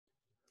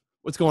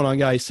What's going on,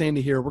 guys?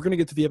 Sandy here. We're going to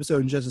get to the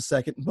episode in just a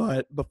second,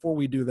 but before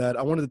we do that,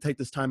 I wanted to take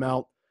this time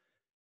out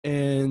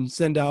and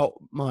send out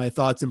my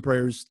thoughts and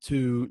prayers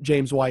to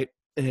James White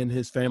and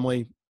his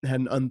family.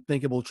 Had an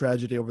unthinkable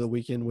tragedy over the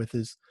weekend with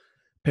his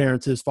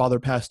parents. His father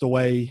passed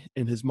away,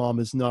 and his mom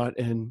is not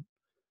in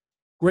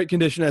great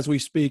condition as we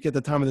speak at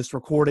the time of this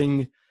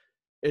recording.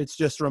 It's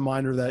just a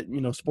reminder that,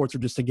 sports are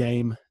just a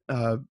game.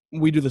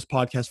 We do this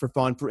podcast for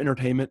fun, for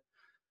entertainment,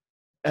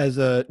 as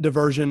a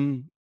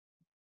diversion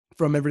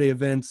from everyday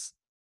events.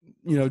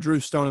 Drew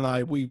Stone and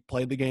I, we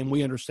played the game.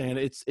 We understand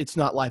it's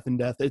not life and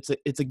death.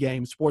 It's a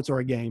game. Sports are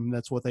a game.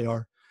 That's what they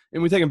are.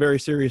 And we take them very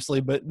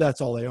seriously, but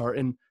that's all they are.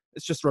 And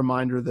it's just a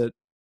reminder that,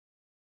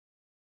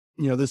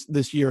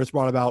 this year has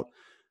brought about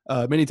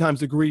many times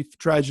the grief,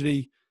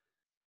 tragedy,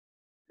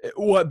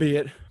 what be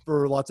it,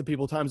 for lots of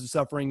people, times of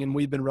suffering. And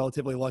we've been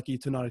relatively lucky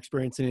to not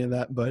experience any of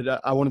that.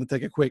 But I wanted to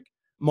take a quick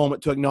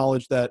moment to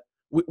acknowledge that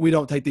we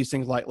don't take these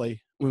things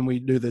lightly when we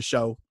do this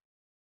show.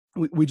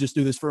 We just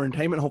do this for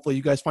entertainment. Hopefully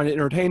you guys find it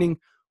entertaining.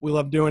 We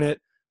love doing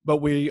it, but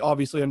we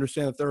obviously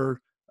understand that there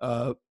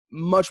are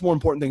much more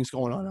important things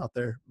going on out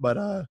there. But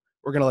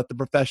we're going to let the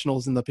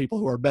professionals and the people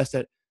who are best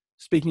at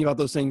speaking about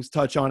those things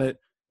touch on it.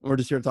 And we're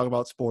just here to talk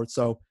about sports.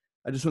 So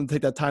I just want to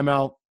take that time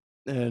out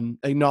and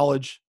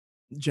acknowledge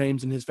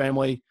James and his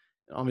family.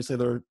 Obviously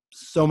there are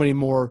so many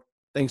more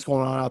things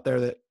going on out there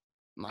that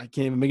I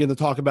can't even begin to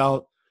talk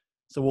about.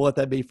 So we'll let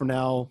that be for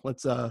now.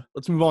 Let's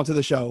move on to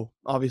the show.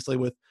 Obviously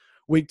with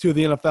Week 2 of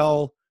the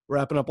NFL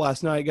wrapping up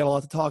last night. Got a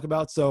lot to talk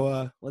about,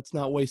 so let's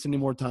not waste any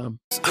more time.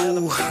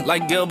 Ooh,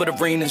 like Gilbert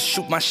Arenas,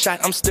 shoot my shot,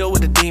 I'm still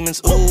with the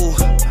demons. Ooh,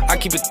 I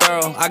keep it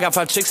thorough. I got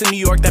 5 chicks in New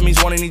York, that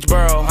means 1 in each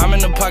borough. I'm in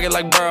the pocket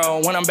like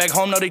Burrow. When I'm back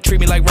home, no, they treat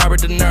me like Robert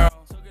De Niro.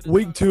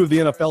 Week 2 of the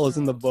NFL is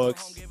in the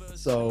books,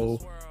 so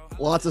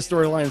lots of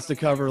storylines to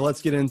cover.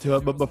 Let's get into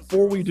it. But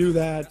before we do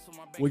that,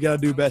 we got to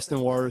do best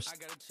and worst.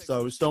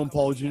 So Stone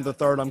Paul Jr.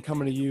 III, I'm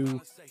coming to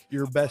you.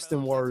 Your best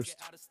and worst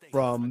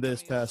from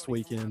this past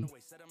weekend.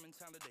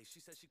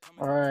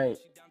 All right.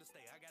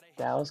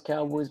 Dallas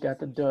Cowboys got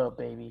the dub,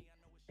 baby.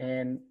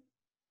 And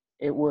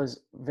it was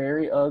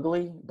very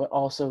ugly, but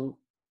also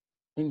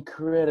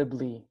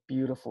incredibly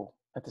beautiful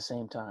at the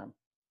same time.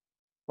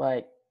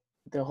 Like,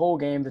 the whole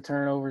game, the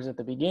turnovers at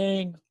the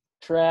beginning,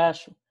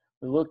 trash.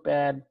 We looked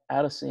bad,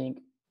 out of sync.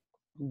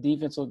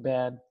 Defense looked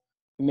bad.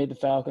 We made the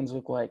Falcons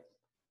look like,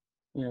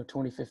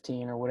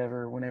 2015 or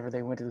whatever, whenever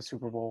they went to the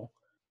Super Bowl.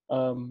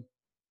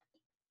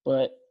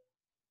 But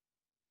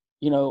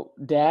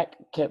Dak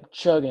kept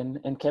chugging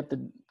and kept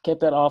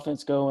that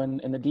offense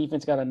going, and the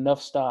defense got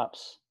enough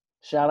stops.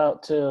 Shout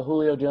out to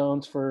Julio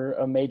Jones for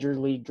a major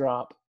league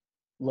drop.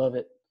 Love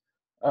it.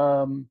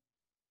 And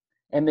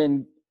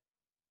then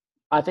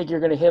I think you're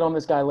going to hit on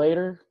this guy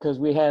later because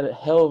we had a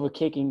hell of a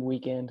kicking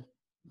weekend.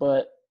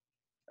 But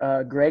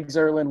Greg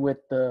Zerlin with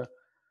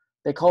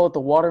they call it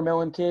the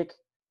watermelon kick.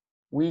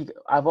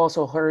 I've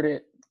also heard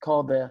it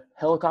called the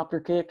helicopter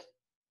kick,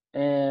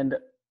 and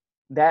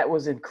that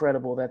was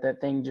incredible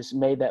that thing just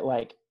made that,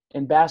 like,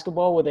 in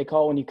basketball, what they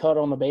call when you cut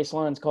on the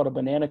baseline, it's called a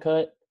banana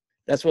cut.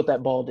 That's what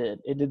that ball did.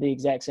 It did the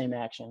exact same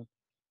action.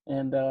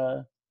 And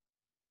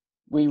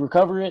we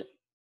recover it,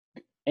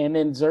 and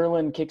then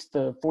Zerlin kicks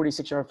the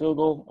 46-yard field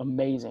goal.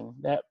 Amazing.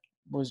 That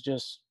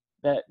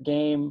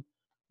game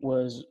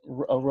was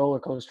a roller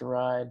coaster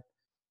ride.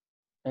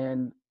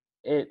 And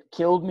it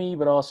killed me,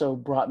 but also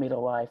brought me to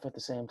life at the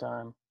same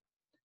time.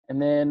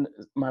 And then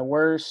my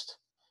worst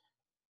 –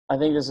 I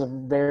think this is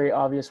a very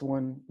obvious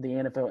one. The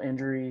NFL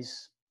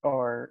injuries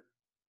are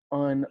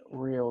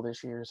unreal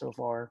this year so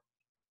far.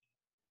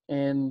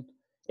 And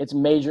it's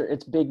major,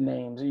 it's big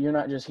names. You're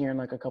not just hearing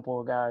like a couple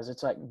of guys.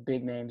 It's like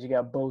big names. You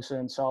got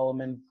Bosa and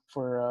Solomon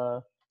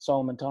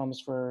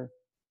Thomas for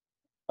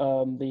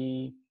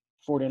the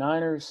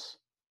 49ers.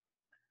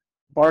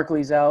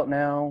 Barkley's out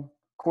now.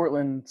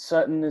 Cortland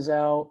Sutton is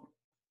out.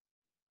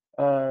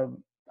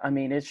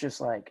 It's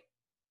just like,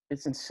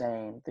 it's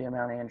insane, the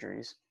amount of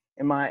injuries.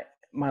 And my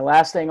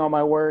last thing on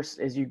my worst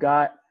is you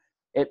got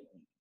it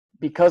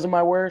because of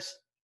my worst.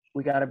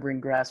 We got to bring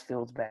grass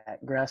fields back.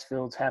 Grass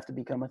fields have to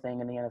become a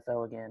thing in the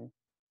NFL again.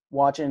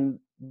 Watching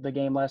the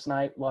game last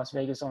night, Las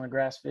Vegas on a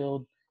grass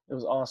field, it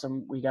was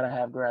awesome. We got to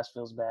have grass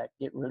fields back.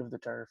 Get rid of the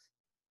turf.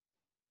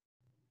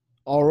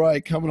 All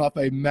right, coming off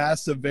a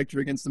massive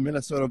victory against the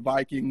Minnesota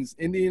Vikings,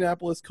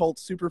 Indianapolis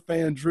Colts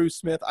superfan Drew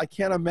Smith, I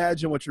can't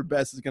imagine what your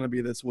best is going to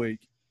be this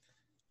week.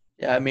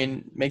 Yeah,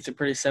 makes it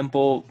pretty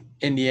simple.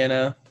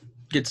 Indiana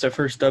gets their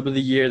first dub of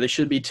the year. They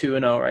should be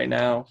 2-0 right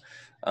now,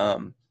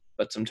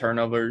 but some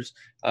turnovers.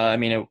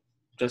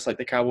 Just like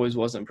the Cowboys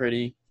wasn't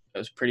pretty. It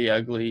was pretty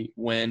ugly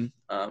win.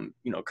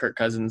 Kirk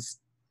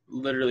Cousins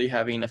literally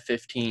having a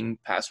 15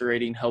 passer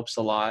rating helps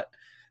a lot,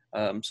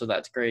 so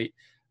that's great.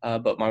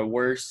 But my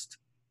worst,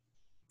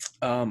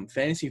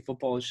 fantasy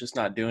football is just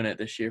not doing it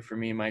this year for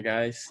me, my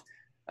guys.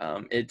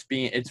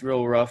 It's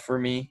real rough for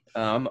me.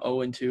 I'm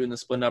 0-2 in the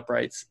split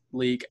uprights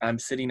league. I'm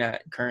sitting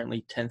at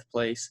currently 10th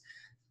place.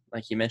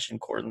 Like you mentioned,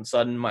 Cortland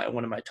Sutton,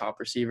 one of my top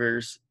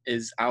receivers,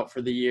 is out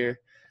for the year.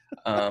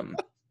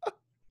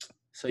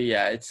 So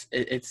yeah,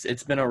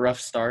 it's been a rough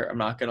start. I'm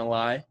not gonna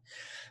lie.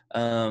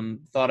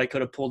 Thought I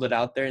could have pulled it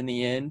out there in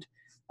the end,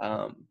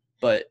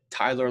 but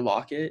Tyler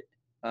Lockett,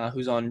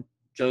 who's on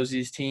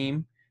Josie's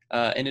team,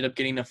 ended up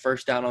getting a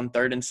first down on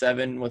 3rd and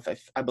 7 with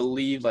I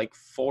believe like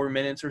 4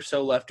 minutes or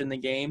so left in the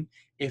game.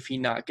 If he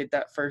not get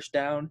that first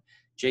down,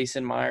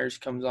 Jason Myers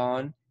comes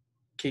on,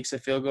 kicks a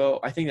field goal.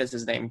 I think that's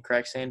his name,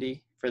 correct,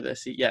 Sandy? For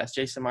this, yes,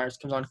 Jason Myers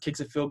comes on, kicks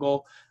a field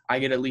goal. I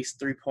get at least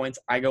 3 points.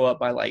 I go up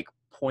by like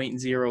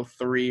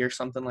 0.03 or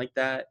something like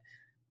that.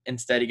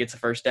 Instead, he gets a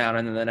first down,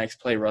 and then the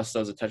next play, Russ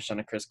throws a touchdown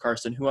to Chris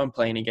Carson, who I'm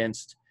playing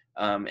against,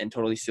 and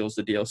totally seals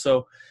the deal.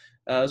 So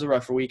it was a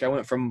rougher week. I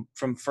went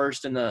from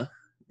first in the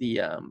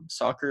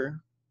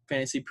soccer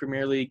fantasy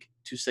Premier League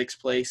to 6th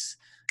place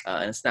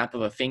in a snap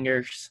of a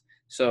fingers.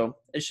 So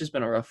it's just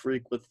been a rough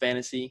week with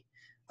fantasy,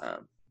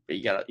 but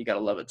you gotta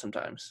love it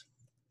sometimes.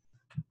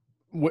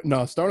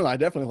 No, Stone and I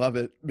definitely love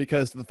it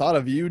because the thought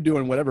of you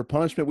doing whatever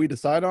punishment we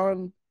decide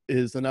on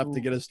is enough to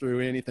get us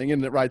through anything.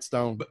 Isn't it right,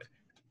 Stone? But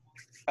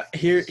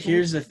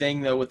here's the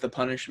thing, though, with the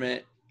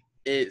punishment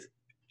is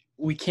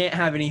we can't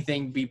have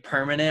anything be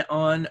permanent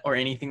on or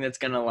anything that's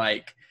going to,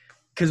 like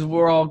 – because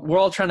we're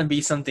all trying to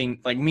be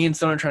something – like me and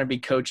Stone are trying to be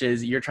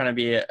coaches. You're trying to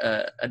be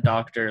a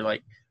doctor.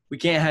 Like, we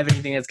can't have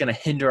anything that's going to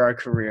hinder our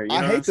career. You know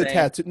I hate the saying?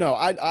 tattoo. No,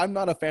 I'm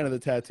not a fan of the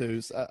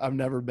tattoos. I've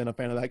never been a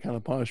fan of that kind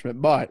of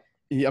punishment. But,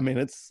 I mean,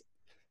 it's –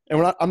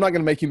 and I'm not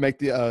going to make you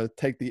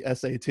take the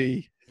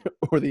SAT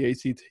or the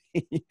ACT,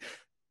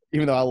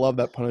 even though I love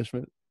that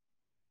punishment.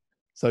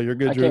 So you're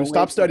good, Drew.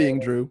 Stop studying,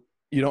 Drew.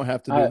 You don't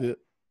have to do it.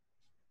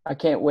 I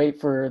can't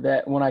wait for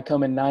that when I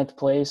come in 9th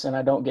place and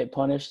I don't get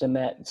punished and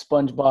that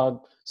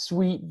SpongeBob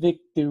sweet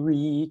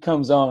victory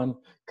comes on,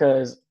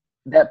 because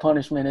that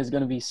punishment is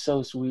going to be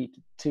so sweet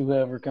to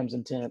whoever comes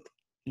in 10th.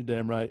 You're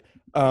damn right.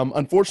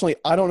 Unfortunately,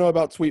 I don't know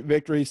about sweet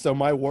victory, so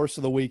my worst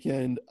of the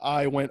weekend,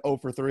 I went 0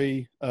 for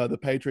 3. The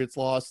Patriots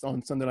lost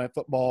on Sunday Night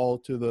Football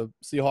to the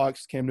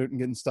Seahawks. Cam Newton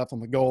getting stuffed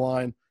on the goal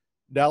line.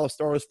 Dallas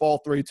Stars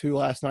fall 3-2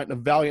 last night in a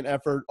valiant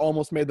effort.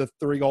 Almost made the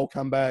 3-goal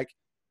comeback.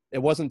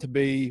 It wasn't to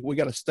be. We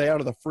got to stay out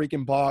of the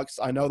freaking box.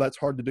 I know that's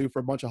hard to do for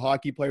a bunch of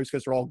hockey players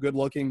because they're all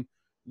good-looking,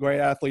 great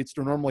athletes.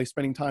 They're normally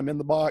spending time in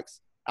the box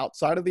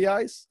outside of the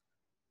ice.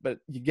 But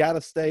you got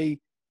to stay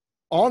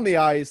on the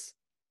ice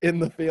in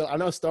the field. I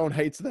know Stone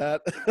hates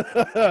that.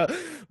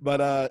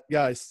 But,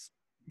 guys,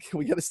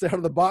 we got to stay out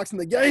of the box in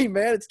the game,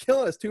 man. It's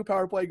killing us. 2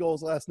 power play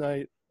goals last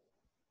night.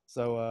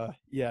 So,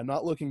 yeah,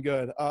 not looking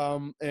good.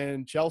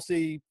 And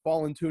Chelsea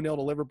falling 2-0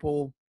 to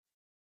Liverpool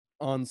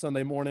on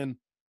Sunday morning.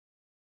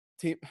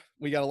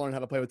 We got to learn how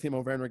to play with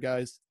Timo Werner,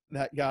 guys.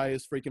 That guy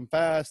is freaking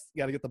fast.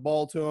 You got to get the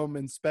ball to him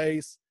in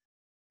space.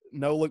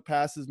 No look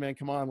passes, man.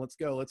 Come on, let's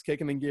go. Let's kick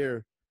him in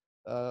gear.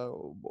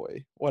 Oh,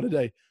 boy. What a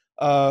day.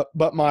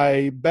 But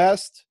my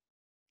best,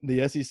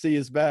 the SEC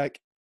is back.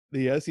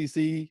 The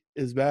SEC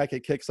is back.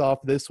 It kicks off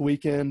this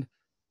weekend.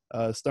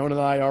 Stone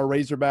and I are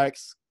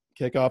Razorbacks.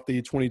 Kick off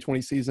the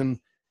 2020 season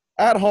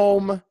at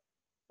home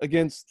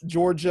against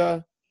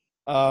Georgia.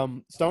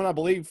 Stone, I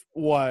believe,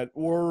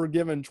 we're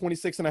given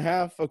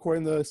 26.5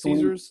 according to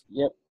Caesars.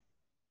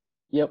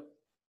 Yep.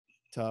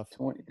 Tough.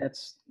 20.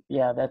 That's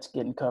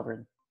getting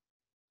covered.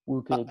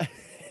 Woo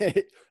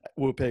pig.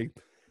 Woo pig.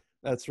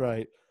 That's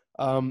right.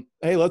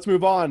 Hey, let's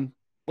move on.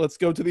 Let's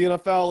go to the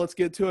NFL. Let's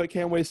get to it.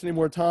 Can't waste any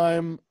more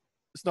time.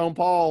 Stone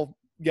Paul,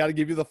 got to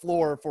give you the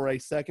floor for a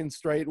second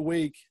straight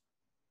week.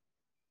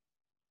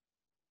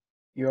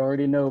 You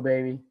already know,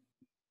 baby.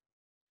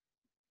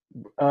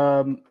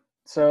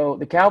 So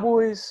the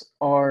Cowboys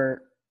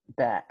are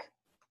back.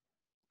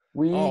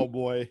 Oh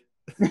boy.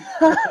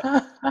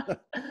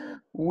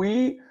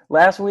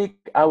 Last week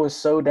I was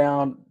so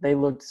down. They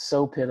looked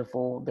so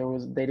pitiful.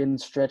 They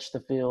didn't stretch the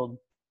field.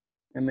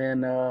 And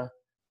then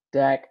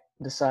Dak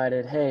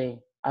decided, hey,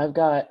 I've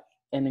got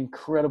an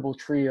incredible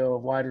trio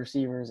of wide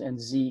receivers and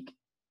Zeke,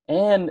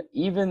 and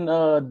even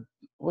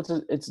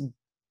it's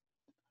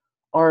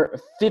our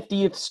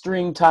 50th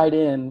string tight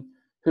end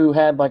who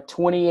had like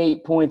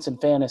 28 points in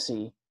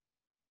fantasy.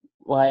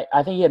 Like,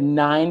 I think he had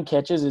 9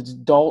 catches. It's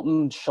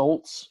Dalton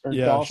Schultz or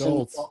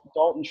Schultz.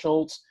 Dalton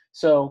Schultz.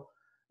 So,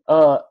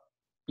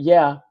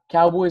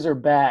 Cowboys are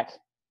back.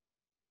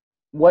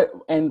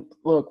 And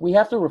look, we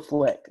have to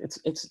reflect.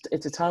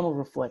 It's a time of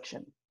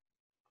reflection.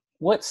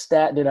 What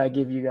stat did I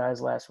give you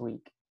guys last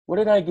week? What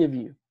did I give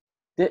you?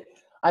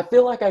 I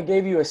feel like I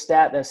gave you a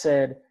stat that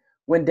said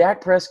when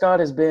Dak Prescott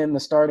has been the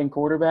starting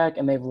quarterback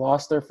and they've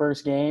lost their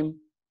first game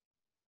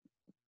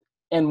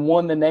and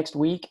won the next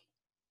week,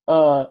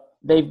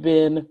 they've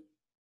been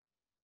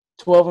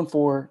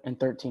 12-4 and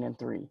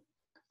 13-3.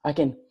 I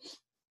can,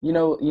 when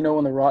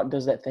The Rock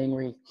does that thing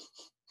where he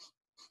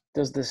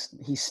does this,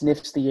 he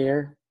sniffs the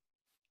air.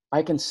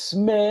 I can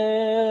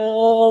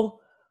smell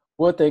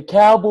what the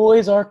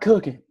Cowboys are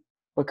cooking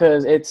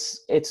because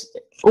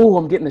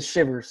I'm getting the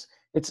shivers.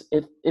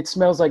 It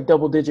smells like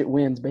double-digit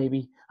wins,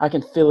 baby. I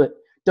can feel it.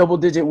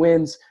 Double-digit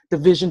wins,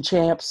 division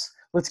champs.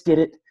 Let's get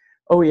it.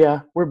 Oh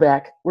yeah, we're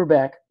back.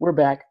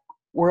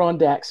 We're on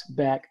Dak's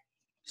back.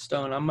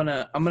 Stone, I'm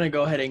gonna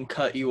go ahead and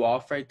cut you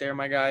off right there,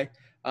 my guy.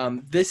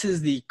 This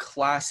is the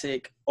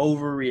classic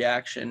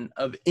overreaction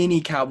of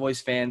any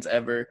Cowboys fans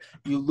ever.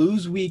 You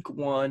lose week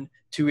 1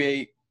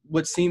 to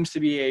what seems to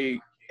be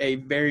a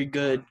very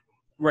good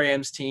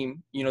Rams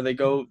team. You know, they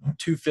go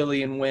to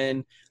Philly and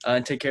win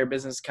and take care of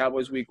business,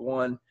 Cowboys week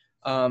 1.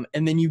 And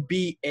then you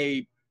beat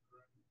a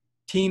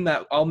team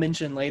that I'll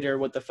mention later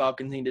what the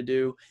Falcons need to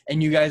do,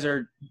 and you guys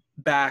are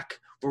back.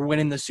 We're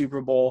winning the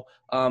Super Bowl.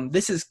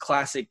 This is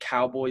classic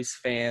Cowboys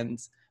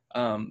fans.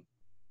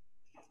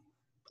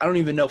 I don't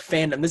even know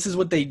fandom. This is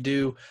what they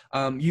do.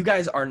 You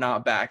guys are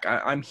not back.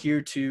 I'm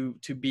here to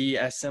be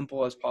as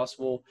simple as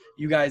possible.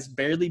 You guys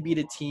barely beat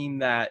a team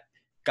that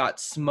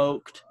got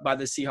smoked by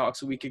the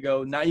Seahawks a week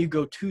ago. Now you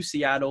go to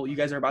Seattle. You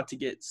guys are about to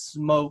get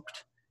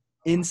smoked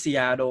in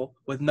Seattle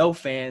with no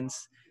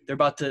fans. They're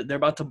about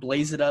to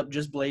blaze it up,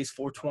 just blaze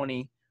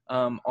 420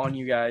 on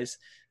you guys.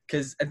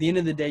 Because at the end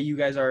of the day, you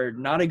guys are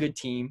not a good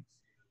team.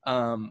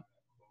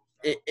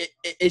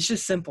 It's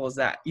just simple as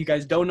that. You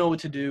guys don't know what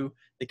to do.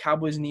 The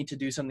Cowboys need to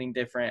do something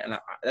different, and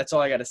that's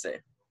all I got to say.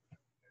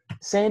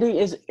 Sandy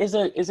is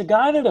a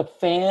guy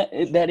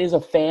that is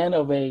a fan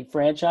of a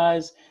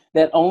franchise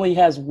that only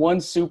has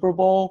one Super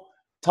Bowl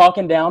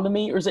talking down to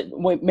me, or is it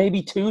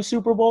maybe 2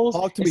 Super Bowls?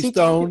 Talk to me,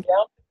 Stone.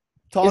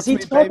 Talk to me,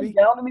 baby. Is he talking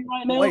down to me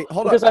right now? Wait,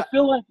 hold because on. I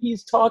feel like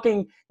he's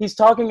talking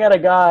at a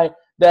guy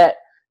that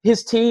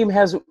his team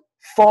is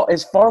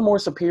far more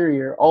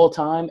superior all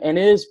time, and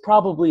is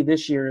probably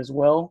this year as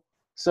well.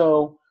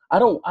 So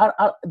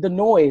the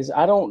noise.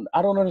 I don't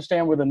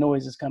understand where the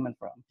noise is coming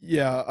from.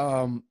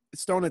 Yeah,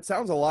 Stone. It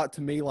sounds a lot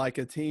to me like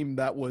a team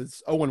that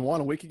was 0-1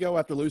 a week ago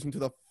after losing to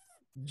the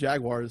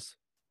Jaguars.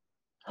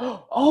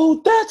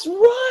 Oh, that's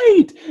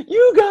right.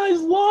 You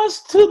guys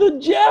lost to the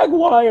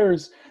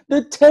Jaguars,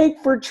 the Take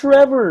for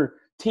Trevor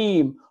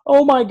team.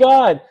 Oh my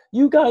God,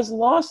 you guys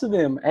lost to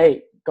them.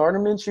 Hey, Gardner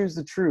Minshew's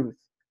the truth,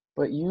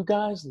 but you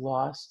guys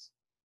lost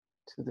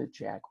to the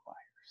Jaguars.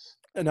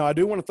 And now I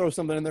do want to throw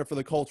something in there for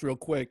the Colts real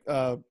quick.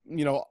 I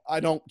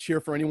don't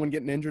cheer for anyone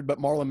getting injured, but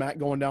Marlon Mack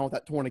going down with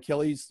that torn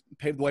Achilles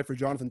paved the way for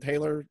Jonathan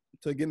Taylor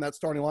to get in that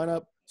starting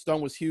lineup.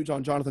 Stone was huge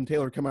on Jonathan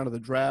Taylor coming out of the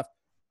draft.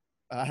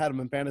 I had him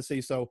in fantasy,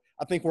 so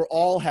I think we're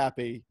all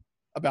happy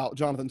about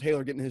Jonathan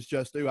Taylor getting his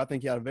just due. I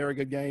think he had a very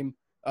good game.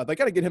 They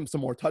got to get him some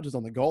more touches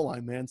on the goal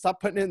line, man.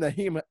 Stop putting in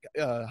Nyheim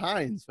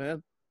Hines,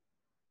 man.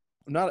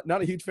 I'm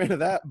not a huge fan of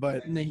that,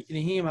 but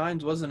Nyheim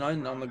Hines wasn't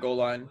on the goal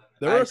line.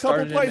 There were a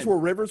couple plays where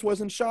Rivers was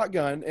in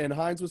shotgun and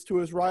Hines was to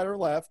his right or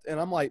left, and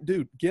I'm like,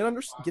 dude,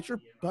 get your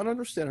butt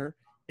under center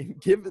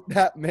and give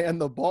that man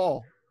the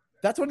ball.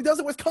 That's what he does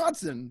at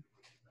Wisconsin.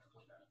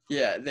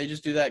 Yeah, they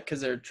just do that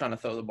because they're trying to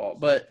throw the ball.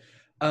 But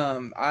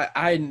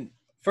I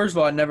first of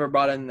all, I never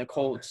brought in the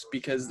Colts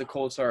because the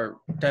Colts are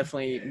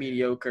definitely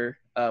mediocre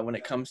when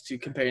it comes to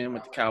comparing them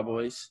with the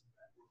Cowboys.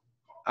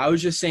 I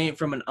was just saying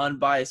from an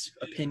unbiased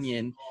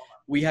opinion,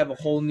 we have a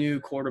whole new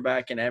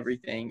quarterback and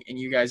everything, and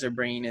you guys are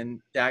bringing in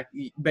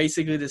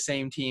basically the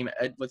same team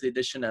with the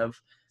addition of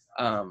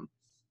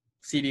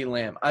CeeDee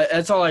Lamb.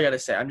 That's all I got to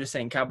say. I'm just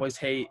saying Cowboys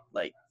hate,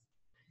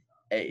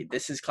 hey,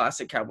 this is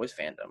classic Cowboys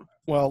fandom.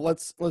 Well,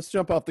 let's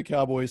jump off the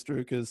Cowboys, Drew,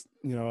 because,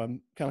 I'm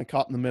kind of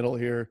caught in the middle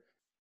here.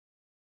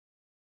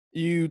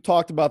 You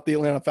talked about the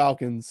Atlanta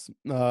Falcons.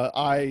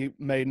 I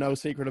made no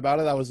secret about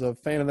it. I was a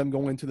fan of them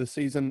going into the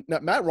season. Now,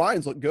 Matt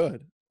Ryan's looked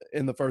good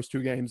in the first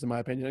 2 games, in my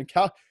opinion. And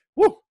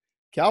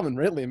Calvin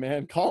Ridley,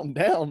 man, calm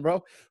down,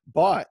 bro.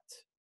 But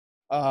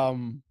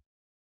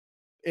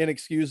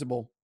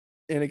inexcusable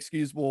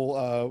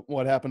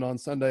what happened on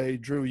Sunday.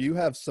 Drew, you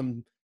have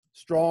some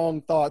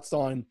strong thoughts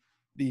on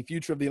the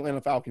future of the Atlanta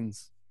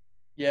Falcons.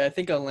 Yeah, I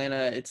think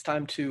Atlanta, it's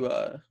time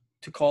to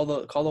call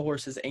the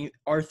horses.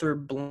 Arthur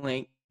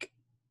Blank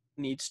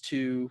needs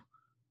to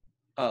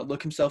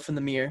look himself in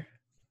the mirror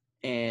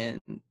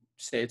and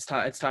say it's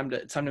time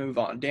to move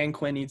on. Dan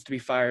Quinn needs to be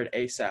fired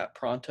ASAP,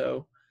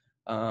 pronto.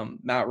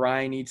 Matt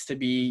Ryan needs to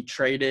be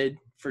traded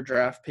for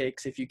draft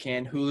picks if you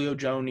can. Julio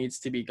Jones needs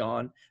to be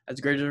gone. As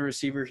great as a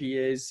receiver he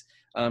is,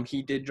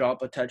 he did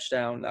drop a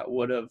touchdown that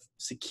would have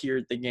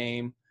secured the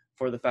game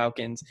for the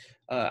Falcons.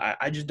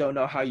 I just don't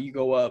know how you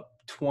go up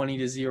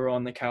 20-0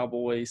 on the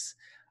Cowboys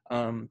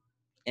and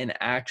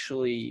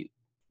actually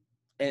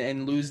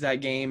and lose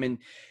that game, and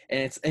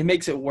it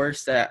makes it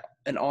worse that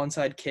an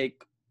onside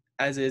kick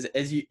as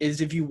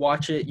if you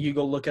watch it, you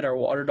go look at our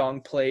Water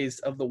Dong plays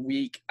of the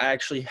week. I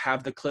actually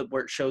have the clip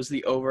where it shows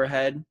the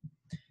overhead,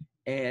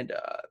 and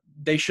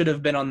they should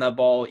have been on that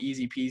ball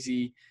easy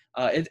peasy.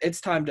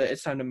 It's time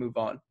to move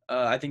on.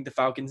 I think the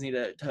Falcons need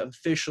to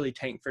officially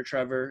tank for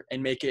Trevor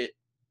and make it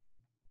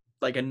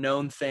like a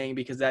known thing,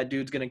 because that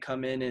dude's going to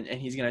come in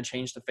and he's going to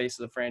change the face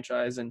of the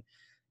franchise and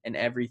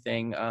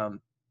everything.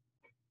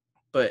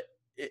 But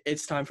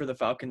it's time for the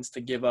Falcons to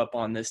give up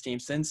on this team.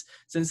 Since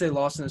they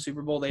lost in the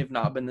Super Bowl, they've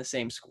not been the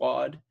same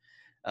squad.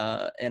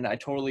 And I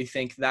totally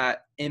think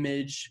that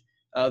image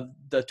of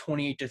the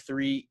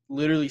 28-3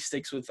 literally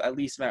sticks with at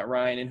least Matt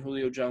Ryan and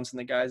Julio Jones and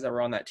the guys that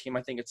were on that team.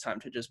 I think it's time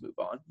to just move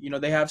on.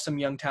 They have some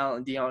young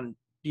talent,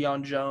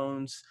 Deion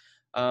Jones,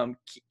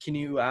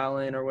 Kenu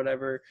Allen or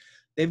whatever.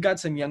 they've got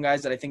some young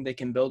guys that I think they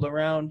can build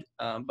around.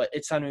 But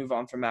it's time to move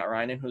on from Matt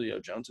Ryan and Julio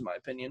Jones, in my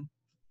opinion.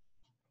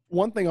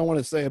 One thing I want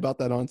to say about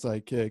that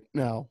onside kick.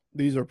 Now,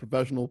 these are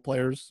professional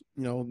players.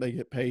 You know, they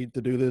get paid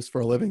to do this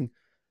for a living.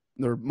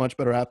 They're much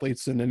better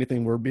athletes than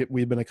anything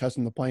we've been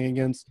accustomed to playing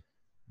against.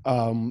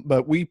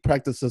 But we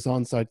practiced this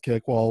onside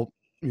kick while,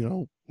 you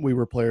know, we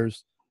were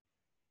players.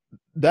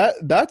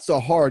 That's a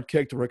hard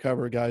kick to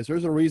recover, guys.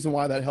 There's a reason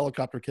why that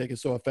helicopter kick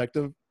is so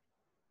effective.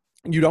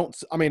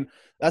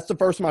 That's the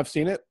first time I've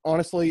seen it,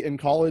 honestly, in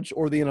college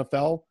or the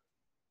NFL.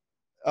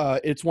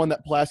 It's one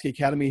that Pulaski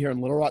Academy here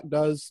in Little Rock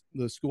does,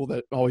 the school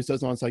that always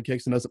does onside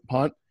kicks and doesn't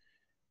punt.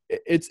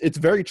 It's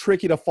very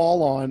tricky to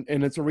fall on,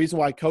 and it's a reason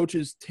why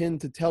coaches tend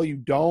to tell you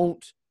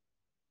don't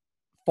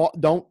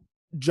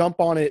jump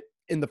on it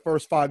in the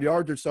first 5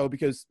 yards or so,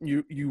 because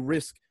you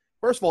risk,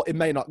 first of all, it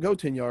may not go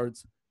 10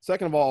 yards.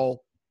 Second of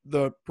all,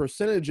 the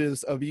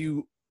percentages of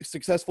you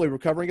successfully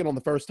recovering it on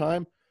the first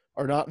time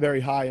are not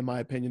very high, in my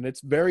opinion.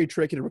 It's very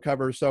tricky to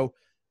recover. So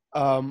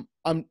I'm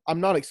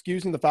not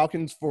excusing the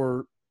Falcons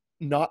for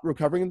not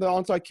recovering the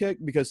onside kick,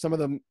 because some of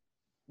them,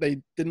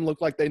 they didn't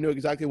look like they knew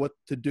exactly what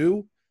to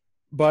do.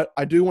 But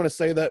I do want to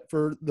say that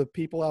for the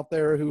people out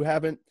there who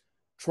haven't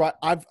tried,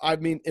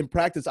 in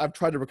practice, I've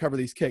tried to recover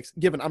these kicks.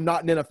 Given I'm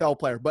not an NFL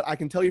player, but I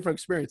can tell you from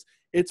experience,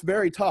 it's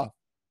very tough.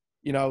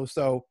 You know,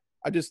 so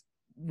I just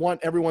want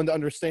everyone to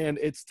understand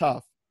it's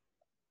tough,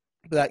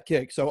 that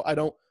kick. So I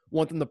don't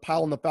want them to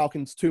pile on the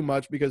Falcons too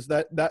much, because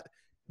that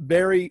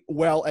very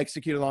well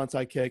executed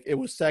onside kick. It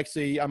was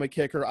sexy. I'm a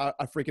kicker.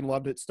 I freaking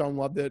loved it. Stone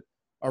loved it.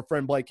 Our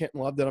friend Blake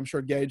Kenton loved it. I'm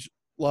sure Gage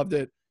loved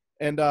it.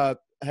 And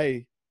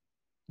hey,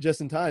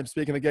 just in time,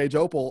 speaking of Gage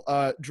Opal,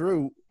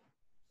 Drew,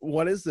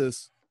 what is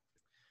this?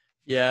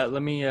 Yeah,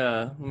 let me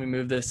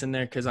move this in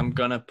there, because I'm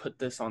gonna put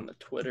this on the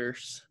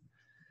Twitters.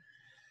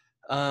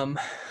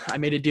 I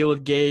made a deal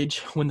with Gage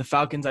when the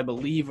Falcons, I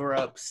believe, were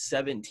up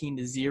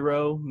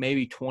 17-0,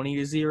 maybe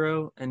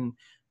 20-0,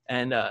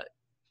 and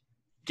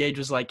Gage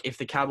was like, if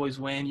the Cowboys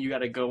win, you got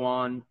to go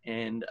on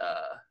and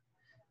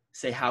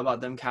say, how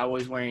about them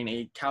Cowboys wearing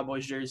a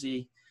Cowboys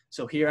jersey?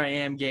 So here I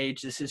am,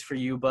 Gage. This is for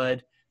you,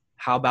 bud.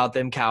 How about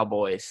them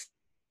Cowboys?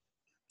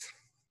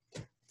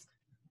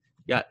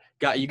 You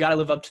got to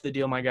live up to the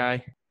deal, my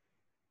guy.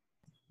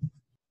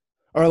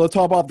 All right, let's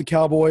top off the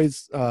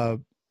Cowboys.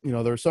 You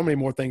know, there's so many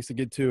more things to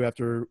get to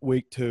after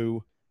week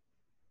 2.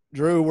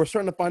 Drew, we're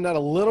starting to find out a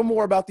little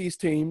more about these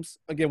teams.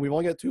 Again, we've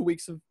only got 2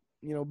 weeks of,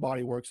 you know,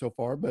 body work so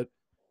far, but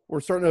we're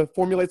starting to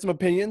formulate some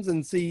opinions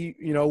and see,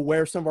 you know,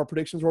 where some of our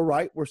predictions were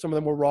right, where some of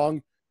them were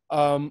wrong.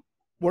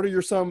 What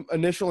are some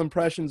initial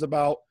impressions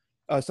about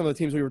some of the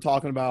teams we were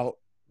talking about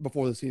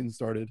before the season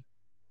started?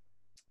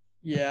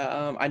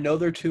 Yeah, I know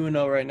they're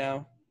 2-0 right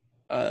now,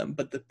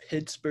 but the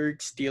Pittsburgh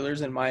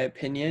Steelers, in my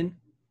opinion,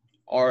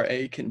 are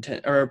a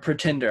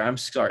pretender.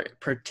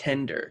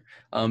 Pretender,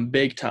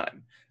 big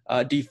time.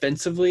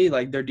 Defensively,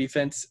 like their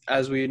defense,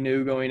 as we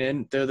knew going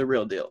in, they're the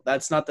real deal.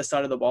 That's not the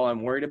side of the ball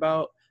I'm worried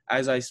about.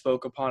 As I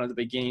spoke upon at the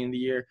beginning of the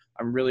year,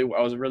 I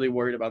was really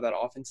worried about that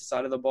offensive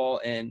side of the ball,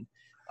 and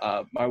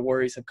my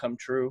worries have come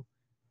true.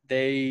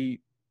 They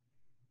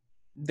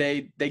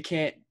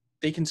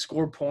can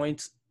score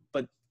points,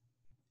 but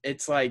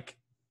it's like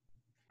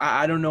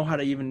I don't know how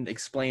to even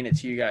explain it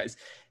to you guys.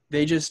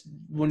 They just,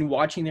 when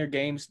watching their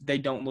games, they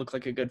don't look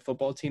like a good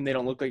football team. They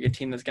don't look like a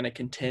team that's going to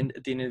contend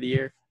at the end of the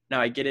year.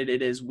 Now, I get it.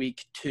 It is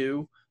week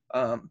 2,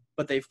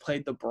 but they've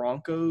played the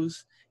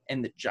Broncos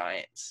and the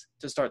Giants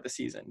to start the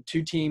season.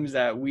 2 teams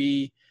that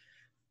we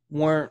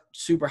weren't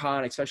super high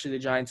on, especially the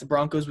Giants. The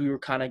Broncos we were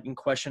kind of in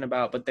question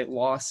about, but they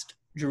lost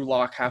Drew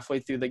Lock halfway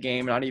through the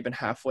game, not even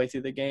halfway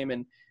through the game,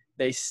 and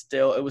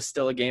it was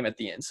still a game at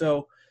the end.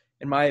 So,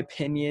 in my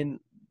opinion,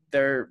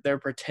 they're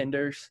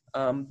pretenders.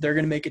 They're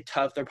going to make it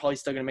tough. They're probably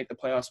still going to make the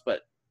playoffs,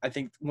 but I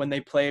think when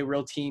they play a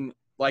real team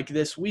like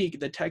this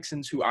week, the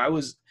Texans, who I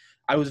was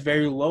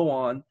very low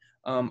on,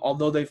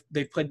 although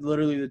they've played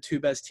literally the 2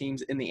 best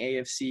teams in the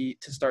AFC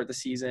to start the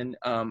season.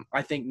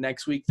 I think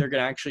next week they're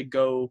going to actually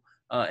go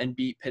and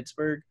beat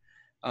Pittsburgh.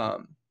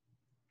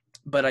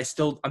 But I'm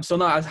still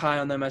not as high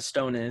on them as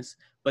Stone is.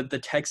 But the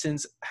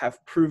Texans have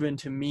proven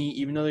to me,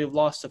 even though they've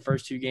lost the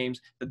first 2 games,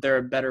 that they're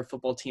a better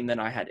football team than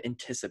I had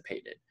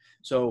anticipated.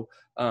 So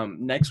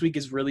next week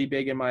is really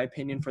big, in my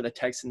opinion, for the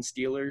Texans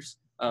Steelers,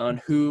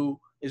 on who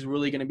is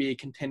really going to be a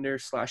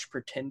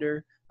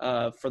contender/pretender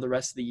for the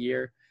rest of the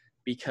year,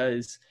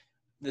 because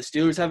the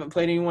Steelers haven't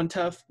played anyone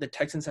tough. The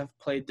Texans have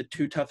played the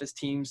 2 toughest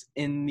teams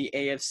in the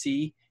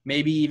AFC,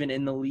 maybe even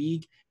in the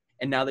league,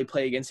 and now they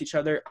play against each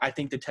other. I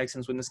think the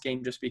Texans win this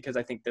game just because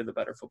I think they're the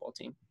better football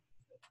team.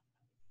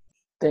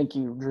 Thank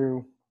you,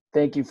 Drew.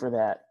 Thank you for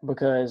that,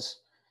 because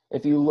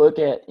if you look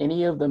at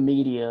any of the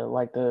media,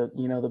 like the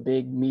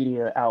big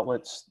media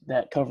outlets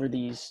that cover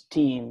these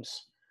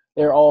teams,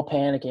 they're all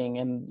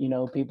panicking, and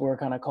people are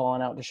kind of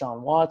calling out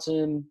Deshaun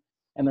Watson,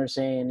 and they're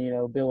saying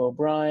Bill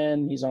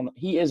O'Brien,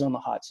 he is on the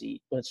hot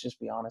seat. Let's just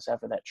be honest.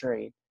 After that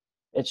trade,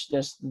 it's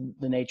just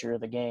the nature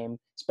of the game,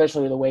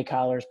 especially the way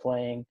Kyler's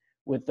playing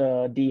with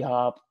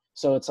D-Hop.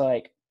 So it's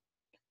like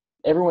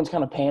everyone's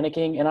kind of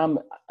panicking, and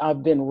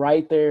I've been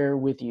right there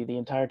with you the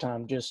entire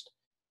time. Just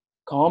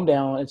calm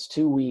down. It's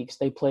 2 weeks.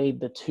 They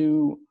played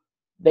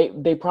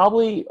they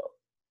probably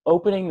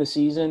opening the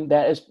season,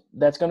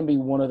 that's going to be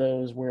one of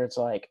those where it's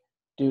like,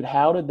 dude,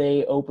 how did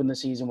they open the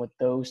season with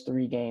those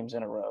 3 games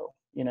in a row?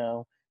 You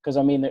know, because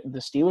I mean the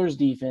Steelers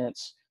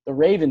defense, the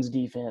Ravens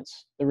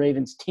defense, the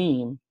Ravens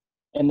team,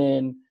 and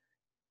then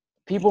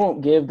people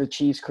don't give the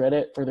Chiefs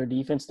credit for their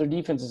defense. Their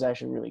defense is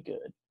actually really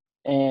good.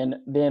 And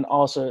then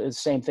also it's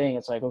the same thing.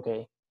 It's like,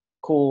 okay,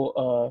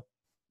 cool,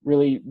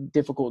 really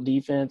difficult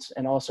defense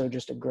and also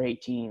just a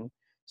great team.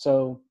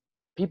 So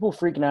people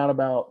freaking out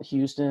about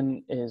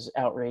Houston is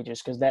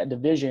outrageous because that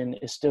division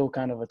is still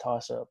kind of a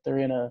toss-up. They're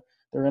in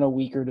a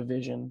weaker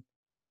division.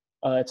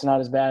 It's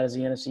not as bad as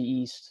the NFC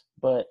East,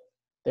 but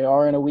they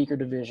are in a weaker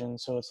division.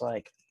 So it's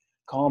like,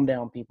 calm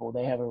down, people.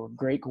 They have a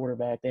great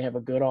quarterback. They have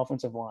a good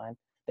offensive line.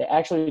 They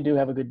actually do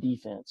have a good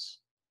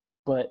defense.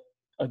 But,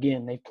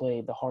 again, they've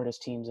played the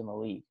hardest teams in the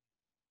league.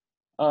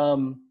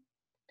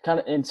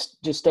 And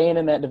just staying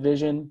in that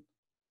division,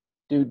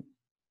 dude,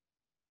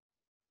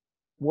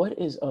 what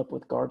is up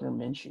with Gardner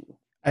Minshew?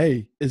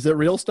 Hey, is it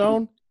real,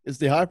 Stone? Is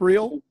the hype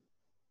real?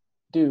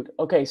 Dude,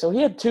 okay, so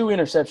he had 2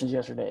 interceptions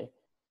yesterday.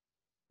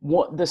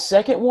 The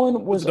second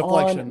one was a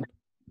deflection. on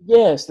 –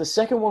 yes, the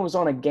second one was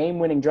on a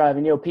game-winning drive.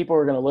 And, people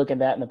are going to look at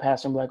that in the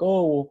past and be like,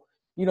 oh,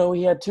 well,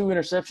 he had 2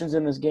 interceptions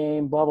in this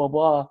game, blah, blah,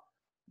 blah.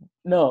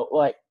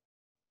 No,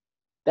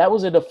 that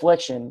was a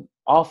deflection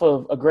off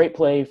of a great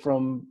play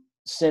from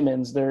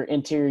Simmons, their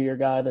interior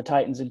guy, the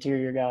Titans'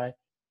 interior guy,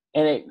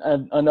 and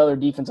another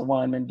defensive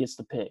lineman gets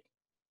the pick.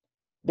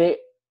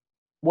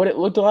 What it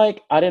looked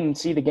like, I didn't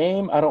see the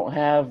game. I don't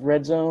have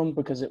Red Zone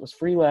because it was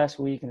free last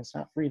week and it's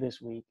not free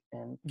this week.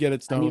 And get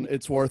it, Stone.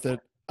 It's worth it.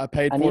 I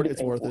paid for it.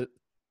 It's worth it.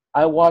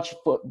 I watch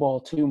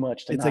football too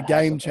much to. It's a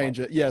game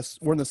changer. Yes,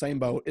 we're in the same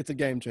boat. It's a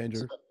game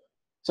changer.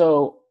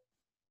 So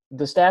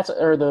the stats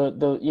or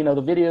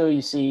the video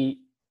you see,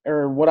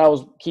 or what I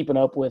was keeping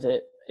up with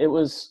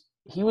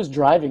he was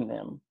driving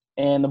them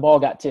and the ball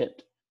got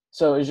tipped.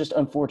 So it was just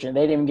unfortunate.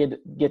 They didn't even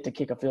get to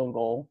kick a field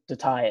goal to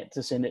tie it,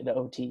 to send it to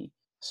OT.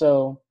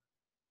 So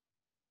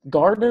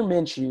Gardner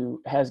Minshew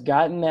has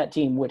gotten that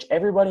team, which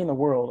everybody in the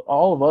world,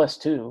 all of us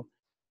too,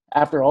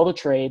 after all the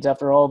trades,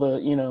 after all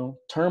the,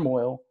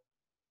 turmoil,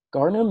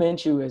 Gardner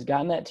Minshew has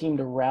gotten that team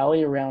to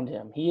rally around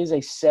him. He is a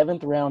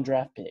 7th-round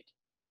draft pick.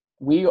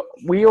 We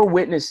are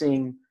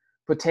witnessing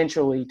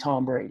potentially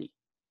Tom Brady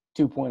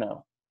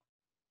 2.0.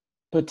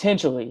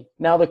 Potentially.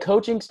 Now, the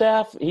coaching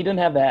staff, he didn't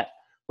have that,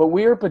 but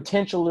we are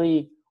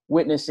potentially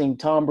witnessing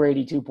Tom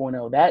Brady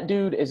 2.0. That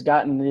dude has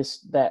gotten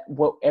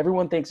what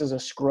everyone thinks is a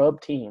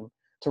scrub team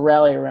to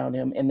rally around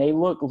him, and they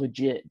look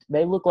legit.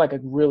 They look like a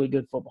really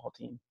good football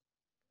team.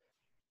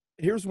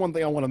 Here's one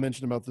thing I want to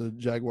mention about the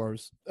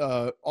Jaguars.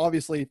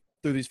 Obviously,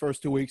 through these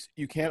first 2 weeks,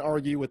 you can't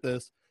argue with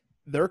this.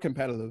 They're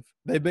competitive.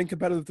 They've been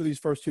competitive through these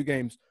first 2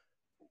 games.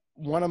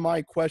 One of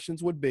my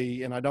questions would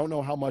be, and I don't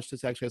know how much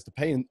this actually has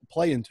to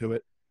play into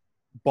it,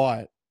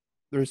 but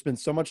there's been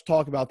so much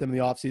talk about them in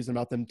the offseason,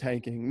 about them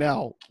tanking.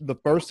 Now, the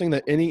first thing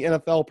that any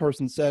NFL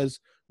person says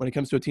when it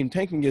comes to a team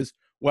tanking is,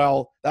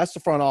 well, that's the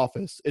front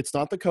office. It's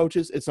not the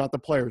coaches. It's not the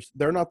players.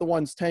 They're not the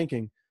ones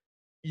tanking.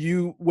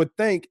 You would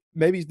think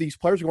maybe these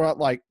players are going out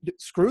like,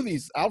 screw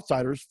these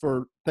outsiders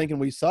for thinking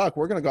we suck.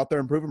 We're going to go out there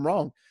and prove them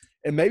wrong.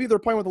 And maybe they're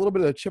playing with a little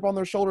bit of a chip on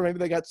their shoulder. Maybe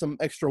they got some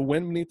extra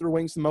wind beneath their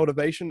wings, some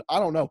motivation. I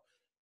don't know.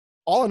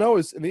 All I know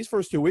is in these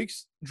first 2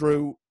 weeks,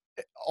 Drew,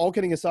 all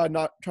kidding aside,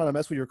 not trying to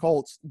mess with your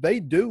Colts, they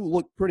do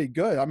look pretty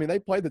good. I mean, they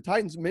played the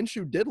Titans.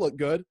 Minshew did look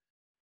good.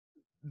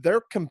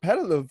 They're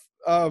competitive.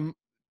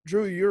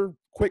 Drew, your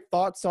quick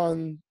thoughts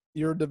on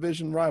your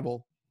division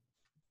rival?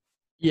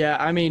 Yeah,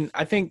 I mean,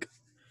 I think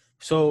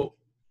so.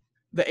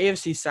 The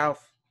AFC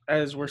South,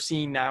 as we're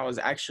seeing now, is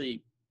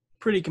actually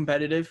pretty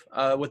competitive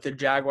with the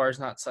Jaguars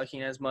not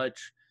sucking as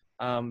much.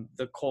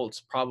 The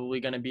Colts probably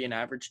going to be an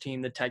average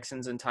team. The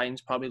Texans and Titans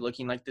probably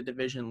looking like the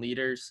division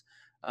leaders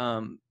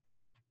and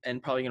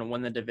probably going to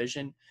win the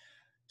division.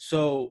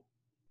 So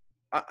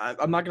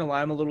I'm not going to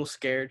lie. I'm a little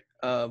scared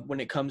when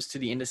it comes to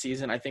the end of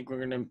season. I think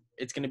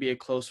it's going to be a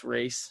close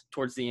race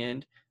towards the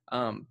end.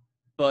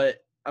 But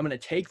I'm going to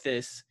take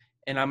this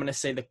and I'm going to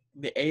say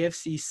the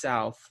AFC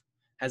South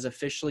has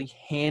officially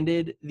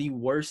handed the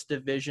worst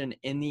division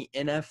in the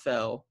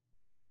NFL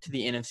to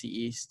the NFC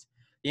East.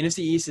 The NFC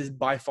East is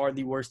by far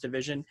the worst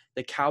division.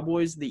 The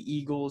Cowboys, the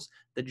Eagles,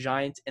 the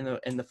Giants, and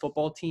the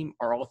football team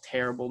are all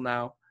terrible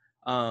now.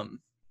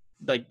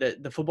 Like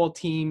the football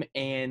team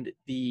and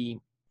the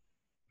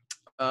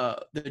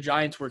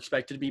Giants were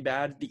expected to be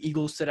bad. The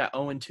Eagles sit at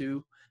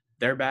 0-2.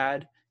 They're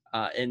bad.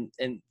 And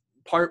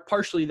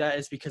partially that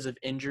is because of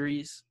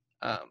injuries.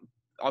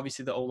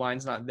 Obviously, the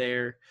O-line's not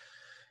there.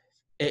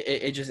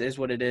 it just is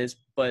what it is.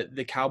 But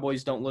the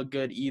Cowboys don't look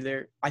good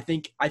either. I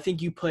think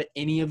you put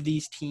any of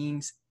these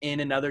teams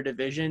in another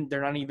division,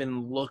 they're not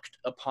even looked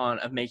upon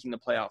of making the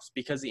playoffs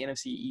because the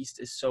NFC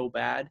East is so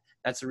bad.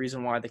 That's the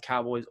reason why the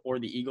Cowboys or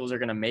the Eagles are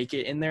going to make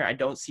it in there. I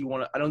don't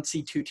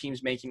see two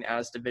teams making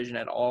as division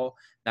at all.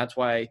 That's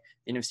why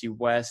the NFC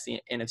West, the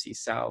NFC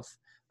South,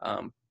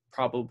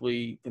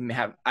 probably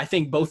have. I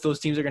think both those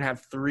teams are going to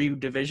have three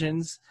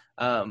divisions,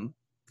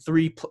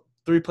 three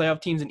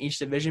playoff teams in each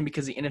division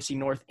because the NFC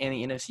North and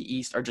the NFC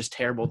East are just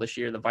terrible this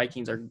year. The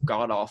Vikings are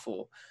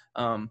god-awful.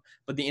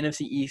 But the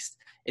NFC East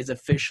is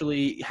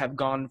officially have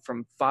gone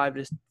from 5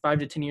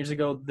 to 10 years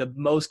ago, the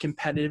most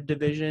competitive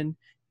division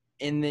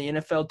in the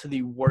NFL to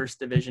the worst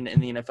division in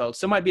the NFL.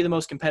 So it might be the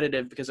most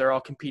competitive because they're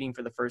all competing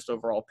for the first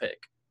overall pick.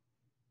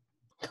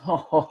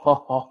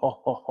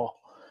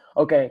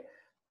 Okay.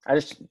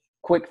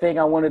 Quick thing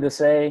I wanted to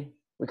say.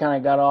 We kind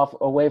of got off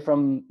away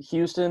from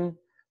Houston,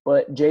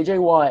 but J.J.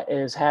 Watt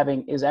is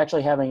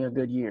actually having a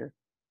good year.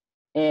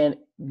 And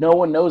no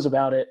one knows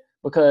about it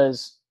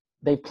because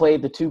they've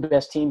played the two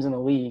best teams in the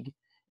league.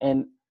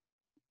 And,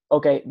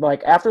 okay,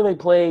 like after they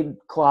played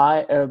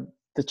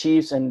the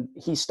Chiefs and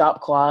he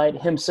stopped Clyde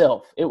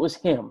himself, it was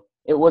him.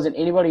 It wasn't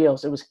anybody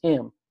else. It was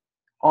him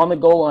on the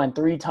goal line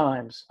 3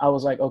 times. I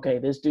was like, okay,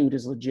 this dude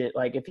is legit.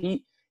 Like if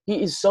he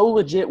is so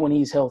legit when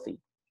he's healthy.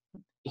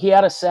 He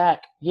had a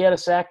sack. He had a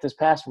sack this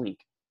past week.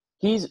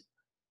 He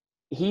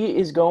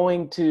is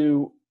going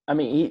to – I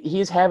mean,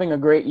 he's having a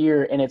great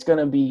year, and it's going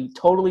to be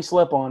totally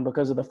slept on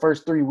because of the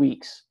first 3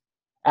 weeks.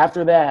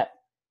 After that,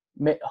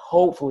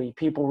 hopefully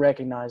people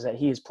recognize that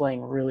he is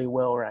playing really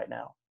well right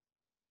now.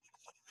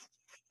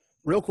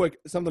 Real quick,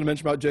 something to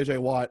mention about J.J.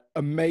 Watt.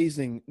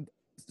 Amazing.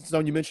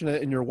 Stone, you mentioned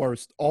it in your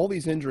worst. All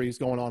these injuries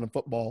going on in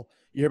football.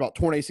 You hear about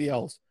torn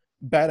ACLs,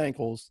 bad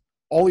ankles,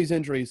 all these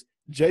injuries.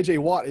 J.J.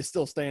 Watt is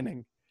still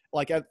standing.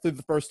 Through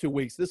the first 2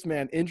 weeks, this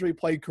man,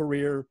 injury-plagued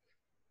career.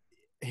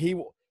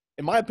 In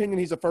my opinion,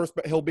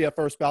 he'll be a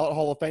first ballot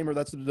Hall of Famer.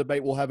 That's the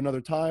debate we'll have another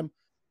time.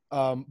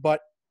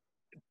 But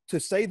to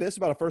say this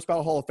about a first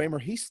ballot Hall of Famer,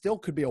 he still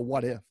could be a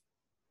what if.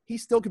 He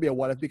still could be a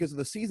what if because of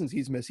the seasons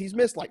he's missed. He's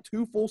missed like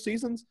 2 full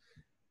seasons.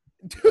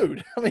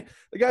 Dude, I mean,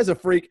 the guy's a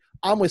freak.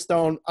 I'm with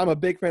Stone. I'm a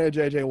big fan of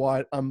J.J.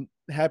 Watt. I'm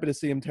happy to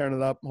see him tearing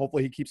it up.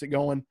 Hopefully he keeps it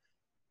going,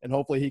 and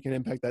hopefully he can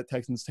impact that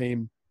Texans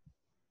team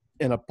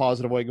in a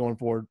positive way going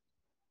forward.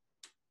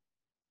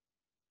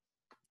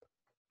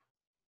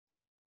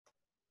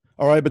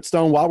 All right, but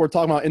Stone, while we're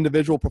talking about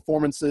individual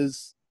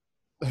performances,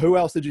 who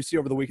else did you see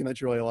over the weekend that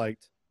you really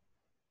liked?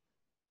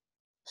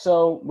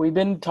 So we've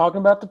been talking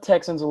about the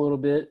Texans a little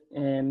bit,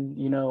 and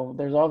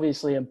there's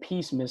obviously a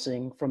piece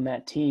missing from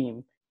that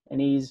team,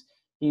 and he's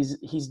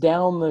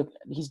down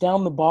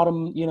the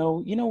bottom. You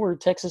know where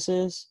Texas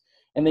is,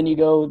 and then you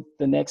go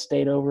the next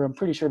state over. I'm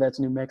pretty sure that's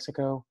New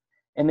Mexico,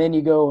 and then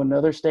you go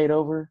another state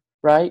over,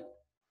 right?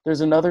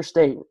 There's another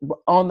state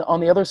on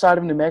the other side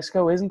of New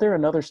Mexico. Isn't there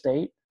another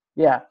state?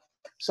 Yeah.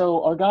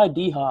 So our guy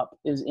D-Hop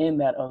is in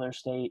that other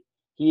state.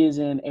 He is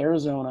in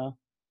Arizona.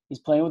 He's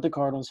playing with the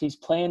Cardinals. He's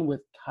playing with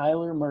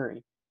Kyler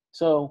Murray.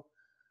 So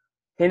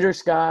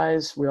Hendricks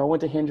guys, we all went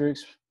to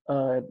Hendricks.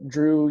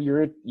 Drew,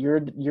 you're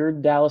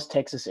a Dallas,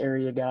 Texas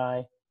area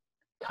guy.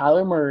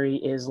 Kyler Murray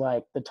is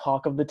like the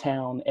talk of the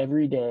town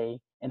every day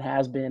and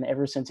has been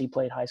ever since he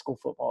played high school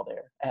football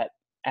there at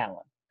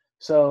Allen.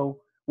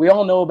 So we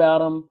all know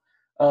about him.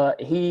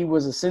 He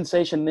was a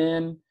sensation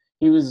then.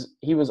 He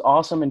was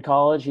awesome in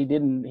college. He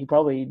didn't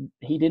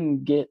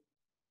get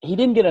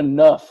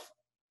enough,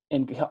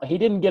 and he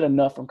didn't get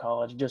enough from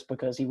college just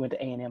because he went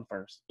to A&M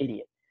first.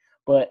 Idiot.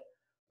 But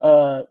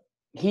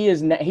he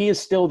is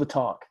still the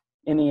talk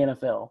in the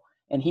NFL,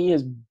 and he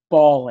is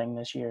balling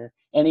this year.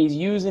 And he's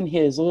using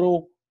his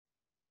little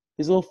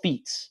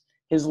feets.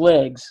 His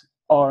legs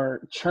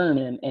are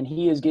churning, and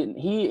he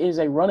is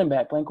a running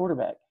back playing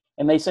quarterback.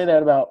 And they say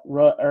that about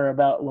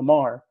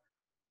Lamar.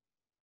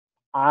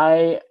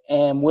 I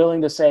am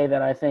willing to say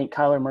that I think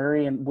Kyler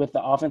Murray, and with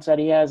the offense that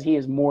he has, he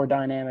is more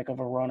dynamic of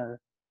a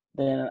runner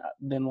than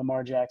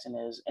Lamar Jackson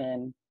is,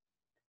 and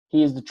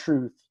he is the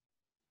truth.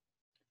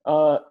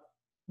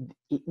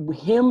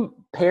 Him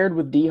paired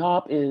with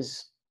D-Hop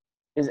is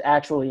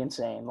actually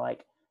insane.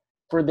 Like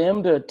for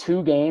them to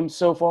 2 games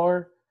so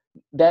far,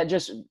 that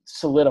just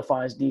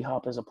solidifies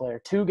D-Hop as a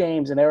player. 2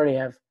 games and they already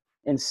have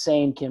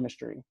insane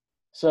chemistry.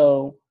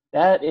 So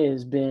that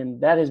has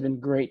been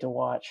great to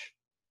watch.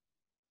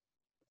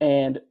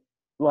 And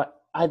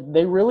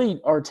they really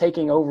are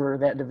taking over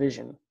that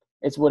division.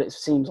 It's what it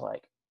seems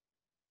like.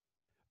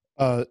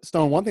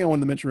 Stone, one thing I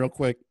wanted to mention real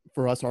quick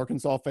for us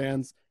Arkansas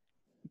fans,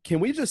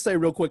 can we just say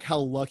real quick how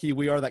lucky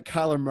we are that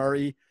Kyler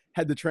Murray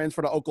had to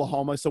transfer to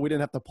Oklahoma so we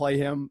didn't have to play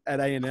him at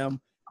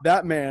A&M?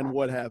 That man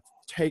would have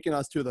taken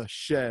us to the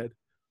shed.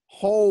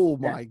 Oh,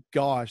 my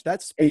gosh.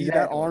 That speed, exactly.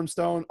 That arm,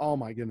 Stone, oh,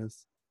 my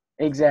goodness.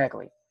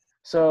 Exactly.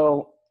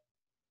 So,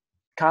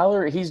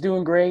 Kyler, he's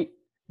doing great.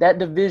 That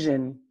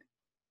division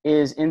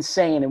is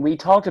insane, and we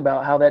talked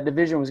about how that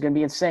division was going to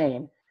be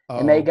insane.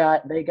 And they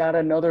got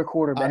another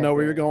quarterback. I know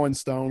where there. you're going,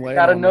 Stone. They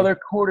got another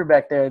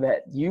quarterback there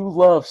that you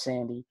love,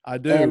 Sandy. I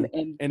do. And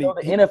you know,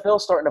 the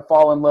NFL's starting to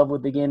fall in love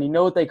with again. You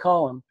know what they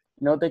call him?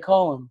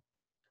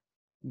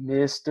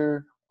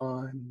 Mr.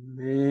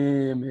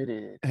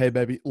 Unlimited. Hey,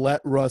 baby,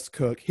 let Russ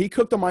cook. He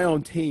cooked on my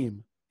own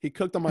team. So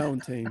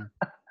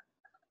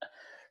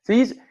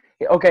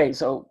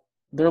so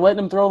they're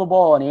letting him throw the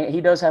ball, and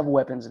he does have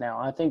weapons now.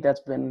 I think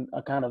that's been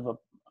a kind of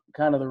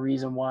the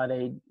reason why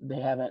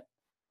they haven't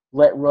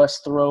let Russ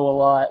throw a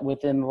lot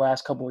within the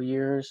last couple of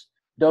years.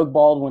 Doug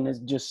Baldwin is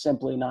just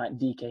simply not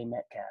DK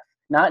Metcalf.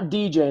 Not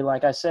DJ,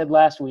 like I said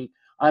last week.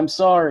 I'm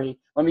sorry.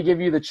 Let me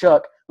give you the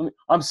Chuck.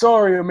 I'm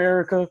sorry,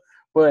 America,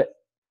 but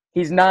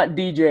he's not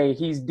DJ.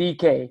 He's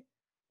DK.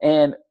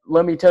 And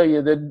let me tell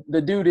you,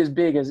 the dude is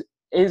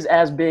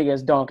as big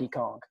as Donkey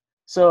Kong.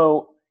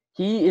 So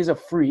he is a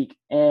freak,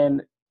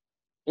 and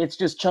it's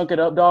just chunk it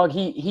up, dog.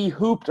 He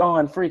hooped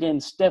on freaking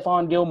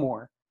Stephon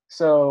Gilmore.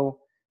 So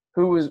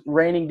who was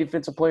reigning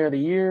defensive player of the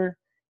year.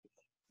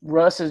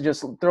 Russ is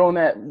just throwing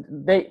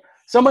that.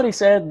 Somebody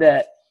said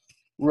that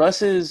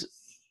Russ's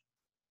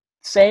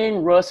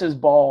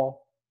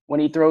ball when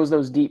he throws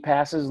those deep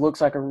passes looks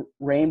like a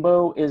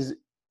rainbow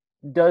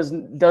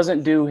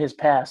doesn't do his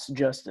pass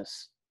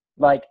justice.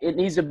 Like, it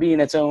needs to be in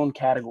its own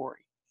category.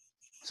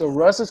 So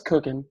Russ is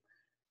cooking.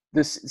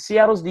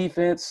 Seattle's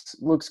defense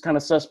looks kind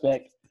of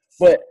suspect,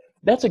 but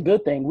that's a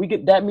good thing.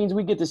 That means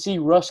we get to see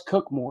Russ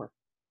cook more.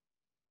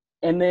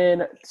 And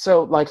then,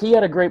 so, like, he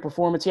had a great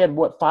performance. He had,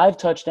 5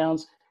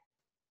 touchdowns?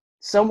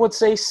 Some would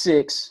say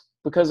 6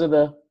 because of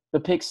the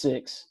pick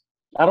 6.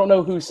 I don't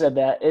know who said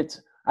that.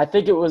 I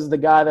think it was the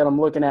guy that I'm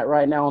looking at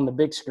right now on the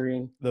big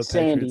screen, the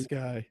Sandy.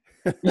 Patriots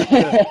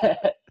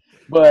guy.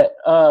 But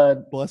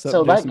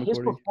so, like, his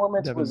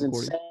performance was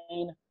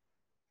insane.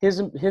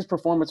 His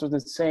performance was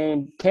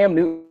insane. Cam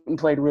Newton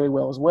played really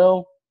well as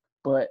well.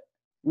 But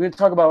we're going to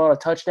talk about a lot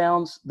of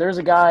touchdowns. There's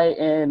a guy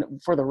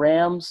for the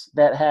Rams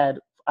that had,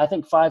 I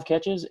think, 5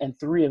 catches, and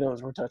 3 of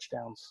those were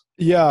touchdowns.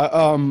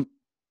 Yeah,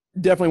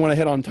 definitely want to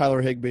hit on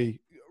Tyler Higbee.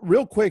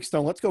 Real quick,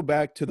 Stone, let's go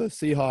back to the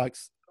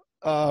Seahawks.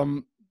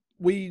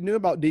 We knew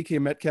about DK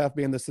Metcalf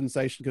being the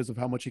sensation because of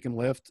how much he can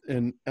lift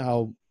and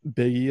how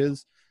big he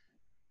is.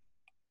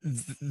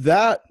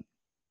 That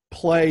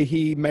play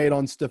he made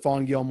on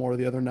Stephon Gilmore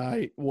the other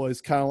night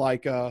was kind of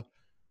like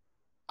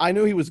I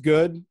knew he was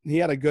good. He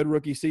had a good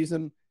rookie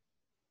season.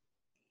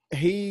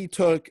 He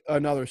took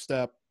another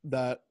step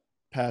that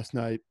past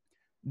night.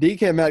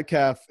 DK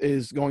Metcalf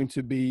is going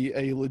to be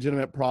a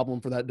legitimate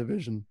problem for that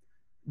division.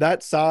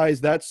 That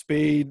size, that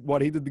speed,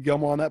 what he did to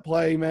Gilmore on that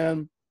play,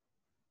 man,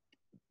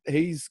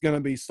 he's going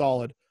to be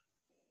solid.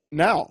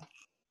 Now,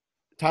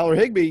 Tyler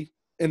Higbee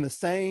in the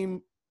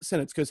same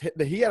sentence, because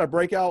he had a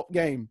breakout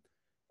game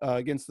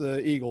against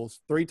the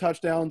Eagles. 3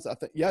 touchdowns. So I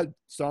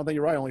think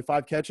you're right, only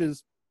 5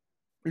 catches.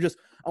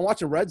 I'm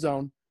watching Red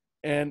Zone,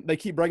 and they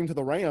keep breaking to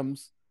the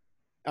Rams.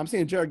 I'm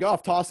seeing Jared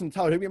Goff tossing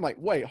Tyler Higbee. I'm like,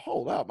 wait,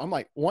 hold up. I'm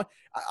like, what?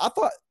 I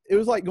thought it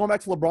was like going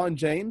back to LeBron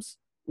James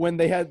when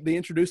they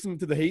introduced him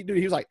to the Heat. Dude,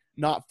 he was like,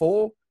 not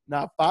 4,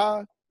 not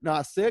 5,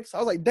 not 6. I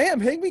was like, damn,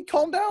 Higbee,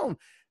 calm down.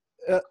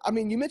 I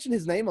mean, you mentioned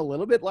his name a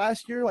little bit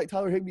last year, like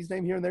Tyler Higbee's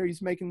name here and there.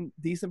 He's making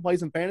decent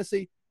plays in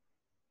fantasy.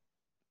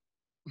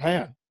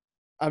 Man,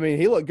 I mean,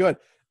 he looked good.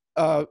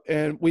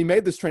 And we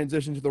made this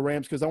transition to the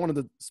Rams because I wanted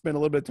to spend a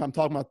little bit of time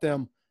talking about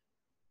them.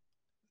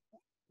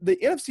 The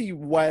NFC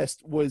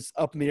West was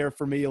up in the air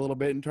for me a little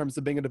bit in terms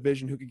of being a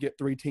division who could get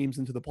 3 teams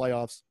into the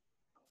playoffs.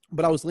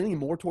 But I was leaning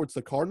more towards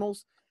the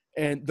Cardinals,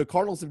 and the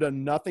Cardinals have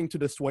done nothing to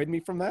dissuade me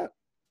from that.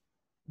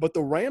 But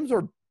the Rams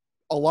are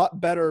a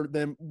lot better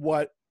than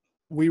what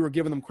we were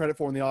giving them credit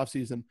for in the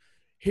offseason.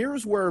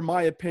 Here's where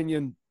my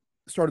opinion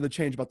started to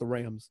change about the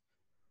Rams.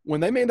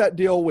 When they made that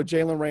deal with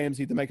Jalen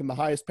Ramsey to make him the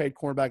highest paid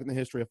cornerback in the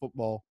history of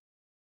football,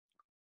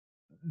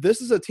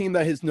 this is a team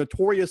that has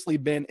notoriously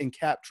been in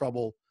cap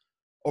trouble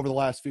over the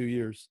last few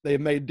years. They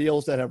have made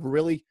deals that have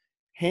really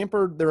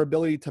hampered their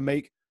ability to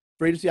make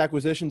free agency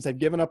acquisitions. They've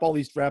given up all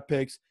these draft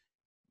picks,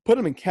 put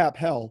them in cap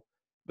hell.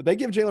 But they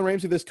give Jalen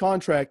Ramsey this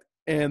contract,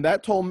 and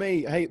that told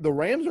me, hey, the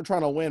Rams are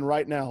trying to win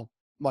right now.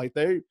 Like,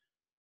 they've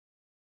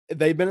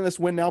been in this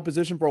win-now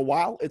position for a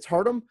while. It's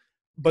hurt them,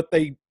 but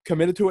they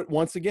committed to it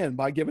once again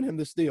by giving him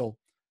this deal.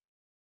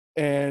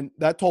 And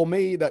that told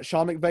me that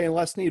Sean McVay and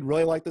Les Snead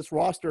really like this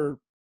roster.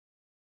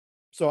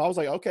 So I was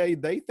like, okay,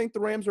 they think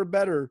the Rams are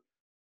better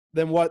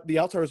than what the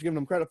outsiders are giving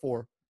them credit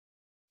for.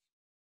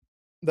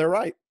 They're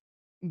right.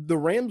 The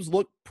Rams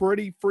look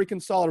pretty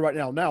freaking solid right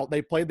now. Now,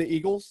 they played the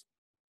Eagles,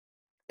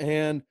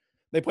 and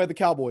they played the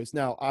Cowboys.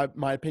 Now,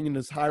 my opinion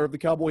is higher of the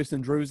Cowboys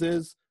than Drew's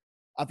is.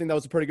 I think that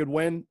was a pretty good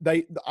win.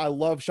 I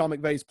love Sean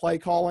McVay's play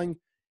calling.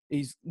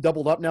 He's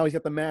doubled up now. He's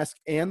got the mask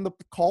and the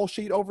call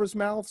sheet over his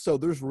mouth, so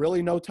there's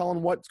really no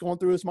telling what's going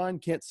through his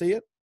mind. Can't see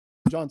it.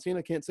 John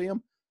Cena can't see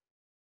him.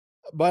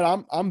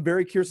 But I'm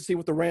very curious to see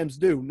what the Rams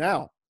do.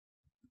 Now,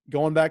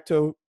 going back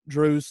to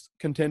Drew's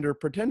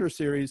contender-pretender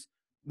series,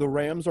 the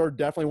Rams are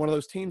definitely one of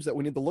those teams that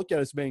we need to look at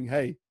as being,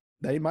 hey,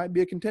 they might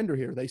be a contender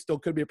here. They still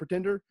could be a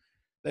pretender.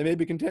 They may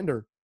be a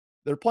contender.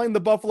 They're playing the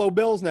Buffalo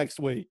Bills next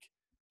week,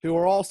 who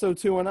are also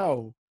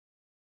 2-0.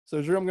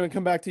 So, Drew, I'm going to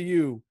come back to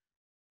you.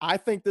 I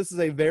think this is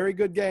a very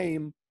good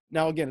game.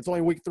 Now, again, it's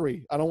only week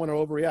 3. I don't want to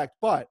overreact,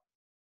 but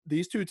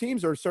these two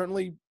teams are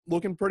certainly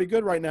looking pretty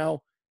good right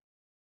now.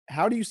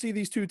 How do you see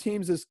these two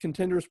teams as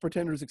contenders,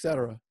 pretenders,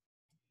 etc.?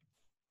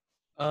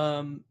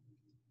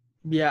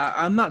 Yeah,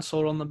 I'm not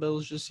sold on the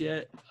Bills just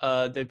yet.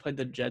 They played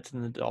the Jets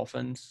and the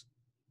Dolphins.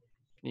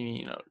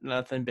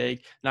 Nothing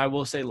big. And I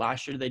will say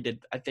last year they did,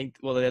 I think,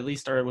 well, they at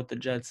least started with the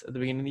Jets at the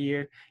beginning of the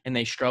year, and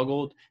they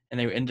struggled, and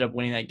they ended up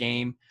winning that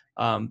game.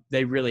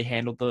 They really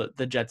handled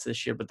the Jets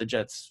this year, but the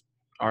Jets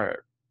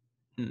are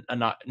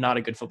not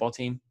a good football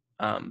team.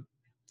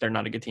 They're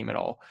not a good team at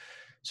all.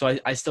 So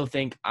I still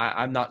think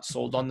I'm not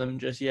sold on them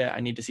just yet. I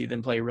need to see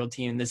them play a real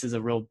team. This is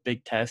a real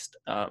big test,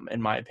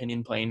 in my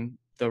opinion, playing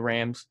the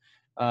Rams.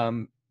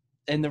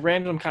 And the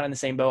Rams, I'm kind of in the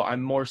same boat.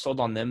 I'm more sold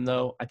on them,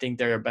 though. I think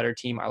they're a better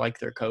team. I like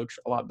their coach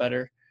a lot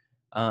better.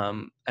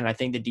 And I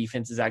think the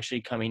defense is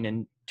actually coming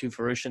into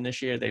fruition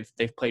this year.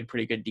 They've played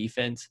pretty good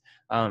defense.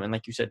 And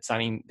like you said,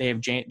 they have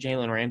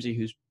Jalen Ramsey,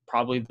 who's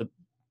probably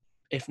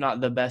if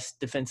not the best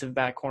defensive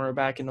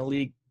cornerback in the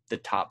league, the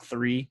top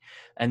 3.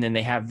 And then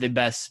they have the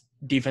best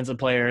defensive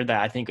player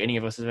that I think any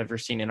of us have ever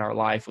seen in our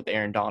life with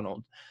Aaron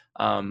Donald,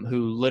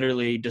 who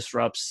literally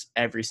disrupts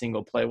every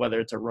single play, whether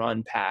it's a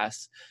run,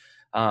 pass.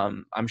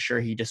 I'm sure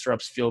he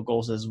disrupts field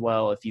goals as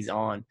well if he's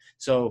on.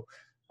 So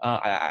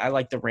I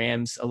like the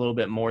Rams a little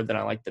bit more than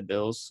I like the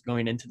Bills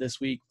going into this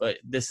week, but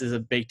this is a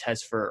big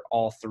test for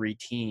all 3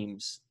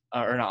 teams,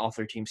 or not all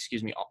 3 teams,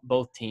 excuse me,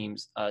 both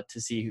teams,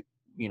 to see,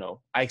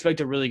 I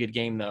expect a really good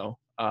game though.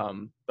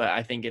 But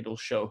I think it'll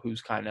show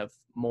who's kind of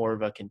more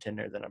of a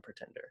contender than a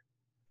pretender.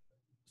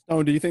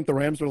 Stone, do you think the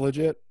Rams are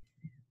legit?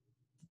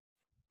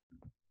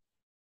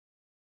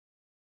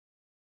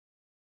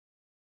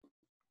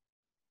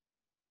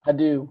 I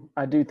do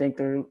think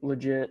they're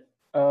legit.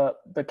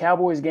 The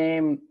Cowboys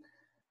game,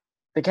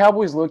 the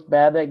Cowboys looked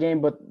bad that game,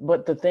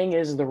 but the thing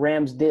is, the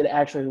Rams did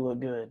actually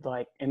look good.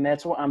 And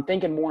that's what I'm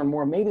thinking more and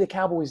more. Maybe the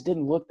Cowboys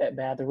didn't look that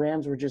bad. The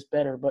Rams were just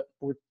better. But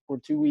we're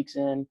 2 weeks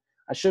in.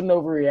 I shouldn't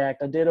overreact.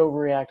 I did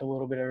overreact a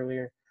little bit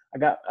earlier.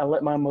 I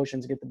let my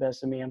emotions get the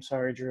best of me. I'm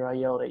sorry, Drew. I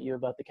yelled at you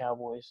about the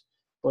Cowboys,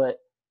 but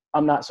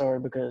I'm not sorry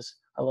because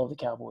I love the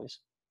Cowboys.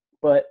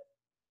 But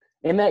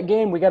in that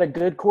game, we got a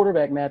good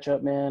quarterback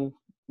matchup, man.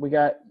 We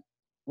got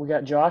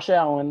Josh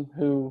Allen,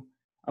 who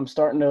I'm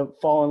starting to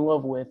fall in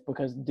love with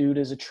because dude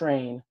is a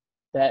train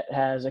that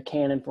has a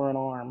cannon for an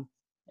arm,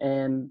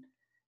 and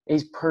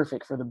he's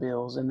perfect for the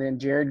Bills. And then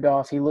Jared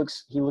Goff, he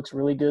looks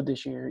really good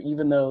this year,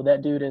 even though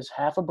that dude is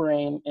half a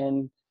brain,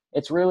 and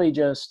it's really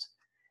just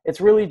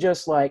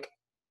like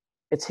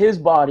it's his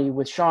body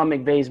with Sean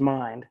McVay's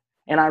mind.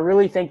 And I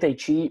really think they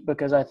cheat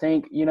because I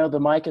think, the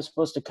mic is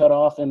supposed to cut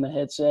off in the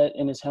headset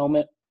in his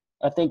helmet.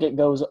 I think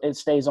it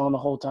stays on the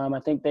whole time. I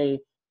think they've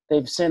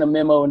sent a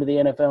memo into the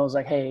NFL. It's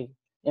like, hey,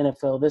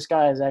 NFL, this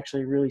guy is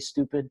actually really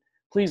stupid.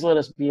 Please let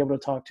us be able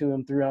to talk to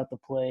him throughout the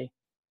play.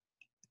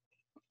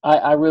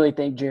 I really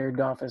think Jared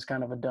Goff is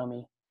kind of a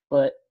dummy,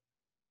 but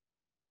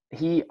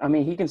he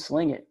can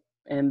sling it,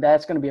 and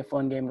that's going to be a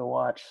fun game to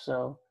watch.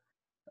 So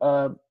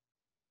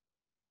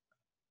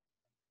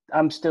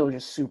I'm still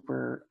just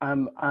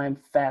I'm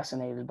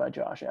fascinated by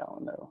Josh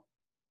Allen, though.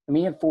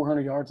 He had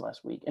 400 yards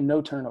last week and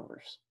no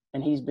turnovers,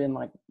 and he's been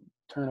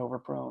turnover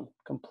prone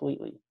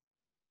completely.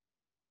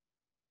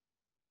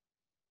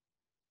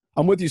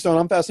 I'm with you, Stone.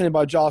 I'm fascinated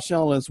by Josh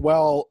Allen as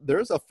well.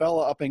 There's a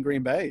fella up in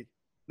Green Bay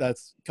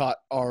that's caught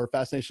our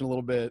fascination a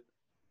little bit.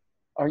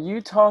 Are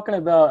you talking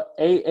about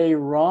A.A.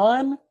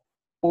 Ron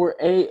or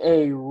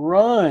A.A.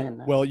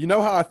 Run? Well, you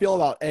know how I feel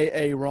about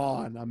A.A.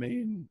 Ron. I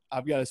mean,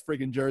 I've got his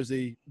freaking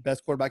jersey,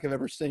 best quarterback I've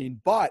ever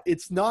seen. But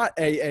it's not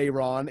A.A.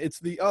 Ron. It's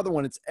the other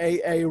one. It's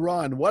A.A.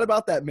 Run. What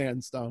about that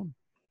man, Stone?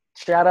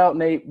 Shout out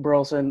Nate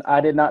Burleson.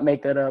 I did not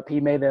make that up. He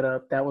made that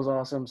up. That was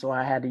awesome, so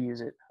I had to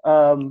use it.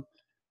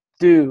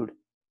 Dude.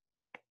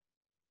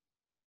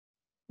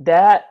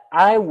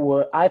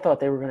 I thought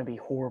they were going to be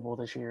horrible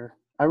this year.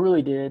 I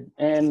really did.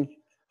 And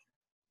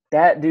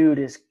that dude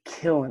is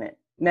killing it.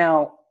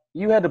 Now,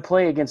 you had to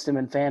play against him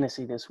in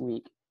fantasy this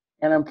week,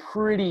 and I'm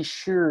pretty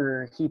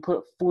sure he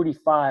put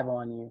 45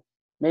 on you,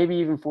 maybe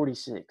even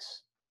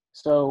 46.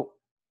 So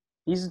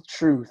he's the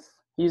truth.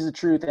 He's the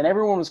truth. And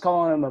everyone was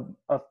calling him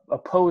a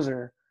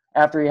poser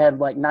after he had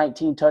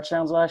 19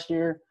 touchdowns last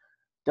year.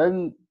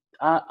 I'm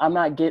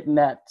not getting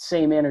that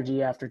same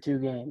energy after 2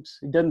 games.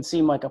 He doesn't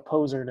seem like a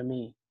poser to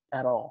me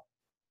at all.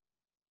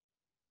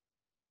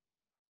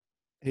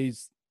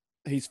 He's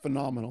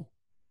phenomenal.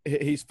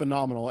 He's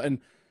phenomenal. And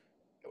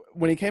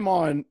when he came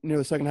on near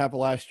the second half of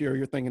last year,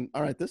 you're thinking,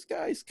 all right, this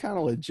guy's kind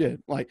of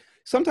legit.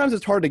 Sometimes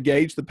it's hard to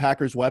gauge the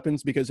Packers'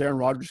 weapons because Aaron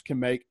Rodgers can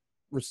make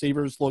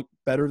receivers look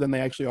better than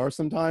they actually are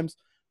sometimes.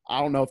 I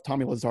don't know if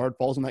Tommy Lazard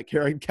falls in that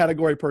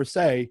category per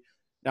se.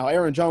 Now,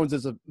 Aaron Jones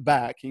is a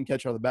back. He can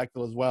catch out of the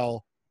backfield as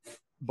well.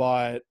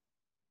 But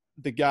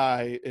the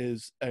guy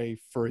is a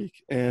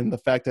freak. And the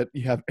fact that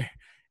you have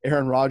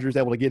Aaron Rodgers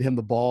able to get him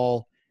the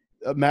ball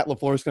Matt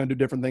LaFleur is going to do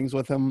different things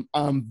with him.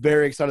 I'm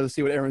very excited to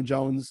see what Aaron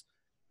Jones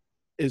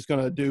is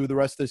going to do the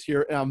rest of this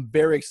year, and I'm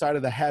very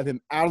excited to have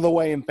him out of the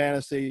way in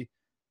fantasy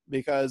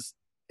because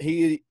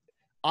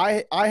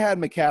I had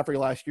McCaffrey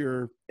last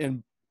year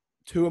in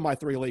 2 of my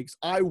 3 leagues.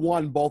 I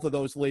won both of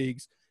those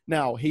leagues.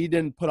 Now, he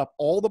didn't put up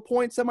all the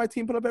points that my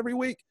team put up every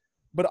week,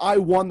 but I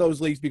won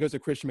those leagues because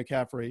of Christian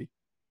McCaffrey.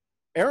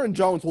 Aaron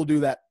Jones will do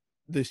that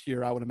this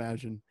year, I would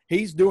imagine.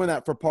 He's doing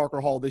that for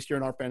Parker Hall this year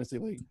in our fantasy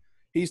league.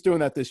 He's doing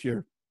that this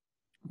year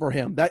for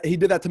him. He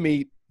did that to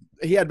me.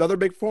 He had other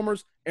big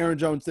performers. Aaron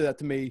Jones did that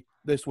to me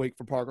this week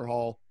for Parker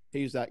Hall.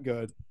 He's that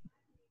good.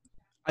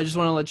 I just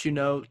want to let you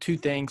know 2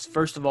 things.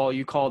 First of all,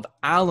 you called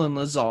Alan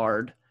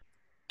Lazard,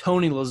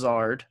 Tony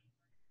Lazard,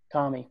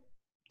 Tommy,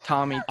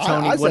 I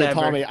whatever. said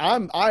Tommy.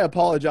 I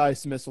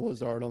apologize to Mr.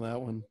 Lazard on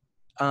that one.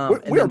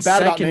 We are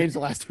bad about names the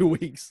last 2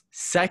 weeks.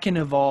 Second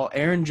of all,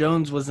 Aaron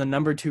Jones was the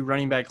number 2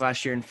 running back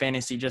last year in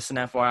fantasy, just an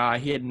FYI.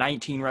 He had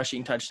 19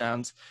 rushing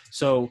touchdowns.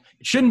 So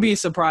it shouldn't be a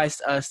surprise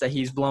to us that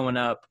he's blowing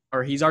up,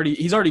 or he's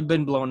already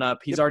been blown up.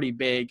 He's already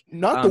big.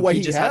 Not the way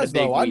he just has,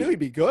 though. week. I knew he'd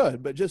be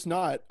good, but just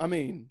not. I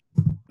mean,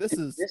 this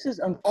is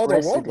unprecedented.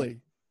 otherworldly.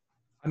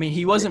 I mean,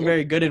 he wasn't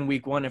very good in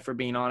week 1, if we're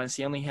being honest.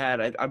 He only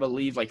had, I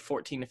believe, like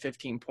 14 to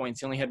 15 points.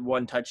 He only had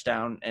 1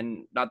 touchdown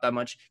and not that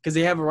much because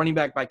they have a running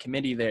back by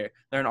committee there.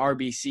 They're an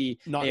RBC.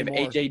 Not they have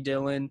anymore. A.J.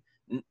 Dillon.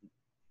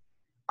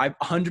 I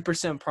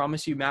 100%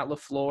 promise you Matt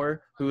LaFleur,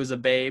 who is a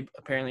babe,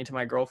 apparently, to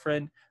my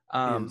girlfriend,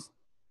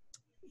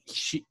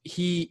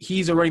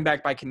 he's a running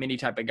back by committee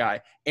type of guy.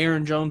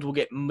 Aaron Jones will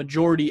get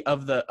majority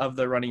of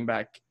the running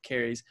back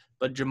carries,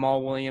 but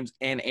Jamal Williams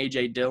and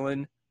A.J.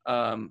 Dillon,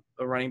 a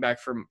running back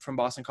from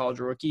Boston College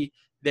rookie,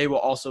 they will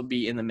also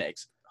be in the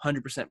mix.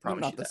 100%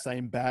 promise Not you the that.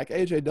 same back.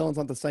 A.J. Dillon's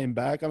not the same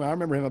back. I mean, I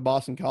remember him at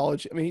Boston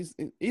College. I mean,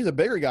 he's a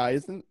bigger guy,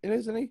 isn't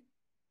he?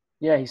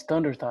 Yeah, he's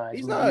thunder thighs.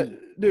 He's not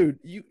 – dude,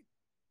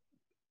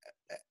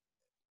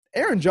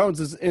 Aaron Jones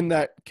is in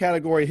that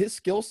category. His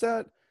skill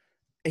set,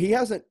 he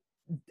doesn't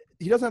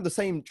have the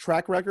same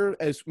track record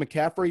as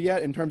McCaffrey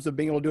yet in terms of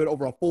being able to do it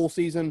over a full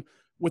season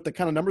with the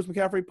kind of numbers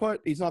McCaffrey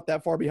put. He's not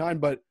that far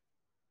behind, but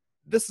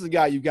this is a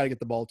guy you've got to get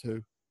the ball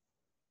to.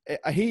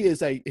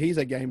 He's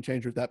a game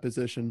changer at that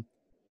position.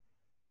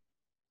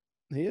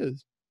 He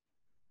is.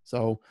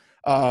 So,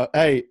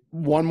 hey,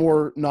 one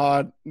more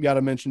nod. Got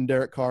to mention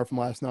Derek Carr from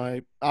last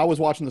night. I was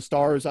watching the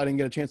Stars. I didn't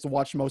get a chance to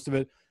watch most of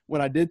it.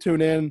 When I did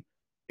tune in,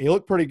 he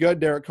looked pretty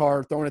good, Derek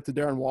Carr, throwing it to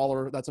Darren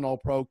Waller. That's an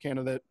all-pro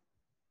candidate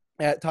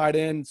at tight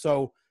end.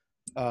 So,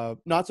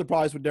 not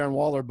surprised with Darren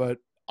Waller, but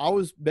I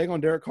was big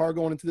on Derek Carr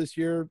going into this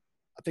year.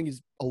 I think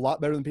he's a lot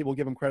better than people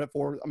give him credit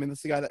for. I mean, this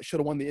is the guy that should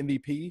have won the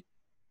MVP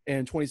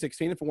in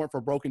 2016 if it weren't for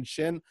a broken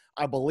shin.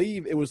 I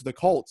believe it was the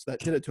Colts that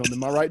did it to him.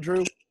 Am I right,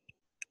 Drew?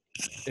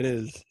 It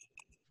is.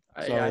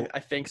 I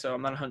think so.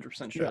 I'm not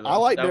 100% sure. Yeah, I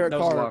like Derek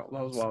Carr.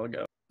 That was a while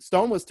ago.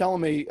 Stone was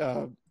telling me,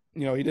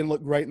 he didn't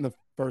look great in the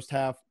first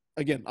half.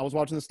 Again, I was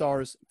watching the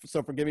Stars,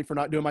 so forgive me for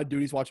not doing my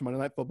duties watching Monday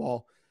Night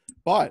Football.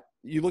 But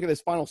you look at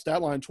his final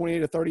stat line, 28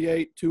 to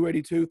 38,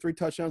 282, 3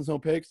 touchdowns, no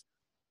picks.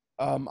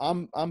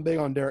 I'm big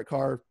on Derek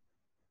Carr.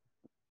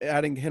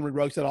 Adding Henry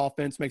Ruggs to that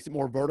offense makes it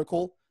more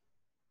vertical.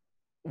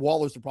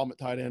 Waller's the problem at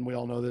tight end. We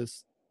all know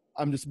this.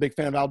 I'm just a big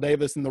fan of Al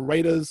Davis and the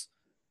Raiders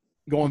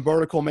going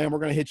vertical, man. We're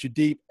going to hit you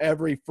deep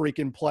every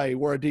freaking play.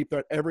 We're a deep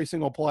threat every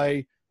single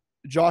play.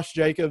 Josh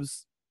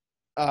Jacobs,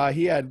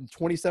 he had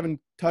 27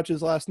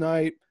 touches last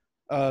night,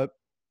 80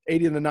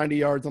 to 90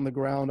 yards on the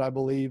ground, I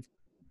believe.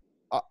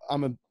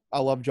 I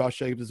love Josh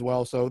Jacobs as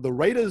well. So the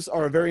Raiders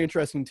are a very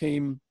interesting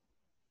team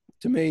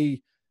to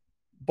me,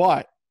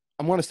 but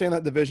I want to stay in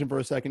that division for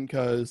a second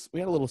because we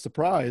had a little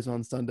surprise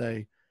on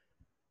Sunday.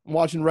 I'm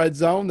watching Red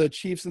Zone. The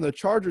Chiefs and the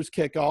Chargers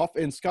kick off,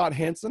 and Scott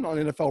Hansen on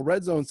NFL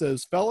Red Zone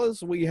says,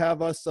 fellas, we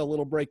have us a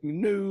little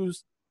breaking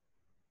news.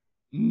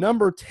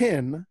 Number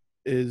 10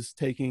 is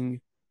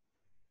taking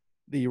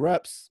the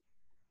reps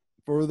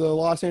for the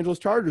Los Angeles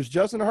Chargers.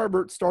 Justin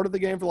Herbert started the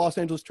game for the Los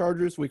Angeles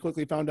Chargers. We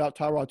quickly found out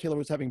Tyrod Taylor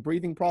was having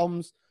breathing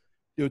problems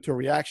due to a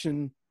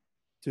reaction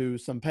to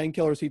some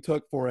painkillers he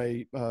took for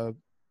I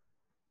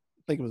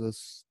think it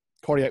was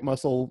a cardiac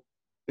muscle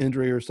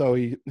injury or so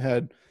he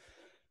had.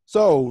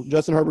 So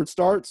Justin Herbert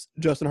starts.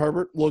 Justin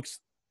Herbert looks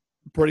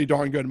pretty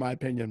darn good in my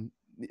opinion.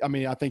 I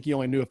mean, I think he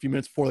only knew a few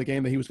minutes before the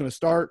game that he was going to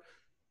start.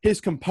 His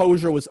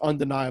composure was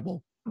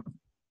undeniable.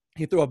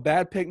 He threw a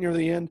bad pick near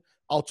the end.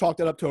 I'll chalk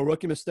that up to a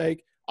rookie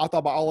mistake. I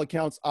thought by all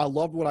accounts, I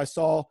loved what I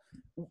saw.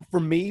 For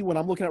me, when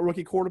I'm looking at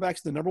rookie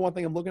quarterbacks, the number one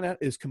thing I'm looking at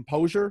is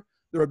composure,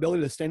 their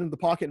ability to stand in the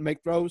pocket and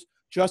make throws.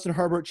 Justin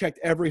Herbert checked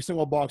every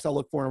single box I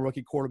look for in a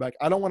rookie quarterback.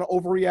 I don't want to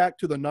overreact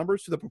to the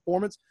numbers, to the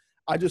performance.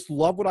 I just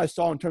love what I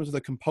saw in terms of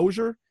the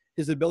composure,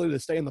 his ability to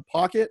stay in the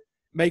pocket,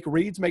 make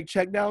reads, make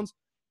checkdowns.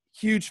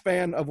 Huge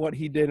fan of what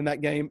he did in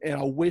that game, and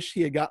I wish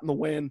he had gotten the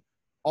win.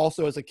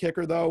 Also, as a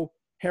kicker, though,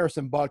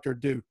 Harrison Butker,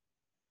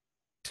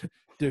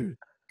 dude,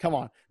 come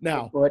on.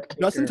 Now,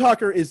 Justin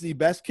Tucker is the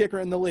best kicker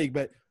in the league,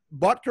 but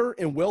Butker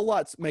and Will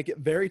Lutz make it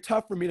very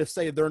tough for me to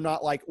say they're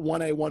not like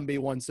 1A, 1B,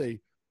 1C.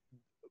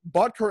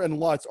 Butker and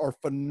Lutz are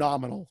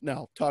phenomenal.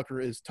 Now,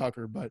 Tucker is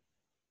Tucker, but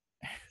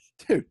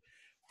Dude,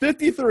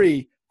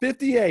 53,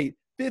 58,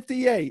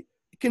 58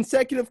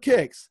 consecutive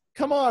kicks.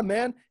 Come on,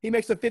 man. He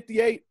makes a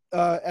 58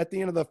 at the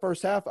end of the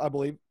first half, I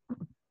believe.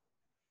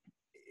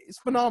 It's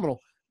phenomenal.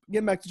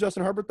 Getting back to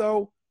Justin Herbert,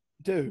 though,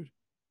 dude,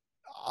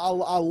 I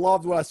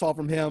loved what I saw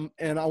from him,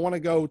 and I want to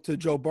go to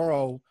Joe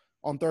Burrow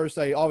on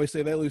Thursday.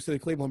 Obviously, they lose to the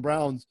Cleveland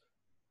Browns.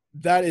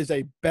 That is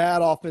a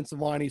bad offensive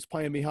line he's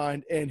playing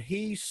behind, and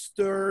he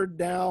stirred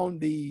down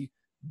the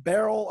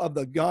barrel of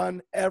the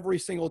gun every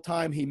single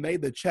time. He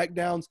made the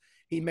checkdowns.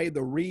 He made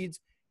the reads.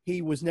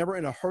 He was never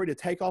in a hurry to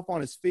take off on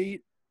his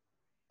feet.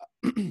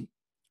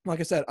 Like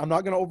I said, I'm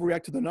not going to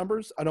overreact to the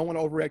numbers. I don't want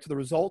to overreact to the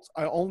results.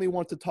 I only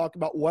want to talk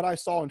about what I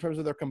saw in terms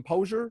of their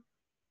composure.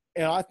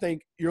 And I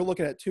think you're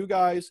looking at two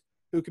guys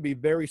who could be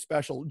very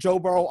special. Joe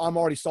Burrow, I'm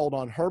already sold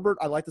on. Herbert,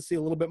 I'd like to see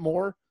a little bit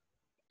more.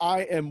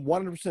 I am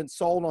 100%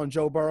 sold on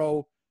Joe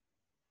Burrow.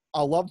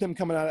 I loved him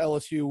coming out of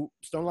LSU.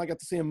 Stone and I got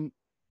to see him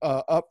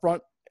up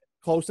front,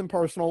 close and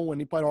personal when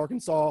he played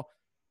Arkansas.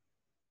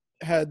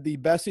 Had the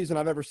best season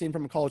I've ever seen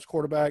from a college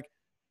quarterback.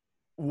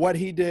 What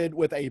he did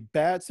with a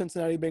bad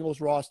Cincinnati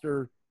Bengals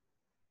roster,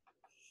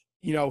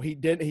 you know, he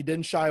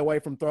didn't shy away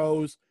from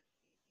throws.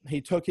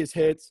 He took his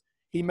hits.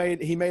 He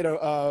made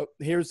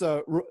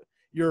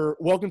your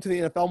welcome to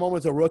the NFL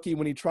moment as a rookie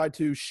when he tried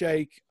to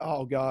shake.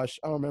 Oh gosh,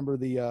 I don't remember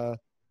the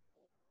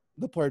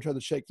player tried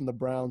to shake from the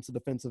Browns, the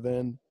defensive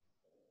end,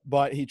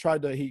 but he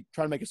tried to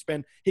make a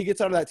spin. He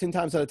gets out of that 10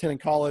 times out of 10 in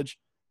college.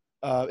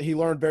 He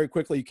learned very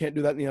quickly you can't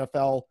do that in the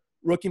NFL.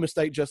 Rookie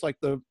mistake, just like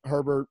the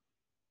Herbert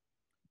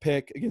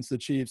pick against the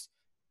Chiefs.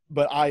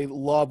 But I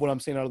love what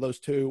I'm seeing out of those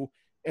two.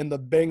 And the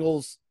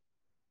Bengals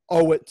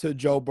owe it to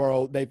Joe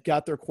Burrow. They've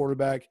got their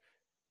quarterback.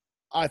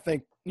 I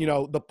think, you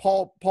know, the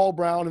Paul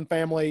Brown and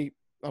family,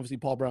 obviously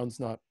Paul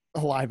Brown's not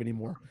alive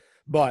anymore,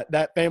 but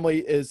that family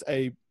is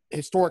a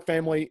historic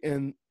family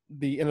in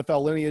the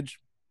NFL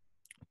lineage.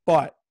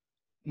 But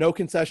no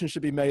concession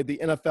should be made. The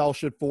NFL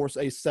should force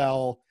a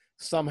sell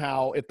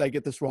somehow if they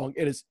get this wrong.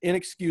 It is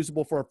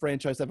inexcusable for a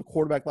franchise to have a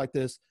quarterback like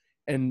this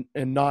and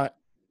not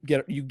get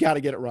it. You got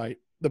to get it right.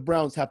 The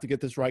Browns have to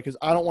get this right because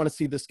I don't want to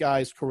see this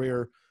guy's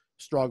career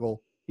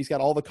struggle. He's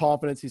got all the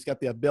confidence. He's got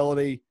the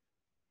ability.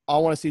 I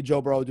want to see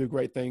Joe Burrow do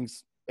great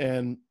things.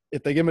 And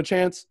if they give him a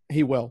chance,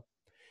 he will.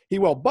 He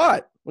will.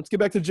 But let's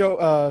get back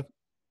to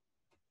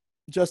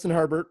Justin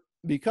Herbert,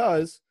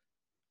 because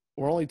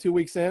we're only 2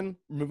 weeks in.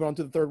 We're moving on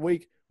to the third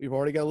week. We've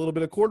already got a little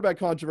bit of quarterback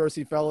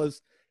controversy,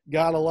 fellas.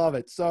 Gotta love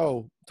it.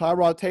 So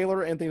Tyrod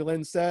Taylor, Anthony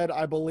Lynn said,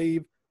 I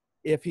believe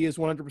if he is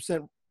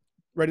 100%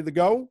 ready to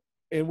go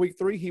in week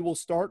 3, he will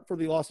start for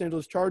the Los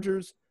Angeles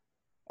Chargers.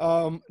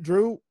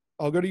 Drew,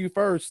 I'll go to you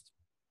first.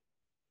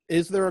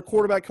 Is there a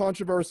quarterback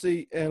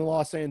controversy in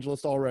Los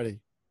Angeles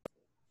already?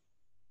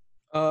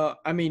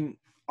 I mean,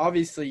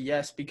 obviously,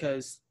 yes,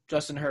 because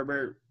Justin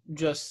Herbert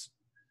just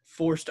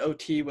forced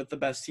OT with the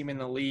best team in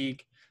the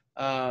league,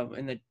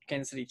 in the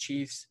Kansas City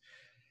Chiefs.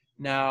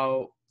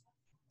 Now,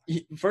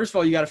 first of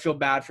all, you got to feel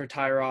bad for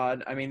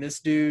Tyrod. I mean, this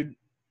dude,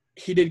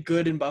 he did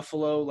good in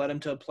Buffalo, led him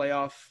to a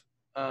playoff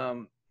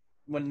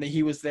when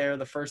he was there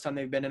the first time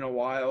they've been in a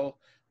while.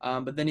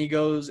 But then he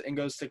goes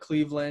to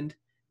Cleveland,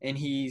 and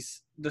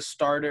he's the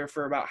starter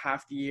for about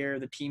half the year.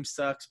 The team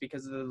sucks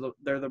because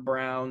they're the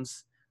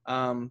Browns.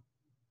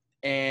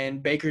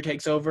 And Baker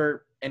takes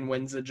over and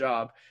wins the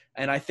job.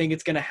 And I think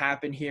it's going to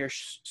happen here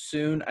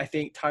soon. I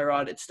think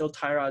it's still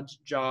Tyrod's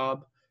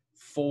job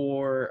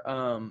for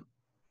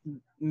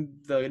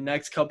the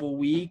next couple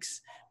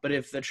weeks. But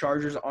if the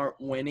Chargers aren't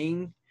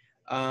winning,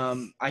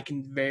 I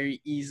can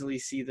very easily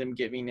see them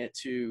giving it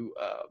to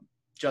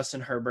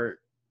Justin Herbert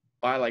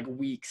by like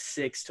week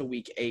 6 to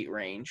week 8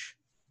 range.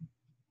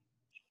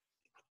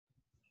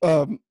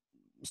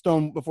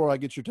 Stone, before I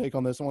get your take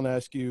on this, I want to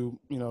ask you,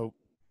 you know,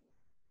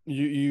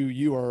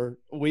 we were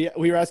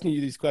asking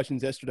you these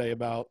questions yesterday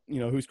about, you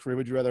know, whose career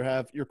would you rather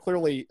have? You're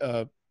clearly,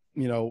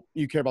 you know,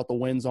 you care about the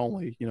wins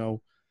only, you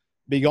know,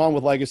 be gone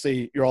with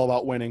legacy. You're all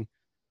about winning.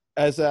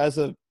 As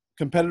a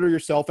competitor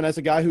yourself, and as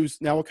a guy who's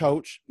now a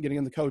coach, getting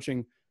into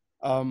coaching,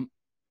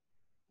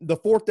 the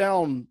fourth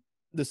down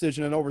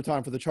decision in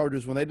overtime for the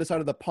Chargers when they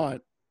decided to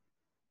punt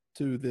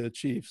to the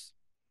Chiefs,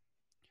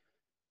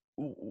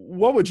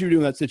 what would you do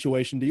in that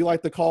situation? Do you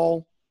like the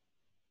call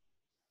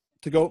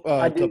to go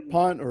to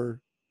punt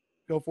or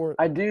go for it?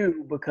 I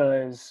do,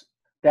 because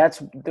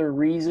that's the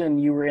reason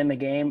you were in the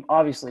game.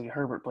 Obviously,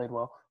 Herbert played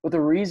well, but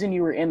the reason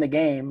you were in the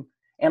game,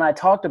 and I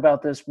talked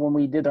about this when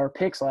we did our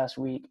picks last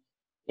week,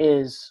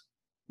 is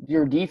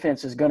your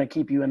defense is going to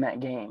keep you in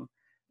that game.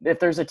 If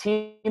there's a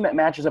team that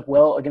matches up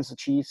well against the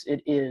Chiefs,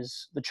 it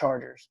is the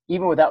Chargers.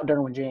 Even without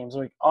Derwin James,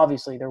 like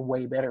obviously they're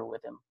way better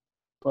with him,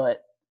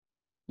 but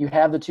you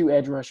have the 2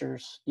 edge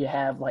rushers. You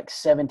have like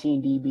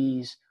 17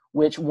 DBs,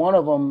 which one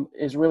of them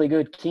is really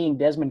good.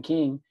 Desmond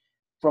King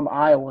from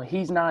Iowa.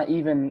 He's not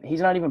even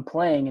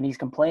playing, and he's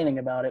complaining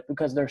about it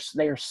because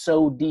they are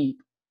so deep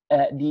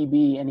at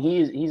DB, and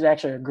he's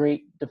actually a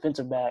great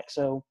defensive back.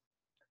 So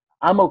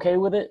I'm okay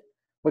with it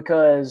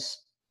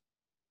because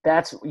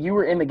you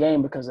were in the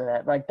game because of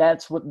that. Like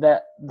that's what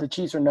the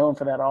Chiefs are known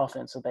for, that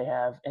offense that they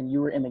have, and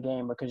you were in the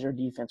game because your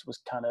defense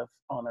was kind of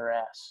on their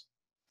ass.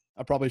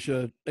 I probably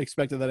should have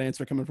expected that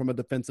answer coming from a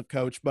defensive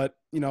coach, but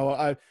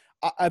I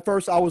at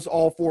first I was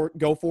all for it,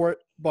 go for it,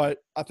 but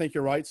I think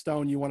you're right,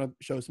 Stone. You want to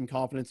show some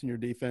confidence in your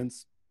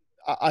defense.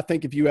 I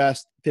think if you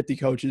ask 50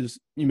 coaches,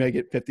 you may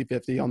get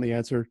 50-50 on the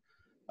answer.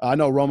 I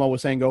know Romo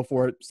was saying go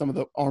for it. Some of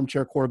the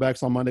armchair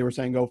quarterbacks on Monday were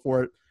saying go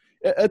for it.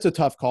 It's a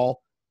tough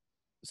call.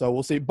 So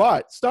we'll see.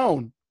 But,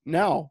 Stone,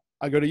 now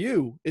I go to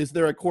you. Is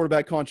there a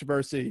quarterback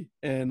controversy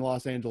in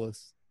Los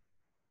Angeles?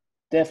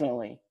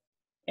 Definitely.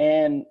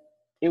 And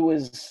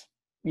it's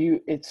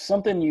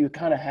something you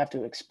kind of have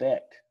to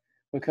expect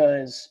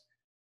because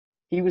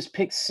he was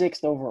picked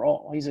 6th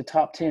overall. He's a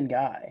top 10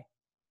 guy.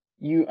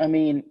 You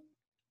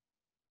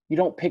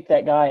don't pick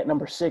that guy at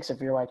number 6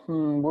 if you're like,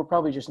 we're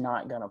probably just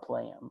not going to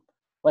play him.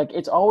 Like,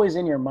 it's always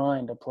in your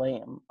mind to play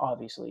him,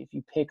 obviously, if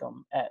you pick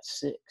him at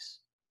 6.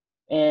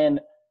 And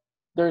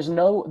there's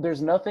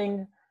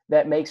nothing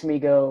that makes me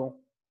go,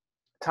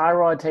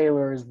 Tyrod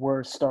Taylor is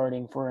worth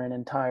starting for an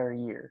entire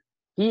year.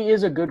 He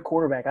is a good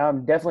quarterback.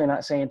 I'm definitely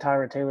not saying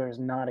Tyrod Taylor is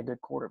not a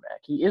good quarterback.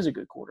 He is a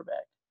good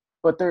quarterback.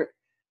 But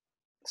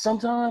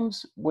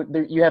sometimes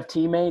you have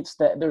teammates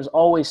that there's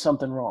always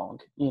something wrong,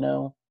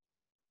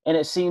 And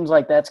it seems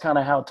like that's kind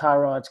of how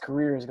Tyrod's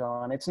career has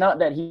gone. It's not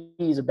that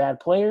he's a bad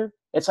player.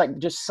 It's like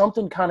just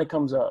something kind of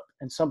comes up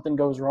and something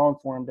goes wrong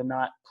for him to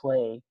not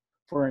play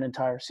for an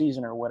entire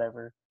season or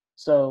whatever.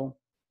 So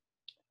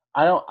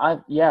I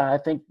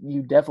think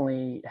you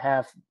definitely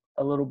have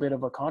a little bit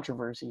of a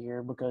controversy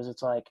here because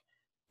it's like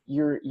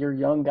your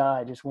young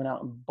guy just went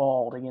out and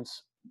balled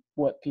against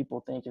what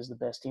people think is the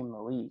best team in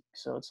the league.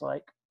 So it's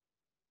like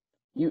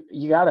you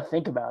got to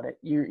think about it.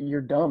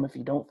 You're dumb if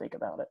you don't think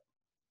about it.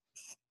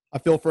 I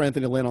feel for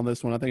Anthony Lynn on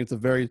this one. I think it's a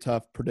very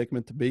tough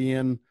predicament to be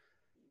in.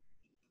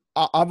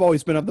 I've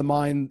always been of the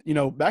mind,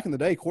 back in the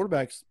day,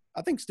 quarterbacks,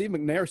 I think Steve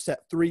McNair sat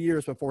 3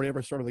 years before he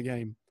ever started the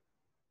game.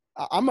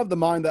 I'm of the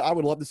mind that I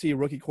would love to see a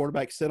rookie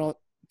quarterback sit on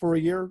for a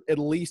year, at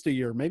least a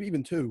year, maybe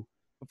even 2,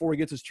 before he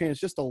gets his chance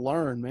just to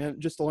learn, man,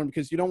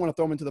 because you don't want to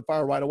throw him into the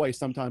fire right away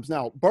sometimes.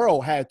 Now,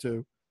 Burrow had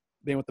to.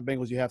 Being with the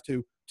Bengals, you have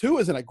to. 2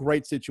 is in a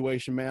great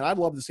situation, man. I'd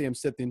love to see him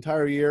sit the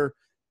entire year.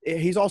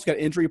 He's also got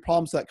injury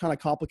problems that kind of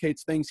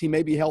complicates things. He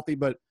may be healthy,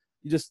 but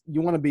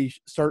you want to be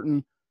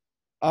certain.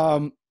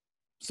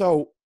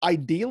 So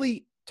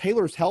ideally,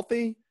 Taylor's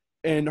healthy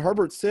and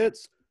Herbert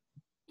sits,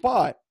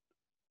 but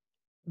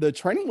the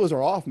training wheels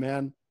are off,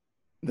 man.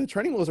 The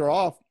training wheels are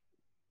off,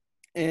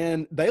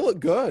 and they look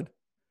good.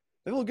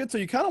 They look good. So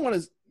you kind of want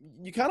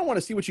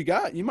to see what you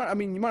got. You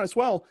might as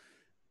well.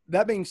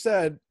 That being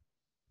said,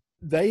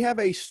 they have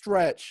a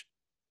stretch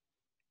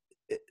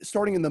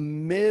starting in the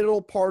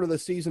middle part of the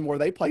season where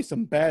they play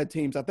some bad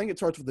teams. I think it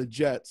starts with the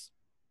Jets,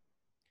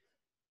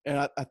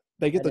 and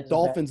they get the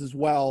Dolphins as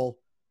well,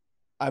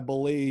 I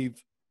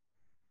believe.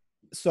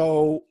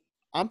 So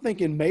I'm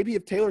thinking maybe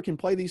if Taylor can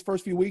play these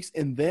first few weeks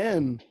and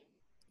then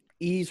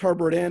ease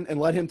Herbert in and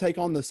let him take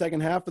on the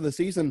second half of the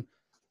season,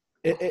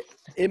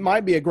 it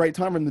might be a great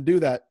time for him to do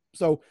that.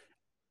 So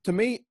to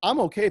me, I'm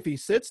okay if he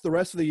sits the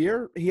rest of the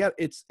year.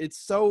 It's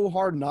so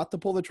hard not to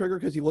pull the trigger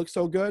because he looks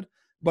so good,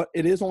 but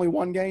it is only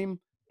one game.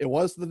 It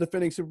was the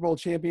defending Super Bowl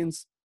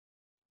champions.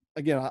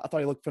 Again, I thought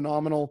he looked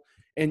phenomenal.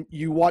 And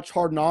you watch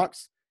Hard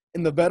Knocks,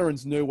 and the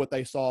veterans knew what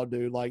they saw,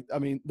 dude.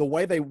 The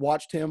way they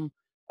watched him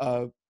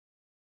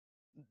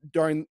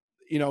during,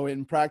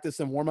 in practice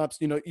and warm-ups,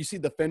 you see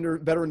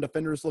veteran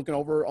defenders looking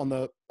over on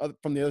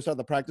from the other side of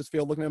the practice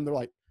field looking at him. They're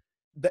like,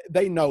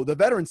 they know. The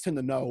veterans tend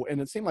to know,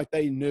 and it seemed like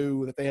they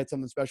knew that they had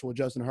something special with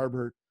Justin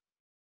Herbert.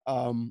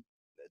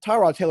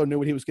 Tyrod Taylor knew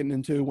what he was getting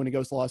into when he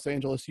goes to Los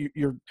Angeles.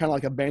 You're kind of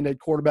like a Band-Aid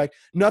quarterback.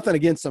 Nothing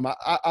against him.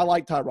 I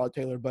like Tyrod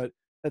Taylor, but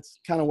that's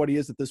kind of what he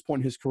is at this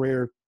point in his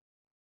career.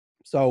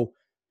 So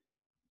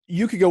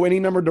you could go any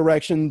number of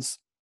directions.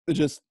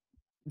 Just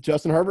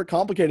Justin Herbert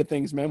complicated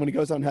things, man, when he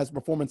goes out and has a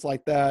performance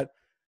like that.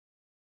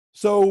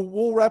 So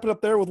we'll wrap it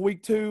up there with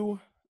week 2.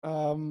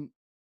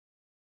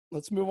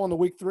 Let's move on to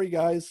week 3,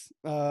 guys.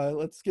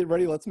 Let's get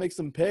ready. Let's make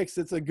some picks.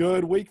 It's a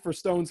good week for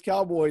Stone's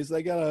Cowboys.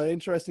 They got an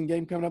interesting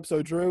game coming up.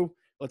 So, Drew,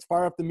 let's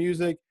fire up the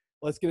music.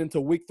 Let's get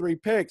into week 3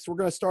 picks. We're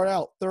going to start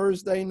out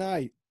Thursday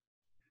night.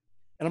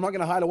 And I'm not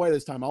going to hide away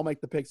this time. I'll make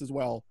the picks as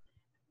well.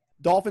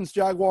 Dolphins,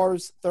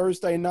 Jaguars,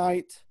 Thursday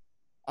night.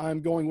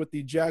 I'm going with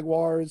the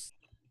Jaguars.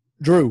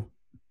 Drew.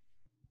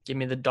 Give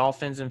me the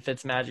Dolphins and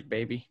Fitzmagic,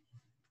 baby.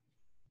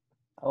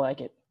 I like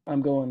it.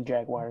 I'm going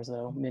Jaguars,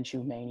 though.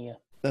 Minshew mania.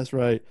 That's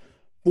right.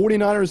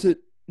 49ers at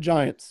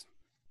Giants.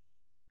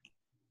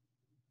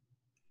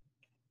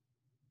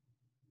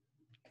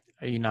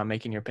 Are you not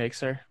making your pick,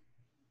 sir?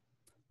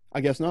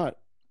 I guess not.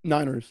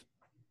 Niners.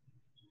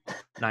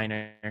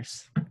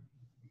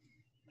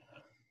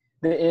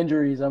 The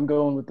injuries, I'm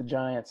going with the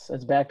Giants.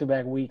 That's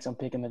back-to-back weeks. I'm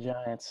picking the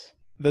Giants.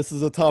 This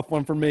is a tough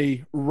one for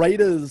me.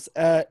 Raiders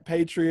at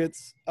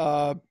Patriots.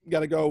 Got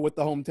to go with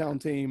the hometown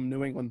team,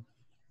 New England.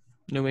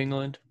 New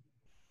England.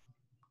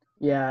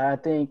 Yeah, I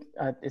think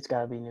it's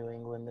got to be New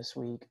England this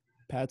week.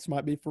 Pats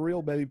might be for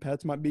real, baby.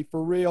 Pats might be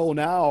for real.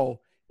 Now,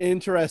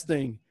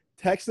 interesting.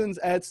 Texans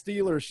at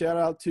Steelers. Shout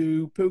out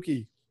to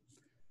Pookie.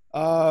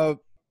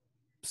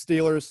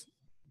 Steelers.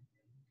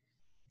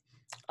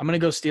 I'm going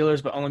to go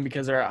Steelers, but only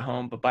because they're at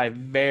home, but by a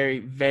very,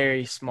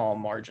 very small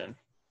margin.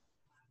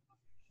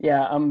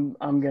 Yeah, I'm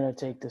going to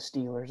take the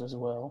Steelers as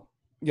well.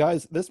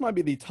 Guys, this might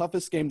be the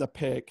toughest game to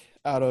pick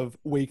out of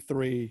week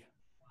 3.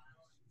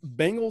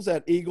 Bengals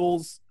at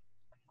Eagles.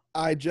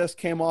 I just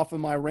came off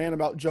of my rant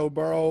about Joe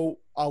Burrow.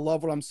 I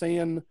love what I'm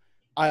seeing.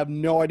 I have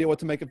no idea what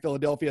to make of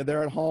Philadelphia.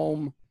 They're at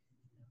home.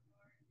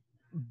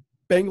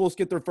 Bengals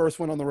get their first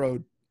win on the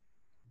road.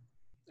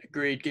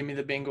 Agreed. Give me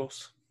the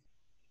Bengals.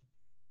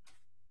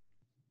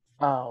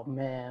 Oh,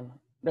 man.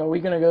 Are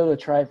we going to go the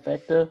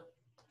trifecta?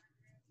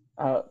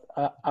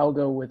 I'll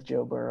go with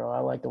Joe Burrow. I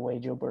like the way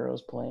Joe Burrow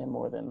is playing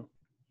more than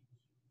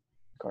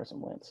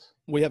Carson Wentz.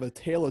 We have a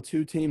tale of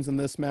two teams in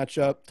this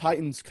matchup.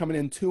 Titans coming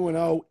in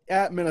 2-0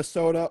 at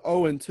Minnesota,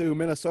 0-2.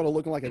 Minnesota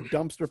looking like a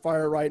dumpster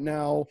fire right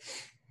now.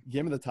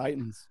 Give me the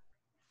Titans.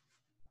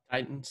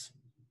 Titans.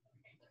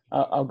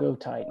 I'll go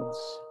Titans.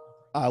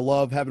 I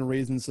love having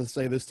reasons to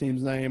say this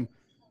team's name.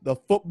 The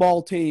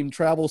football team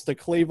travels to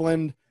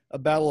Cleveland, a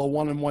battle of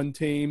 1-1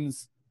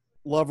 teams.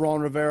 Love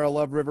Ron Rivera,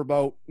 love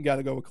Riverboat. Got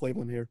to go with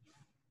Cleveland here.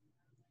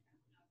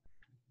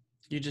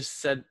 You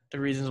just said the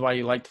reasons why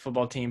you like the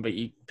football team, but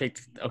you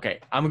picked – okay,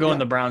 I'm going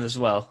the Browns as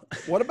well.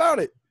 What about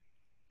it?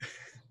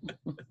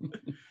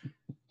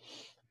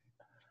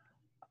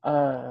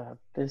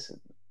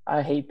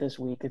 I hate this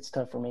week. It's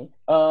tough for me.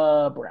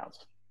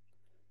 Browns.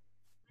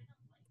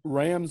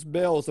 Rams,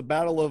 Bills, a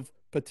battle of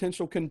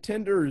potential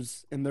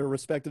contenders in their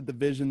respective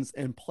divisions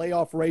and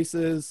playoff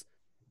races.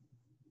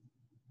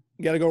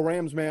 You got to go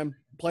Rams, man.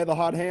 Play the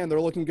hot hand. They're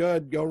looking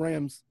good. Go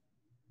Rams.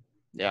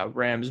 Yeah,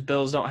 Rams.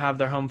 Bills don't have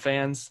their home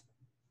fans.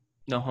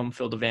 No home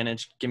field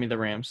advantage. Give me the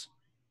Rams.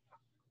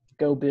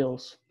 Go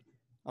Bills.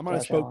 I might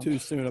have spoke too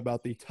soon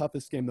about the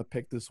toughest game to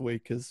pick this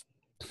week because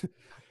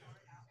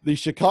the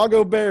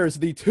Chicago Bears,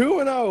 the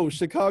 2-0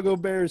 Chicago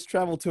Bears,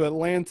 travel to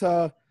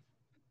Atlanta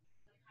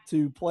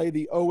to play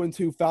the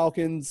 0-2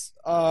 Falcons.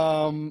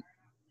 Call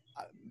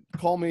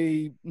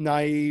me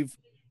naive.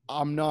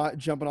 I'm not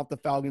jumping off the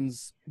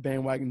Falcons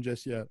bandwagon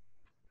just yet.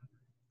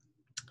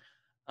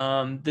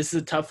 This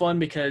is a tough one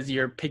because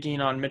you're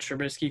picking on Mitch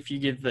Trubisky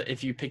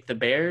if you pick the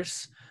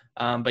Bears.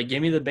 But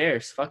give me the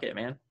Bears. Fuck it,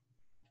 man.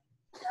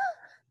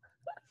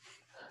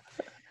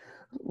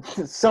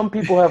 Some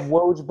people have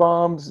Woj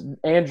bombs.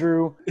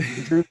 Drew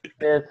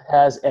Smith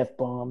has F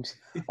bombs.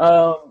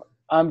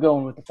 I'm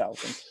going with the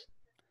Falcons.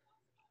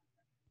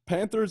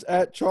 Panthers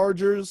at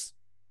Chargers.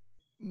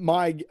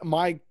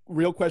 My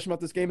real question about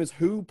this game is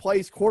who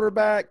plays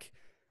quarterback.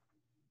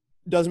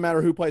 Doesn't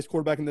matter who plays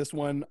quarterback in this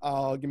one.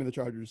 Give me the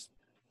Chargers.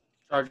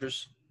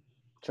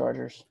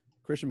 Chargers.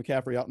 Christian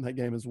McCaffrey out in that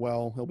game as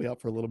well. He'll be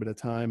out for a little bit of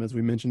time, as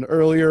we mentioned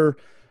earlier.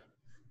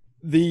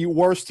 The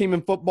worst team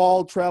in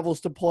football travels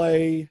to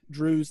play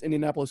Drew's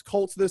Indianapolis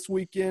Colts this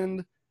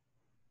weekend.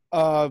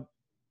 Colts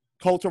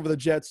over the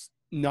Jets,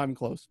 not even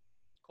close.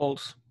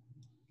 Colts.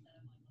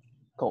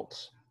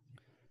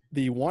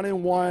 The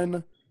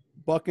 1-1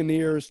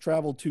 Buccaneers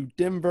travel to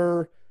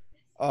Denver.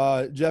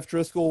 Jeff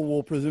Driscoll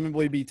will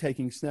presumably be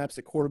taking snaps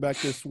at quarterback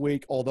this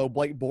week, although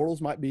Blake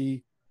Bortles might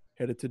be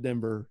headed to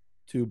Denver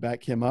to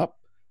back him up.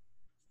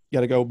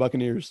 Got to go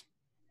Buccaneers.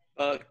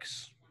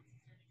 Bucks.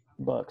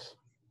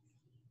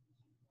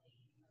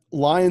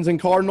 Lions and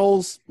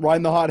Cardinals.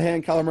 Riding the hot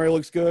hand. Kyler Murray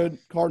looks good.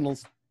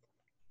 Cardinals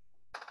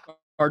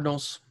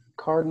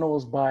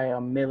by a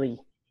milli.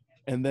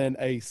 And then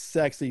a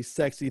sexy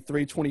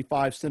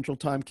 3:25 Central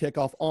Time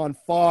kickoff on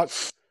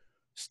Fox.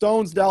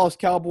 Stone's Dallas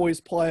Cowboys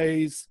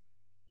plays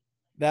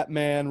that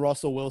man,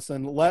 Russell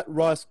Wilson. Let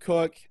Russ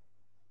cook.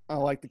 I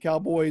like the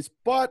Cowboys,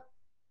 but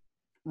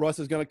Russ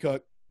is going to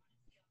cook.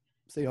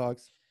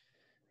 Seahawks.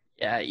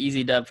 Yeah,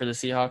 easy dub for the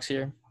Seahawks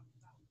here.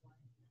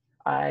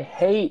 I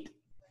hate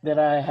that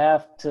I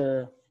have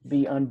to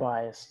be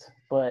unbiased,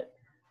 but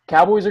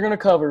Cowboys are going to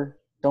cover.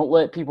 Don't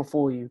let people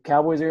fool you.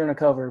 Cowboys are going to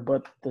cover,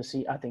 but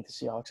I think the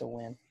Seahawks will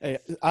win. Hey,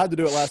 I had to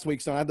do it last week,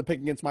 so I had to pick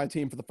against my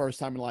team for the first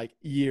time in like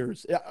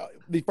years.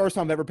 The first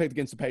time I've ever picked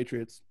against the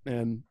Patriots,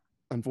 and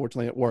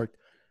unfortunately it worked.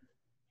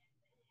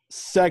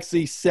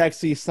 Sexy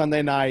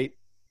Sunday night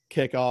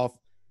kickoff,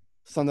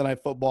 Sunday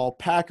Night Football.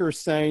 Packers,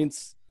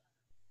 Saints.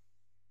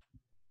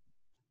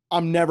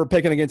 I'm never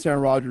picking against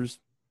Aaron Rodgers.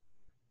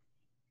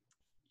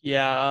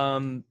 Yeah,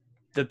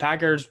 the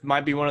Packers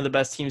might be one of the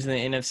best teams in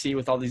the NFC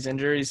with all these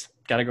injuries.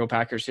 Got to go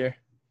Packers here.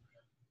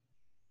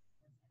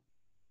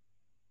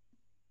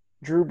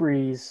 Drew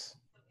Brees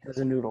has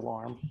a noodle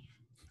arm.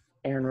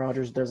 Aaron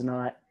Rodgers does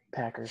not.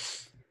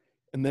 Packers.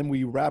 And then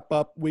we wrap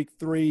up week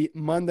 3,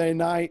 Monday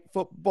Night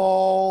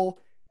Football.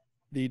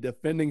 The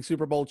defending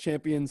Super Bowl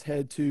champions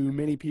head to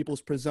many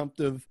people's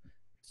presumptive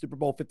Super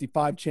Bowl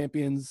 55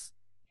 champions,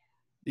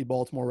 the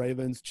Baltimore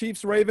Ravens.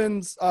 Chiefs,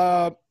 Ravens.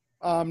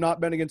 I'm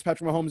not betting against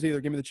Patrick Mahomes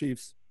either. Give me the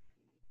Chiefs.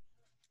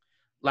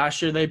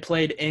 Last year they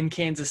played in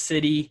Kansas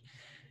City,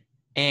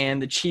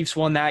 and the Chiefs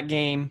won that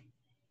game.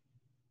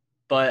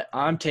 but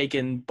I'm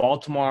taking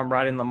Baltimore. I'm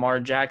riding Lamar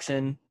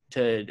Jackson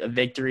to a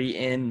victory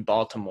in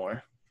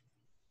Baltimore.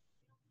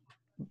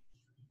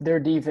 Their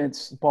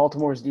defense,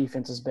 Baltimore's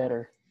defense, is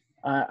better.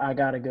 I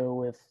gotta go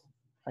with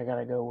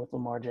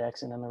Lamar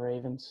Jackson and the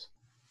Ravens.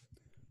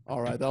 All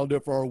right, that'll do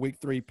it for our week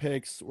 3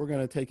 picks. We're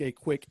going to take a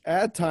quick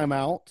ad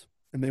timeout,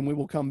 and then we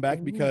will come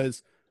back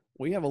because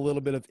we have a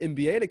little bit of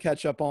NBA to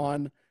catch up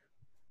on,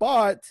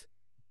 but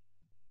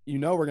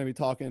we're going to be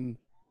talking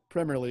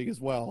Premier League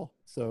as well,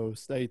 so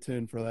stay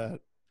tuned for that.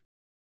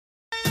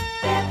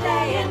 They're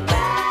playing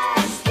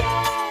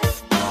basketball.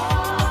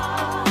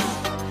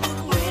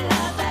 We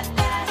love that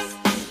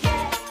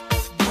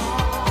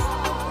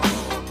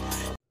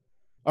basketball.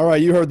 All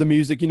right, you heard the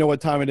music. You know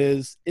what time it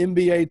is.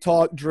 NBA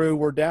talk, Drew.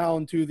 We're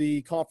down to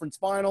the conference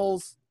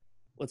finals.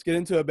 Let's get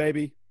into it,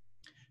 baby.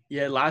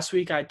 Yeah, last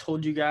week I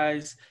told you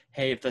guys,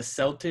 hey, if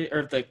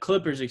the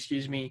Clippers,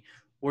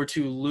 were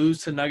to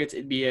lose to Nuggets,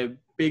 it'd be a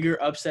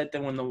bigger upset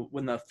than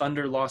when the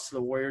Thunder lost to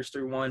the Warriors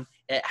 3-1.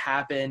 It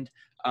happened.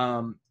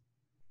 The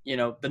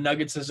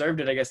Nuggets deserved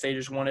it. I guess they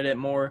just wanted it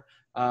more.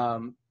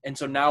 And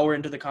so now we're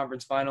into the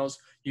conference finals.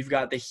 You've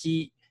got the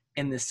Heat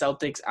and the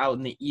Celtics out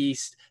in the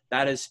East.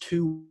 That is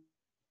 2-1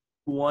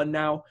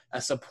 now.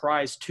 A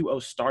surprise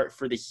 2-0 start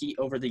for the Heat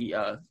over the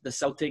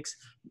Celtics.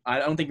 I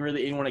don't think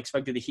really anyone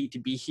expected the Heat to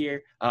be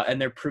here, and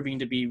they're proving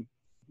to be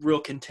real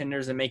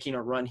contenders and making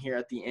a run here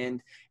at the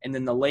end. And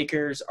then the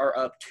Lakers are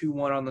up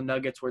 2-1 on the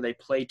Nuggets, where they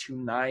play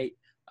tonight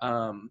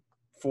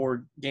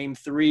for Game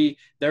 3.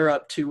 They're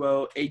up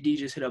 2-0. AD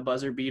just hit a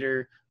buzzer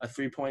beater, a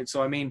 3-point.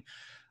 So,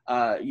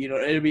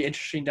 it'll be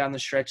interesting down the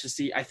stretch to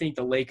see. I think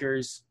the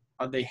Lakers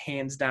are the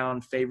hands-down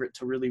favorite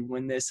to really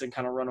win this and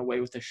kind of run away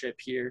with the ship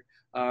here.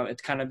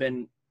 It's kind of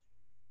been,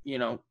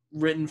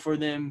 written for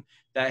them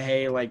that,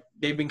 hey, like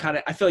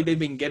I feel like they've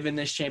been given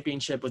this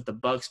championship with the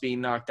Bucks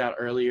being knocked out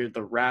earlier,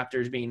 the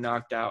Raptors being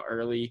knocked out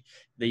early,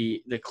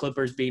 the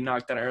Clippers being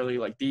knocked out early.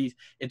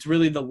 It's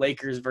really the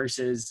Lakers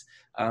versus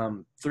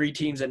 3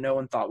 teams that no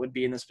one thought would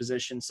be in this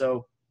position.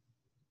 So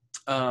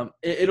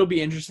it'll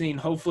be interesting.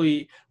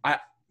 Hopefully,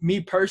 me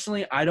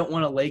personally, I don't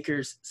want a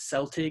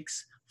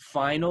Lakers-Celtics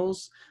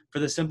finals for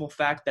the simple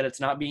fact that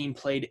it's not being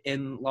played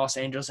in Los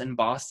Angeles and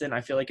Boston.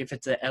 I feel like if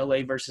it's a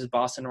LA versus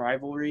Boston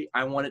rivalry,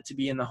 I want it to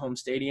be in the home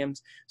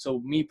stadiums. So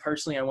me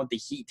personally, I want the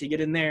Heat to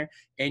get in there,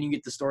 and you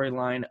get the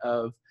storyline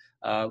of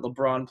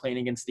LeBron playing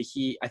against the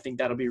Heat. I think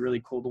that'll be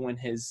really cool to win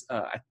his,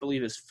 I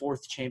believe, his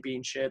 4th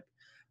championship.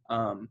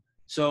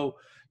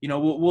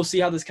 We'll see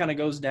how this kind of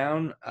goes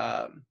down.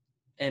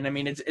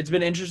 It's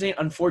been interesting.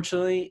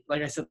 Unfortunately,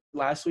 like I said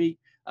last week,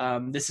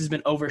 this has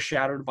been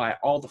overshadowed by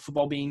all the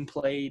football being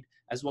played,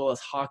 as well as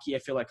hockey. I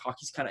feel like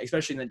hockey's kind of,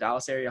 especially in the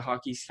Dallas area,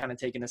 hockey's kind of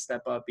taken a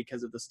step up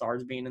because of the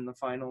Stars being in the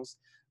finals.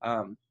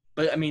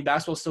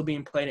 Basketball's still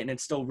being played, and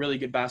it's still really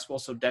good basketball,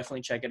 so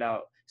definitely check it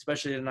out,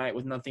 especially tonight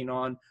with nothing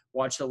on.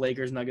 Watch the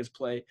Lakers-Nuggets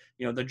play.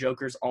 The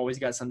Joker's always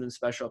got something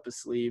special up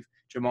his sleeve.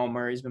 Jamal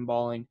Murray's been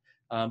balling.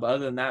 But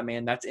other than that,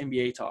 man, that's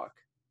NBA talk.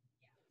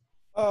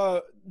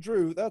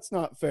 Drew, that's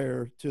not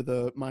fair to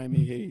the Miami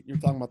Heat. You're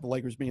talking about the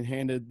Lakers being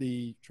handed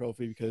the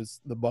trophy because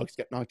the Bucks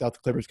got knocked out, the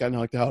Clippers got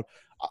knocked out.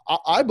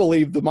 I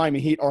believe the Miami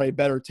Heat are a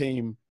better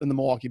team than the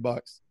Milwaukee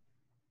Bucks.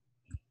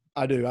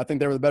 I do. I think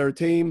they were the better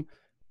team.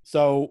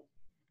 So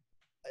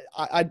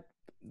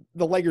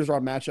the Lakers are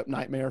a matchup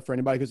nightmare for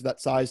anybody because of that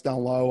size down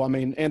low. I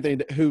mean,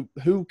 Anthony,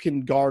 who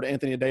can guard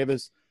Anthony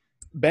Davis?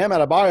 Bam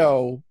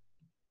Adebayo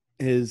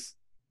is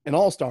an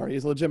all-star.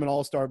 He's a legitimate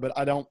all-star, but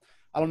I don't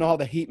know how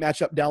the Heat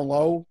match up down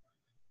low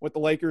with the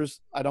Lakers.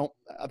 I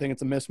think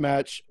it's a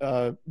mismatch.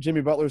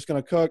 Jimmy Butler's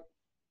going to cook.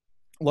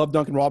 Love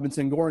Duncan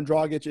Robinson. Goran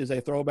Dragic is a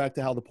throwback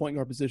to how the point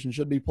guard position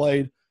should be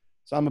played.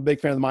 So I'm a big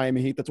fan of the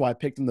Miami Heat. That's why I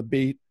picked them to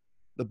beat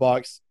the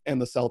Bucks and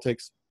the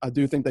Celtics. I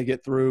do think they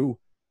get through.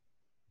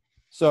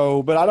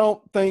 So, but I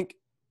don't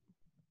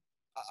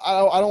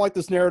like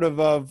this narrative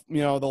of,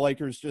 the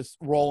Lakers just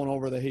rolling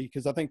over the Heat,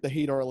 because I think the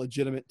Heat are a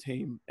legitimate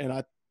team,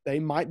 and they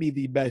might be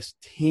the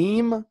best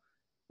team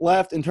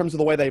left in terms of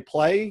the way they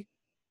play,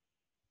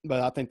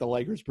 but I think the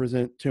Lakers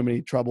present too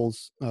many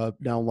troubles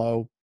down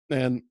low,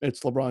 and it's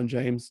LeBron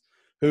James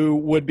who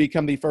would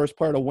become the first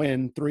player to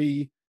win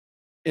an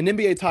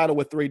NBA title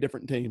with 3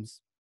 different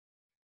teams.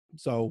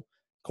 So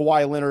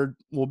Kawhi Leonard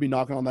will be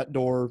knocking on that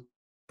door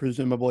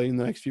presumably in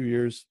the next few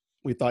years.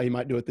 We thought he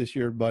might do it this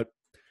year, but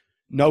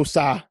no,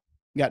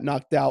 got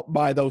knocked out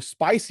by those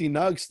spicy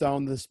Nugs,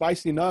 Stone. The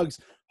spicy Nugs.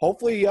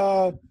 Hopefully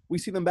we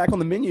see them back on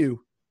the menu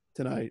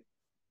tonight.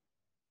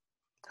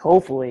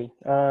 Hopefully.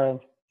 I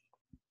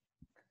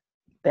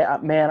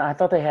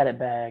thought they had it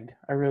bagged.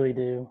 I really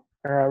do.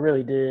 Or I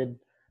really did.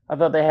 I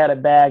thought they had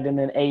it bagged, and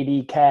then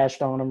AD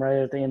cashed on them right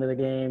at the end of the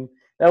game.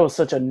 That was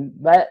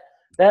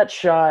that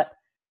shot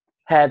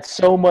had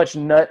so much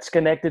nuts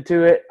connected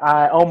to it.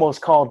 I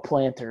almost called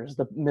Planters,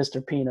 the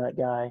Mr. Peanut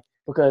guy,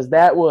 because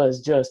that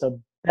was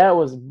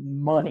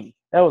money.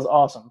 That was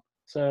awesome.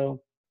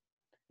 So,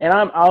 and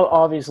I'm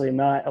obviously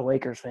not a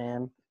Lakers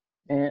fan,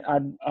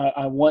 and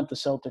I want the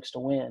Celtics to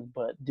win,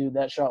 but dude,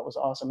 that shot was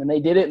awesome. And they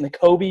did it in the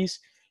Kobe's,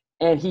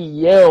 and he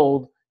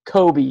yelled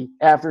Kobe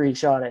after he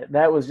shot it.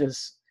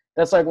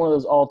 That's like one of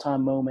those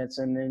all-time moments.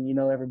 And then,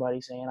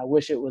 everybody saying, I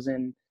wish it was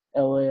in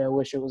LA. I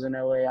wish it was in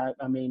LA.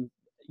 I mean,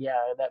 yeah,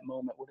 that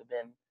moment would have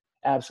been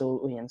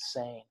absolutely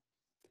insane.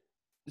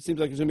 It seems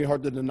like it's going to be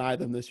hard to deny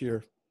them this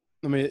year.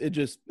 I mean,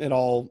 it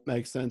all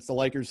makes sense. The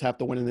Lakers have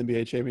to win an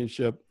NBA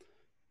championship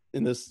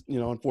in this,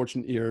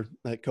 unfortunate year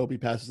that Kobe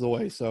passes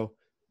away. So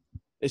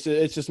it's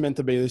just meant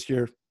to be this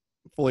year.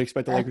 Fully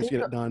expect the Lakers to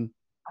get it done.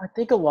 I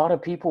think a lot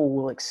of people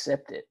will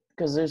accept it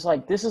because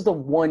this is the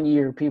one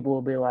year people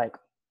will be like,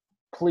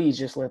 please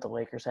just let the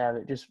Lakers have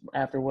it just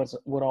after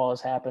what all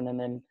has happened. And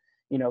then,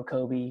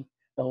 Kobe,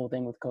 the whole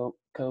thing with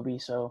Kobe.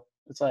 So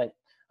it's like,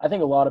 I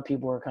think a lot of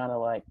people are kind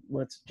of like,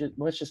 let's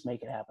just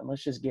make it happen.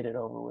 Let's just get it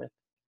over with.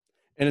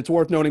 And it's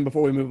worth noting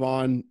before we move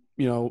on,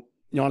 Giannis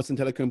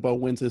Antetokounmpo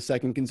wins his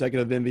second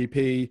consecutive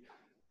MVP.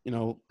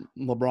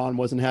 LeBron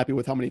wasn't happy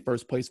with how many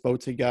first place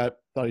votes he got.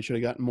 Thought he should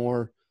have gotten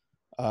more.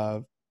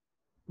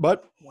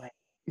 But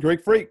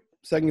Greek Freak,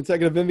 second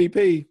consecutive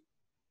MVP.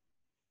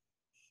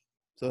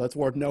 So that's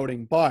worth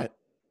noting. But,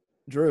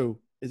 Drew,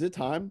 is it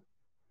time?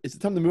 Is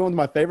it time to move on to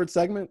my favorite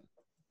segment?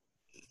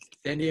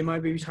 Andy, it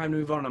might be time to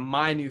move on to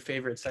my new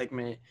favorite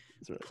segment.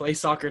 Right. Play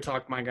Soccer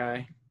Talk, my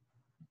guy.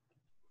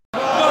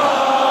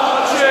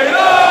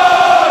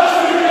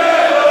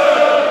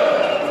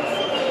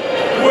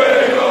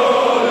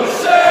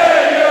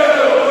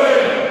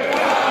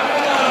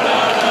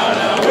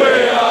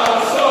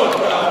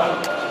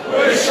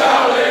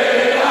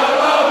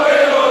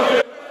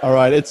 All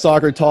right, it's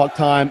Soccer Talk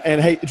time. And,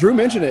 hey, Drew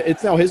mentioned it.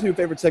 It's now his new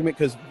favorite segment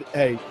because,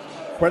 hey,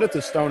 credit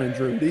to Stone and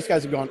Drew. These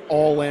guys have gone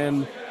all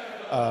in.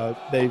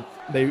 They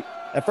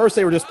at first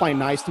they were just playing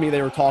nice to me.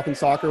 They were talking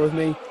soccer with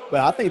me.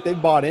 But I think they've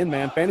bought in,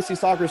 man. Fantasy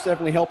soccer is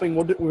definitely helping.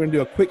 We're going to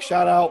do a quick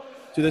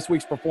shout-out to this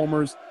week's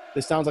performers.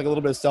 This sounds like a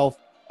little bit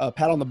of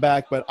pat on the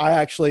back, but I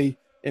actually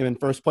am in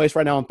first place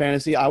right now in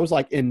fantasy. I was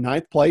like in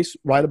ninth place,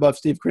 right above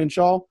Steve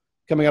Crenshaw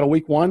coming out of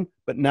week 1.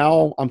 But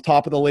now I'm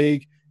top of the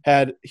league.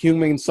 Had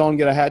Heung-min Son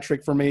get a hat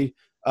trick for me,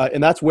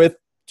 and that's with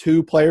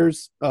 2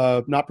 players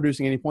not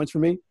producing any points for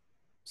me.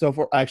 So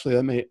for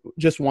actually,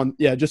 just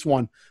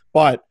one.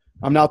 But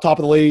I'm now top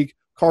of the league.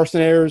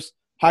 Carson Ayers,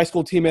 high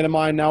school teammate of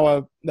mine,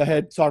 now the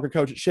head soccer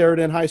coach at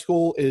Sheridan High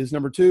School, is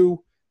number 2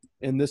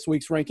 in this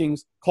week's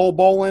rankings. Cole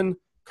Bolin,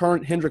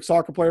 current Hendrick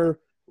soccer player,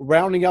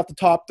 rounding out the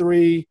top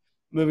 3.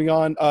 Moving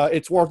on,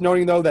 it's worth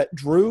noting though that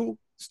Drew,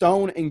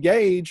 Stone, and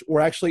Gage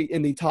were actually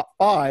in the top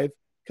 5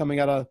 coming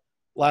out of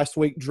last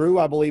week. Drew,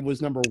 I believe,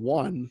 was number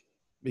 1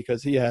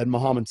 because he had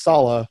Mohamed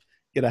Salah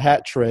get a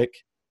hat trick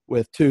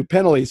with 2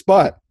 penalties.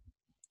 But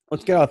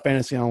let's get out of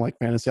fantasy. I don't like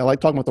fantasy. I like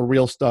talking about the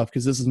real stuff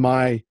because this is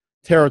my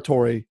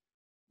territory,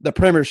 the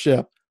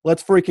Premiership.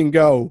 Let's freaking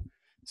go.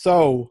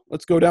 So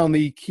let's go down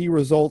the key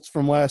results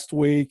from last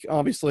week.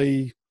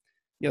 Obviously,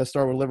 you got to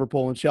start with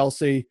Liverpool and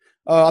Chelsea.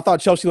 I thought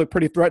Chelsea looked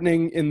pretty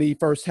threatening in the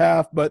first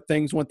half, but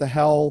things went to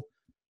hell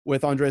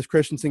with Andreas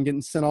Christensen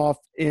getting sent off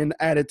in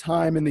added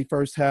time in the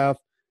first half.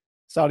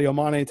 Sadio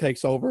Mane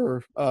takes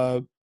over.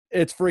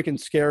 It's freaking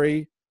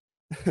scary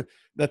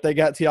that they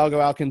got Thiago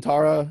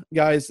Alcantara.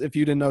 Guys, if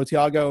you didn't know,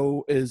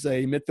 Thiago is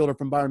a midfielder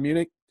from Bayern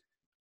Munich.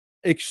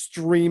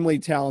 Extremely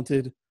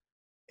talented.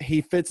 He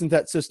fits into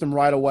that system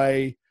right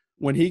away.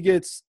 When he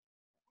gets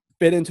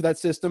fit into that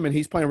system and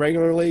he's playing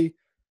regularly,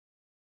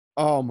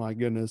 oh my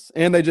goodness.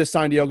 And they just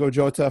signed Diogo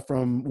Jota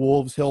from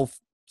Wolves. He'll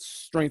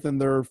strengthen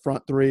their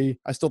front 3.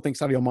 I still think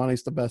Sadio Mane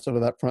is the best out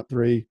of that front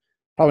 3.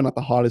 Probably not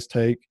the hottest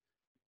take,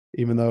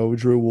 even though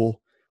Drew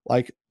will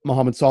like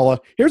Mohamed Salah.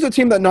 Here's a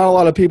team that not a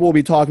lot of people will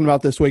be talking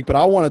about this week, but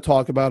I want to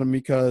talk about them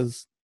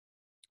because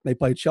they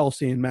played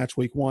Chelsea in match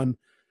week 1.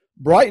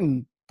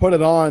 Brighton put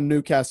it on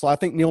Newcastle. I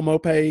think Neil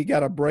Maupay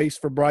got a brace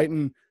for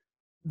Brighton.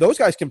 Those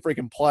guys can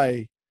freaking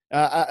play.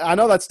 I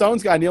know that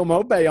Stones guy, Neil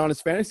Maupay, on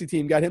his fantasy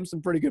team, got him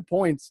some pretty good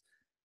points.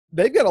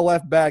 They've got a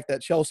left back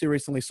that Chelsea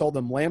recently sold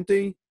them,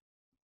 Lamptey.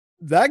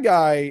 That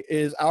guy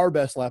is our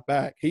best left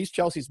back. He's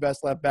Chelsea's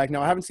best left back.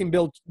 Now, I haven't seen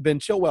Ben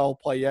Chilwell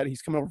play yet.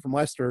 He's coming over from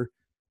Leicester.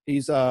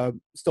 He's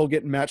still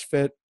getting match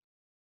fit.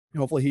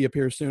 Hopefully he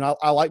appears soon.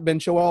 I like Ben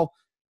Chilwell.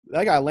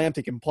 That guy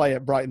Lamptey can play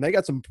at Brighton. They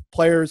got some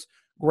players.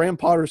 Graham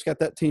Potter's got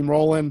that team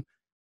rolling.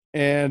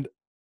 And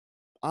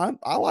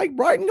I like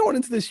Brighton going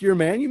into this year,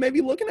 man. You may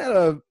be looking at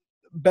a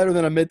better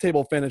than a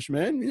mid-table finish,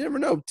 man. You never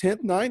know.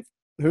 10th, 9th,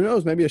 who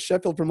knows? Maybe a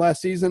Sheffield from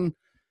last season.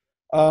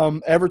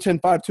 Everton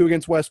 5-2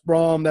 against West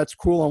Brom. That's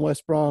cool on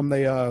West Brom.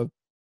 They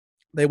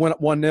went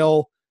up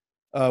 1-0,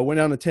 went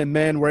down to 10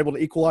 men, were able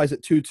to equalize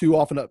at 2-2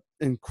 off an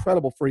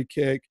incredible free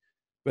kick,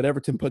 but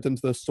Everton put them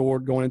to the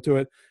sword going into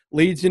it.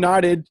 Leeds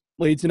United,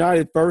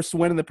 first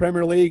win in the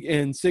Premier League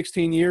in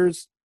 16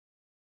 years.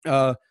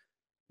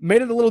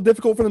 Made it a little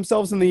difficult for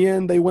themselves in the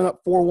end. They went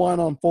up 4-1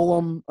 on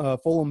Fulham.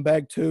 Fulham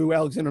bagged 2.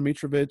 Alexander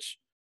Mitrovic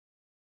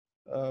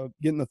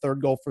getting the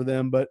 3rd goal for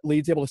them. But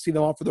Leeds able to see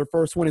them off for their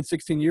first win in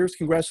 16 years.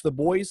 Congrats to the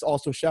boys.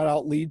 Also, shout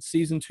out Leeds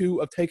Season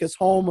 2 of Take Us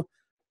Home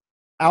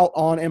out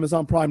on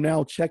Amazon Prime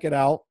now. Check it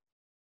out.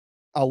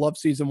 I love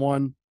Season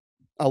 1.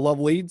 I love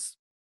Leeds.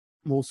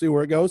 We'll see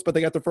where it goes. But they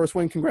got their first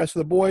win. Congrats to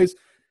the boys.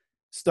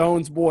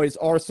 Stones boys,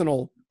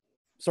 Arsenal,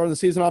 starting the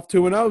season off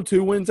 2-0,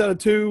 2 wins out of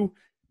 2,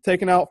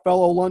 taking out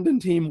fellow London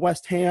team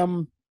West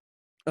Ham.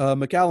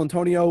 Mikel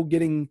Antonio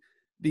getting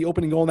the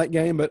opening goal in that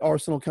game, but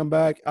Arsenal come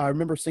back. I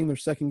remember seeing their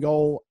second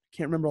goal.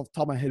 Can't remember off the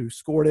top of my head who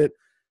scored it.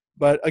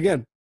 But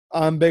again,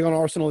 I'm big on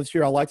Arsenal this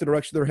year. I like the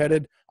direction they're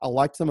headed. I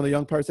like some of the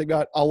young players they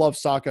got. I love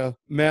Saka.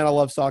 Man, I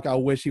love Saka. I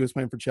wish he was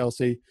playing for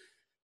Chelsea.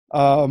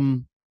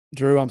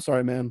 Drew, I'm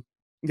sorry, man.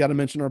 Got to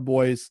mention our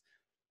boys.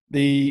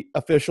 The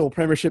official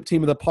Premiership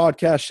team of the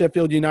podcast,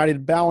 Sheffield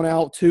United, bowing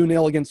out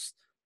 2-0 against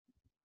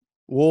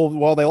Wolves.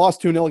 Well, they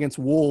lost 2-0 against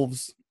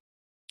Wolves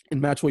in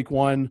match week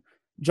 1.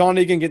 John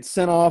Egan gets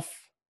sent off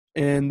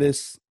in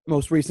this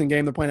most recent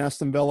game. They're playing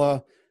Aston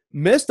Villa.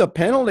 Missed a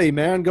penalty,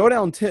 man. Go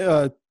down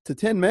to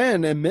 10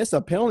 men and miss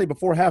a penalty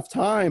before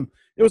halftime.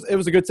 It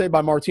was a good save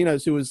by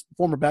Martinez, who was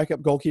former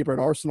backup goalkeeper at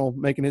Arsenal,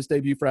 making his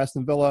debut for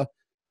Aston Villa.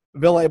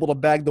 Villa able to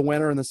bag the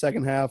winner in the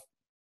second half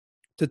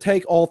to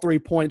take all 3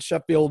 points.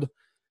 Sheffield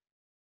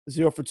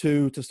 0 for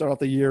 2 to start off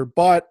the year.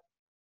 But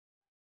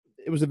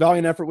it was a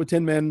valiant effort with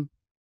 10 men.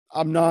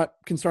 I'm not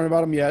concerned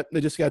about them yet. They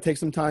just got to take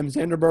some time.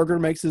 Xander Berger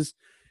makes his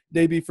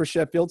debut for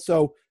Sheffield.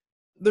 So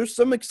there's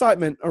some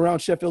excitement around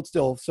Sheffield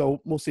still. So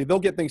we'll see. They'll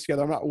get things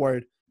together. I'm not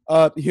worried.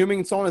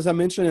 Heung-min-Son, as I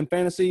mentioned in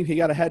fantasy, he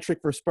got a hat trick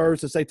for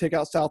Spurs to say take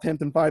out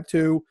Southampton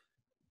 5-2.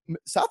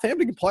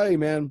 Southampton can play,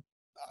 man.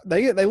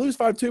 They lose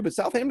 5-2, but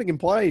Southampton can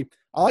play.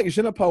 I like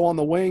Jinipo on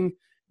the wing.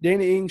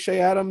 Danny Ings, Shea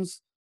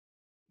Adams.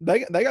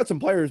 They got some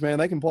players, man.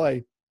 They can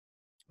play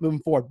moving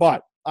forward.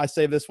 But I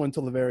save this one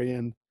till the very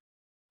end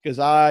because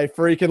I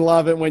freaking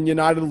love it when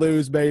United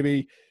lose,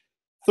 baby.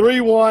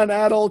 3-1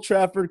 at Old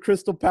Trafford,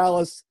 Crystal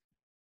Palace.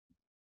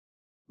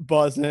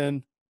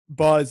 Buzzing.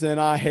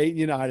 I hate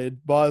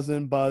United.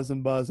 Buzzing.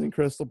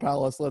 Crystal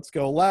Palace, let's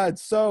go,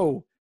 lads.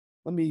 So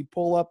let me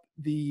pull up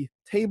the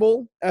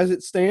table as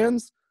it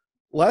stands.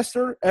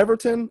 Leicester,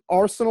 Everton,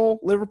 Arsenal,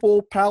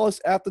 Liverpool, Palace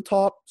at the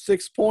top,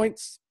 6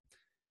 points.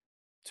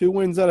 2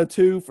 wins out of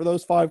 2 for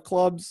those 5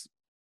 clubs.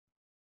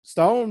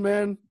 Stone,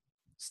 man.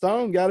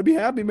 Stone, got to be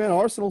happy, man.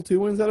 Arsenal,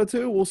 2 wins out of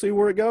 2. We'll see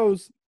where it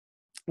goes.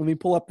 Let me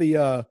pull up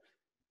the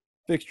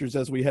fixtures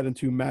as we head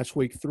into match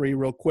week 3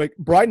 real quick.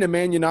 Brighton and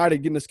Man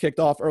United getting us kicked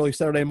off early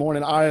Saturday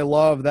morning. I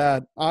love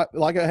that. I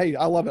love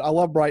it. I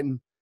love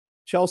Brighton.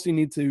 Chelsea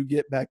need to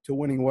get back to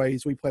winning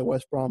ways. We play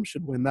West Brom,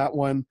 should win that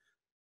one.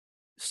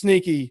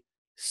 Sneaky,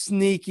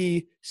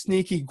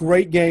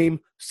 great game.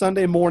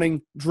 Sunday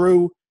morning,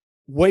 Drew,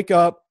 wake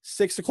up,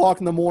 6 o'clock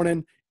in the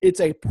morning. It's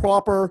a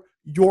proper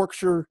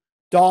Yorkshire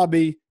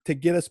derby to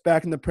get us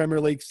back in the Premier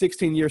League.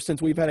 16 years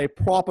since we've had a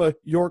proper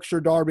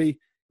Yorkshire derby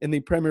in the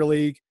Premier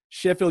League.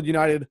 Sheffield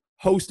United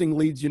hosting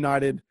Leeds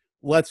United.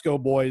 Let's go,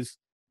 boys.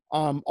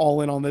 I'm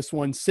all in on this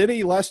one.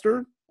 City,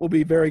 Leicester will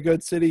be very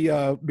good. City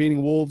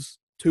beating Wolves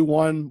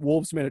 2-1.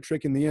 Wolves made a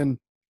trick in the end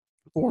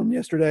for them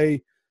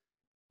yesterday.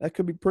 That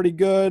could be pretty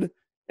good.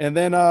 And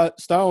then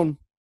Stone,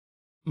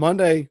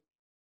 Monday,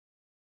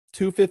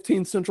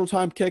 2:15 Central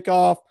Time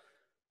kickoff.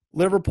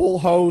 Liverpool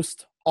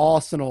host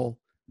Arsenal.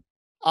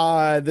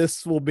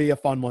 This will be a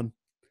fun one.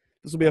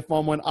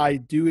 I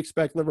do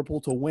expect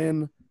Liverpool to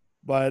win,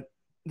 but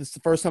this is the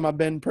first time I've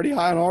been pretty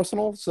high on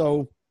Arsenal,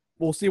 so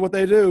we'll see what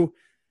they do.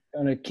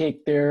 Gonna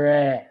kick their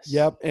ass.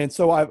 Yep, and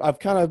so I've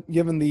kind of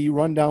given the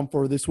rundown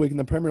for this week in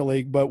the Premier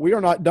League, but we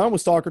are not done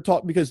with soccer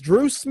talk because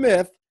Drew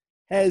Smith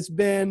has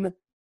been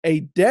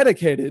a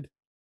dedicated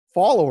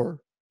follower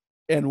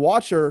and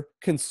watcher,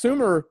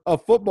 consumer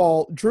of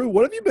football. Drew,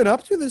 what have you been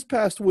up to this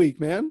past week,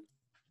 man?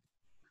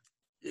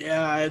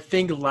 Yeah, I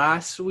think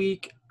last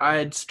week I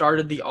had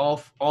started the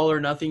all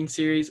or nothing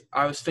series.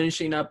 I was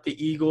finishing up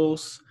the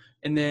Eagles,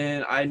 and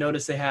then I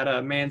noticed they had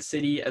a Man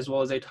City as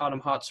well as a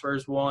Tottenham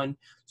Hotspurs one.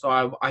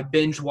 So I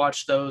binge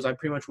watched those. I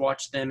pretty much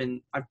watched them,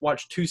 and I've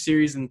watched 2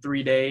 series in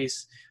 3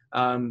 days.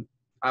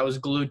 I was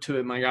glued to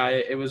it, my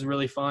guy. It was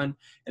really fun.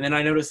 And then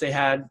I noticed they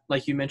had,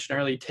 like you mentioned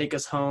earlier, Take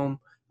Us Home,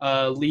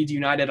 Leeds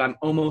United. I'm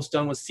almost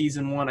done with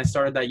season 1. I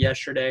started that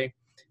yesterday.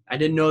 I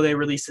didn't know they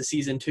released a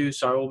season 2,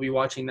 so I will be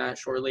watching that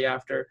shortly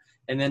after.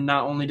 And then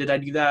not only did I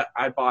do that,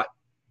 I bought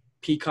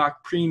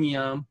Peacock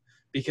Premium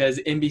because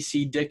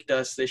NBC dicked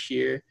us this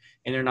year,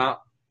 and they're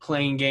not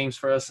playing games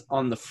for us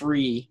on the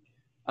free.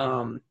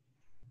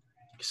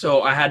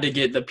 So I had to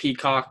get the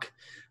Peacock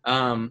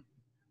to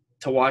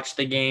watch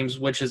the games,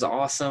 which is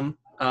awesome.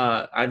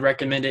 I'd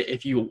recommend it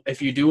if you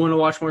do want to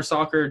watch more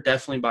soccer.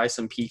 Definitely buy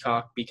some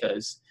Peacock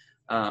because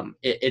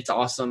it's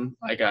awesome.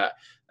 Like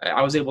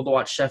I was able to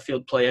watch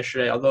Sheffield play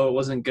yesterday, although it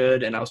wasn't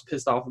good, and I was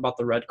pissed off about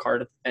the red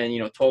card.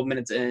 And 12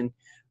 minutes in,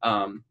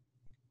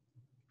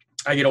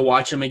 I get to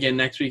watch them again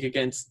next week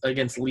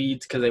against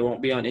Leeds because they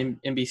won't be on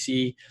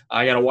NBC.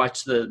 I got to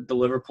watch the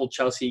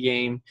Liverpool-Chelsea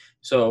game.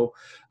 So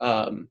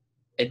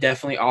it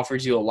definitely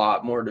offers you a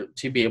lot more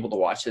to be able to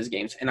watch those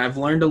games. And I've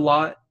learned a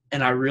lot,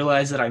 and I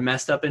realized that I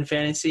messed up in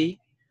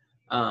fantasy.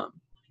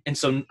 And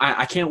so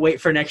I can't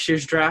wait for next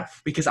year's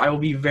draft because I will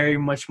be very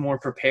much more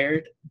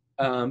prepared,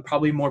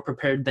 probably more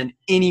prepared than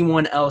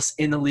anyone else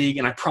in the league.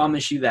 And I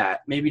promise you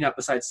that. Maybe not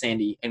besides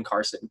Sandy and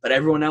Carson, but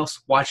everyone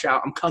else, watch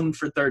out. I'm coming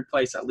for 3rd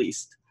place at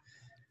least.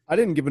 I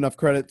didn't give enough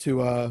credit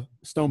to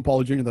Stone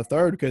Paul Jr.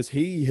 III because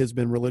he has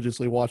been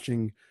religiously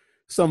watching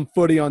some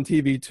footy on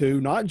TV too,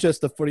 not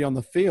just the footy on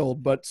the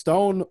field. But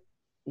Stone,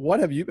 what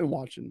have you been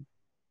watching?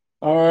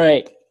 All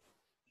right.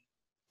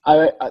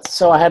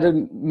 So I had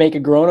to make a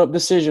grown-up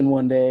decision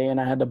one day, and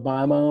I had to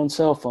buy my own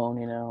cell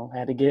phone. I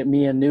had to get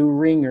me a new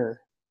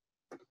ringer.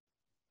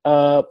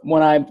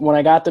 When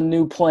I got the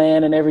new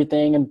plan and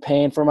everything, and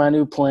paying for my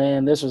new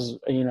plan, this was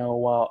a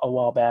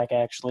while back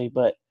actually.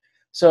 But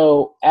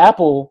so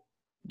Apple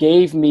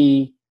gave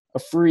me a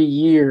free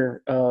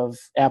year of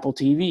Apple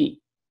TV,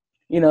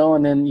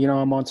 and then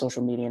I'm on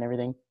social media and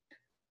everything.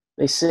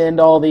 They send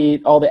all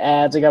the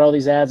ads. I got all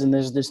these ads, and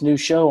there's this new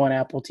show on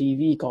Apple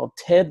TV called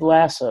Ted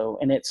Lasso,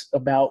 and it's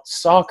about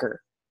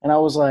soccer. And I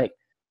was like,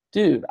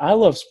 dude, I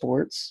love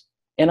sports,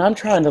 and I'm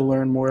trying to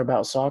learn more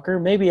about soccer.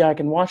 Maybe I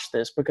can watch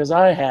this because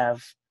I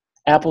have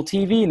Apple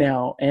TV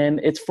now, and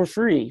it's for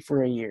free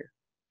for a year.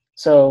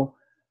 So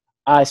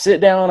I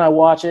sit down, I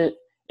watch it.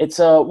 It's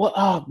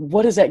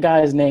what is that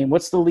guy's name?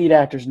 What's the lead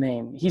actor's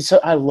name?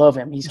 I love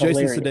him. He's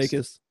hilarious. Jason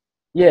Sudeikis.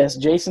 Yes,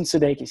 Jason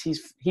Sudeikis.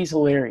 He's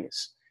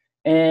hilarious.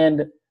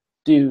 And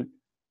dude,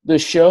 the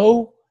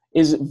show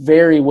is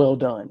very well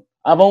done.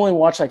 I've only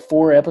watched like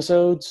 4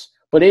 episodes,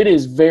 but it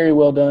is very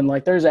well done.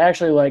 Like there's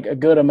actually like a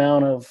good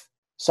amount of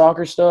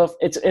soccer stuff.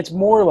 It's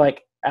more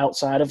like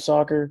outside of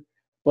soccer,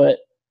 but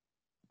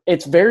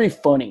it's very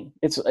funny.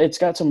 It's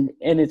got some,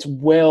 and it's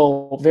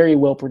very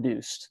well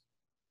produced.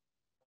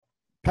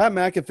 Pat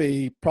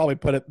McAfee probably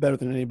put it better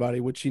than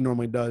anybody, which he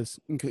normally does.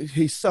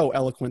 He's so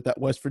eloquent,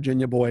 that West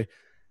Virginia boy.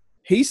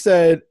 He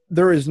said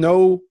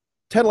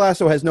Ted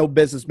Lasso has no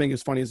business being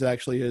as funny as it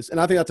actually is.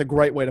 And I think that's a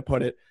great way to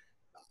put it.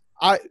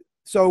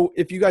 So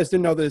if you guys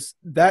didn't know this,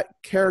 that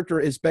character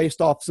is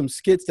based off some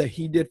skits that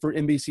he did for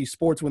NBC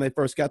Sports when they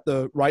first got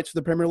the rights for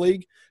the Premier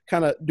League,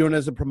 kind of doing it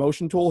as a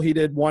promotion tool. He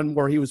did one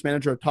where he was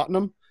manager of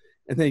Tottenham,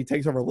 and then he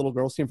takes over a little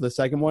girls team for the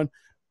second one.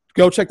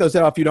 Go check those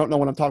out if you don't know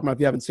what I'm talking about, if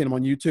you haven't seen them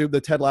on YouTube. The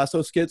Ted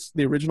Lasso skits,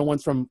 the original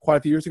ones from quite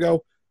a few years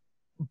ago,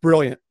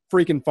 brilliant,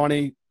 freaking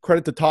funny.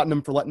 Credit to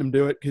Tottenham for letting him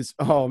do it because,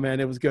 oh, man,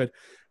 it was good.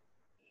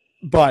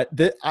 But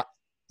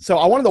so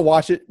I wanted to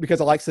watch it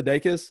because I like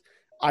Sudeikis.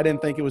 I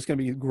didn't think it was going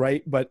to be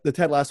great, but the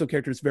Ted Lasso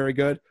character is very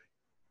good.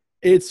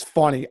 It's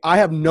funny. I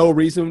have no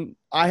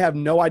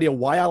idea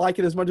why I like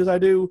it as much as I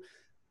do,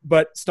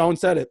 but Stone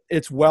said it.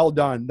 It's well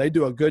done. They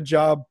do a good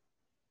job,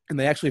 and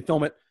they actually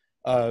film it.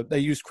 They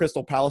use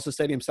Crystal Palace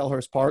Stadium,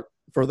 Selhurst Park,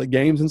 for the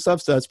games and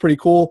stuff, so that's pretty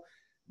cool.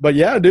 But,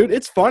 yeah, dude,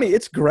 it's funny.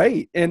 It's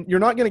great. And you're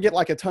not going to get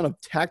like a ton of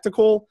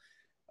tactical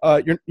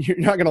you're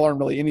not going to learn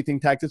really anything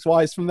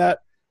tactics-wise from that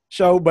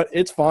show, but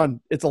it's fun.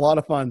 It's a lot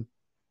of fun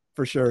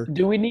for sure.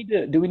 Do we need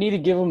to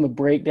give them the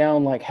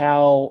breakdown, like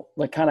how,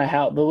 like kind of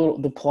how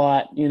the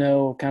plot,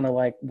 kind of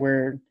like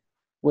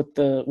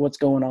what's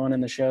going on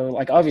in the show?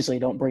 Like obviously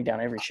don't break down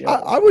every show.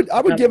 I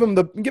would give them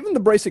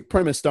the basic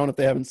premise, Stone, if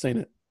they haven't seen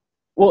it.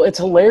 Well, it's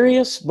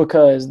hilarious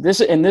because this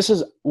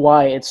is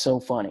why it's so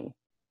funny.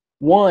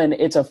 One,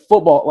 it's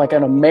like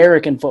an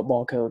American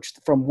football coach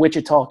from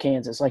Wichita,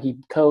 Kansas. Like he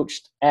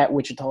coached at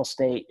Wichita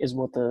State is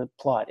what the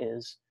plot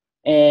is.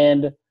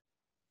 And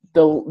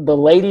the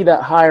lady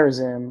that hires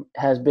him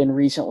has been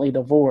recently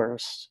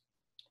divorced,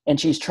 and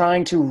she's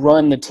trying to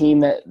run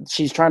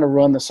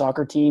the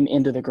soccer team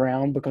into the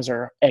ground because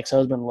her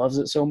ex-husband loves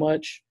it so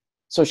much.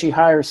 So she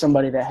hires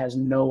somebody that has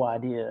no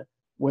idea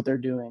what they're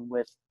doing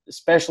with,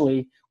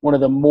 especially one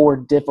of the more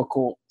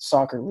difficult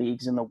soccer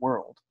leagues in the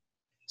world.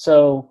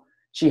 So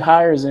she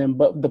hires him,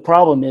 but the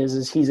problem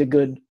is he's a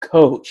good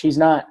coach. He's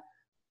not,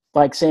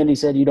 like Sandy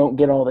said, you don't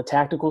get all the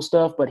tactical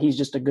stuff, but he's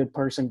just a good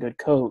person, good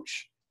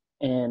coach.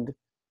 And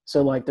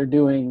so like they're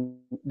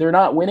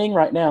not winning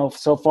right now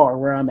so far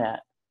where I'm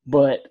at,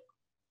 but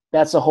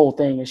that's the whole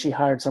thing is she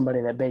hired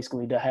somebody that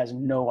basically has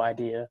no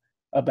idea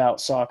about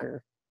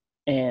soccer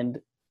and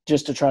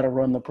just to try to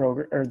run the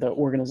program or the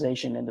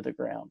organization into the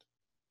ground.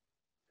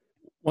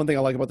 One thing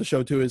I like about the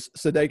show too is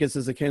Sudeikis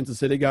is a Kansas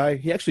City guy.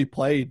 He actually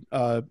played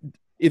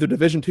either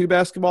Division II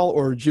basketball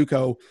or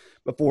JUCO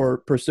before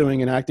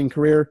pursuing an acting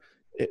career.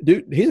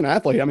 Dude, he's an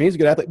athlete. I mean, he's a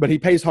good athlete, but he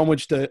pays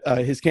homage to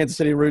his Kansas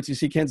City roots. You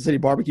see Kansas City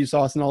barbecue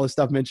sauce and all this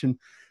stuff mentioned.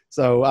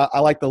 So I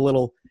like the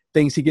little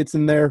things he gets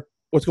in there.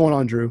 What's going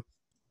on, Drew?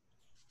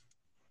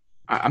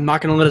 I'm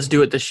not going to let us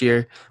do it this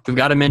year. We've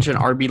got to mention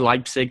RB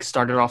Leipzig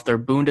started off their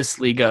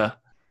Bundesliga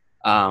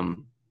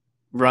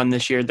run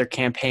this year. Their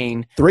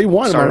campaign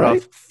 3-1, started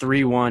right? off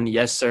 3-1.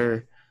 Yes,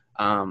 sir.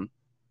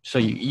 So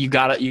you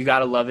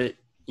gotta love it.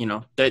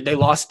 They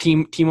lost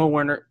Timo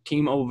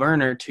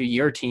Werner to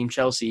your team,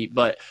 Chelsea,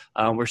 but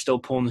we're still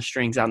pulling the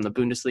strings out in the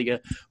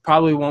Bundesliga.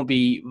 Probably won't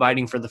be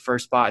fighting for the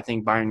first spot. I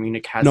think Bayern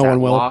Munich has that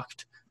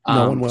locked.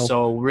 No one will.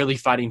 So really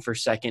fighting for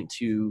second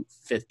to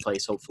fifth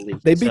place, hopefully.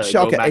 They beat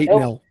Schalke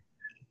 8-0.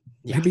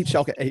 Yeah. They beat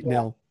Schalke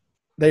 8-0.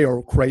 They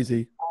are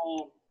crazy.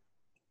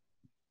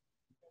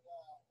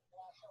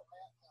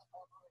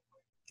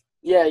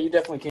 Yeah, you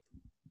definitely can.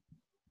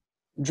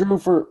 Drew,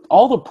 for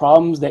all the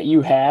problems that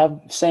you have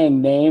saying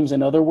names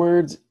and other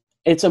words,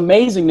 it's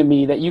amazing to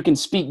me that you can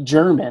speak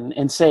German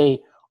and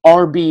say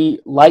RB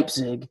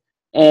Leipzig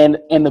and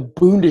the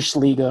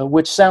Bundesliga,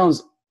 which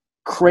sounds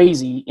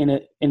crazy in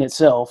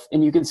itself,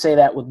 and you can say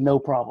that with no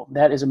problem.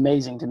 That is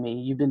amazing to me.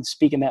 You've been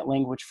speaking that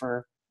language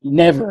for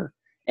never,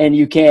 and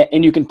you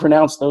can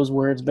pronounce those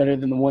words better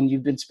than the one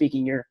you've been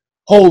speaking your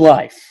whole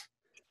life.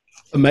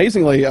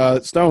 Amazingly,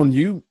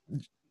 Stone,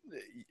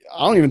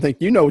 I don't even think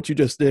you know what you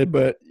just did,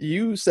 but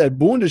you said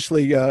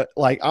Bundesliga.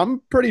 Like,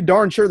 I'm pretty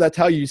darn sure that's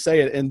how you say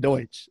it in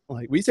Deutsch.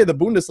 Like, we say the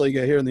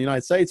Bundesliga here in the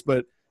United States,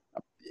 but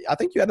I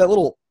think you had that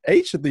little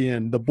H at the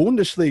end, the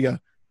Bundesliga.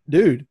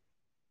 Dude,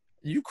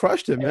 you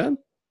crushed it, man.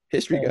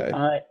 History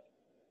guy.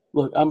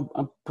 Look, I'm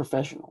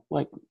professional,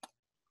 like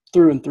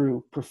through and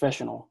through,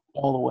 professional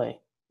all the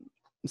way.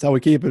 That's how we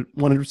keep it,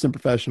 100%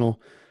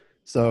 professional.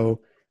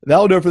 So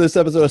that'll do it for this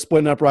episode of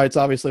Splitting Uprights.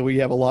 Obviously, we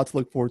have a lot to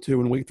look forward to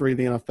in week 3 of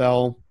the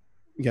NFL.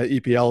 We got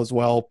EPL as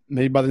well.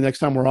 Maybe by the next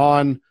time we're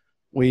on,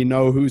 we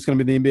know who's going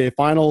to be the NBA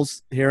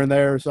Finals here and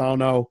there. So I don't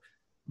know.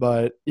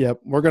 But, yeah,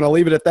 we're going to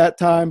leave it at that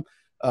time.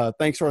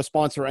 Thanks to our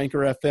sponsor, Anchor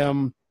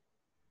FM,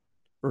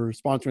 for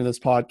sponsoring this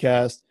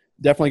podcast.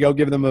 Definitely go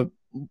give them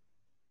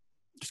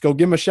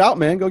a shout,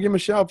 man. Go give them a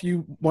shout if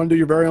you want to do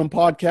your very own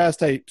podcast.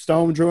 Hey,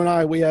 Stone, Drew, and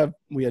I, we had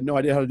no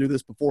idea how to do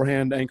this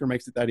beforehand. Anchor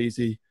makes it that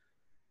easy.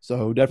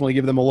 So definitely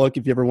give them a look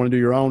if you ever want to do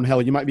your own.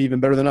 Hell, you might be even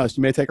better than us.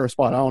 You may take our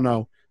spot. I don't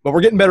know. But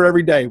we're getting better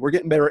every day. We're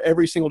getting better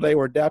every single day.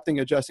 We're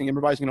adapting, adjusting,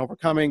 improvising, and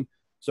overcoming.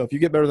 So if you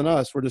get better than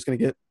us, we're just going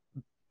to get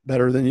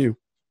better than you.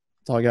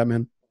 That's all I got,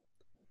 man.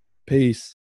 Peace.